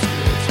the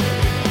upstairs.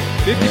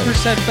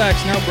 50%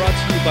 Facts now brought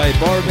to you by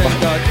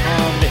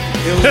Barbend.com.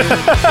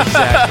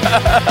 Exactly.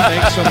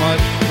 Thanks so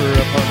much for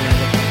partnering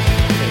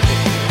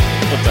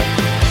with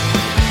us.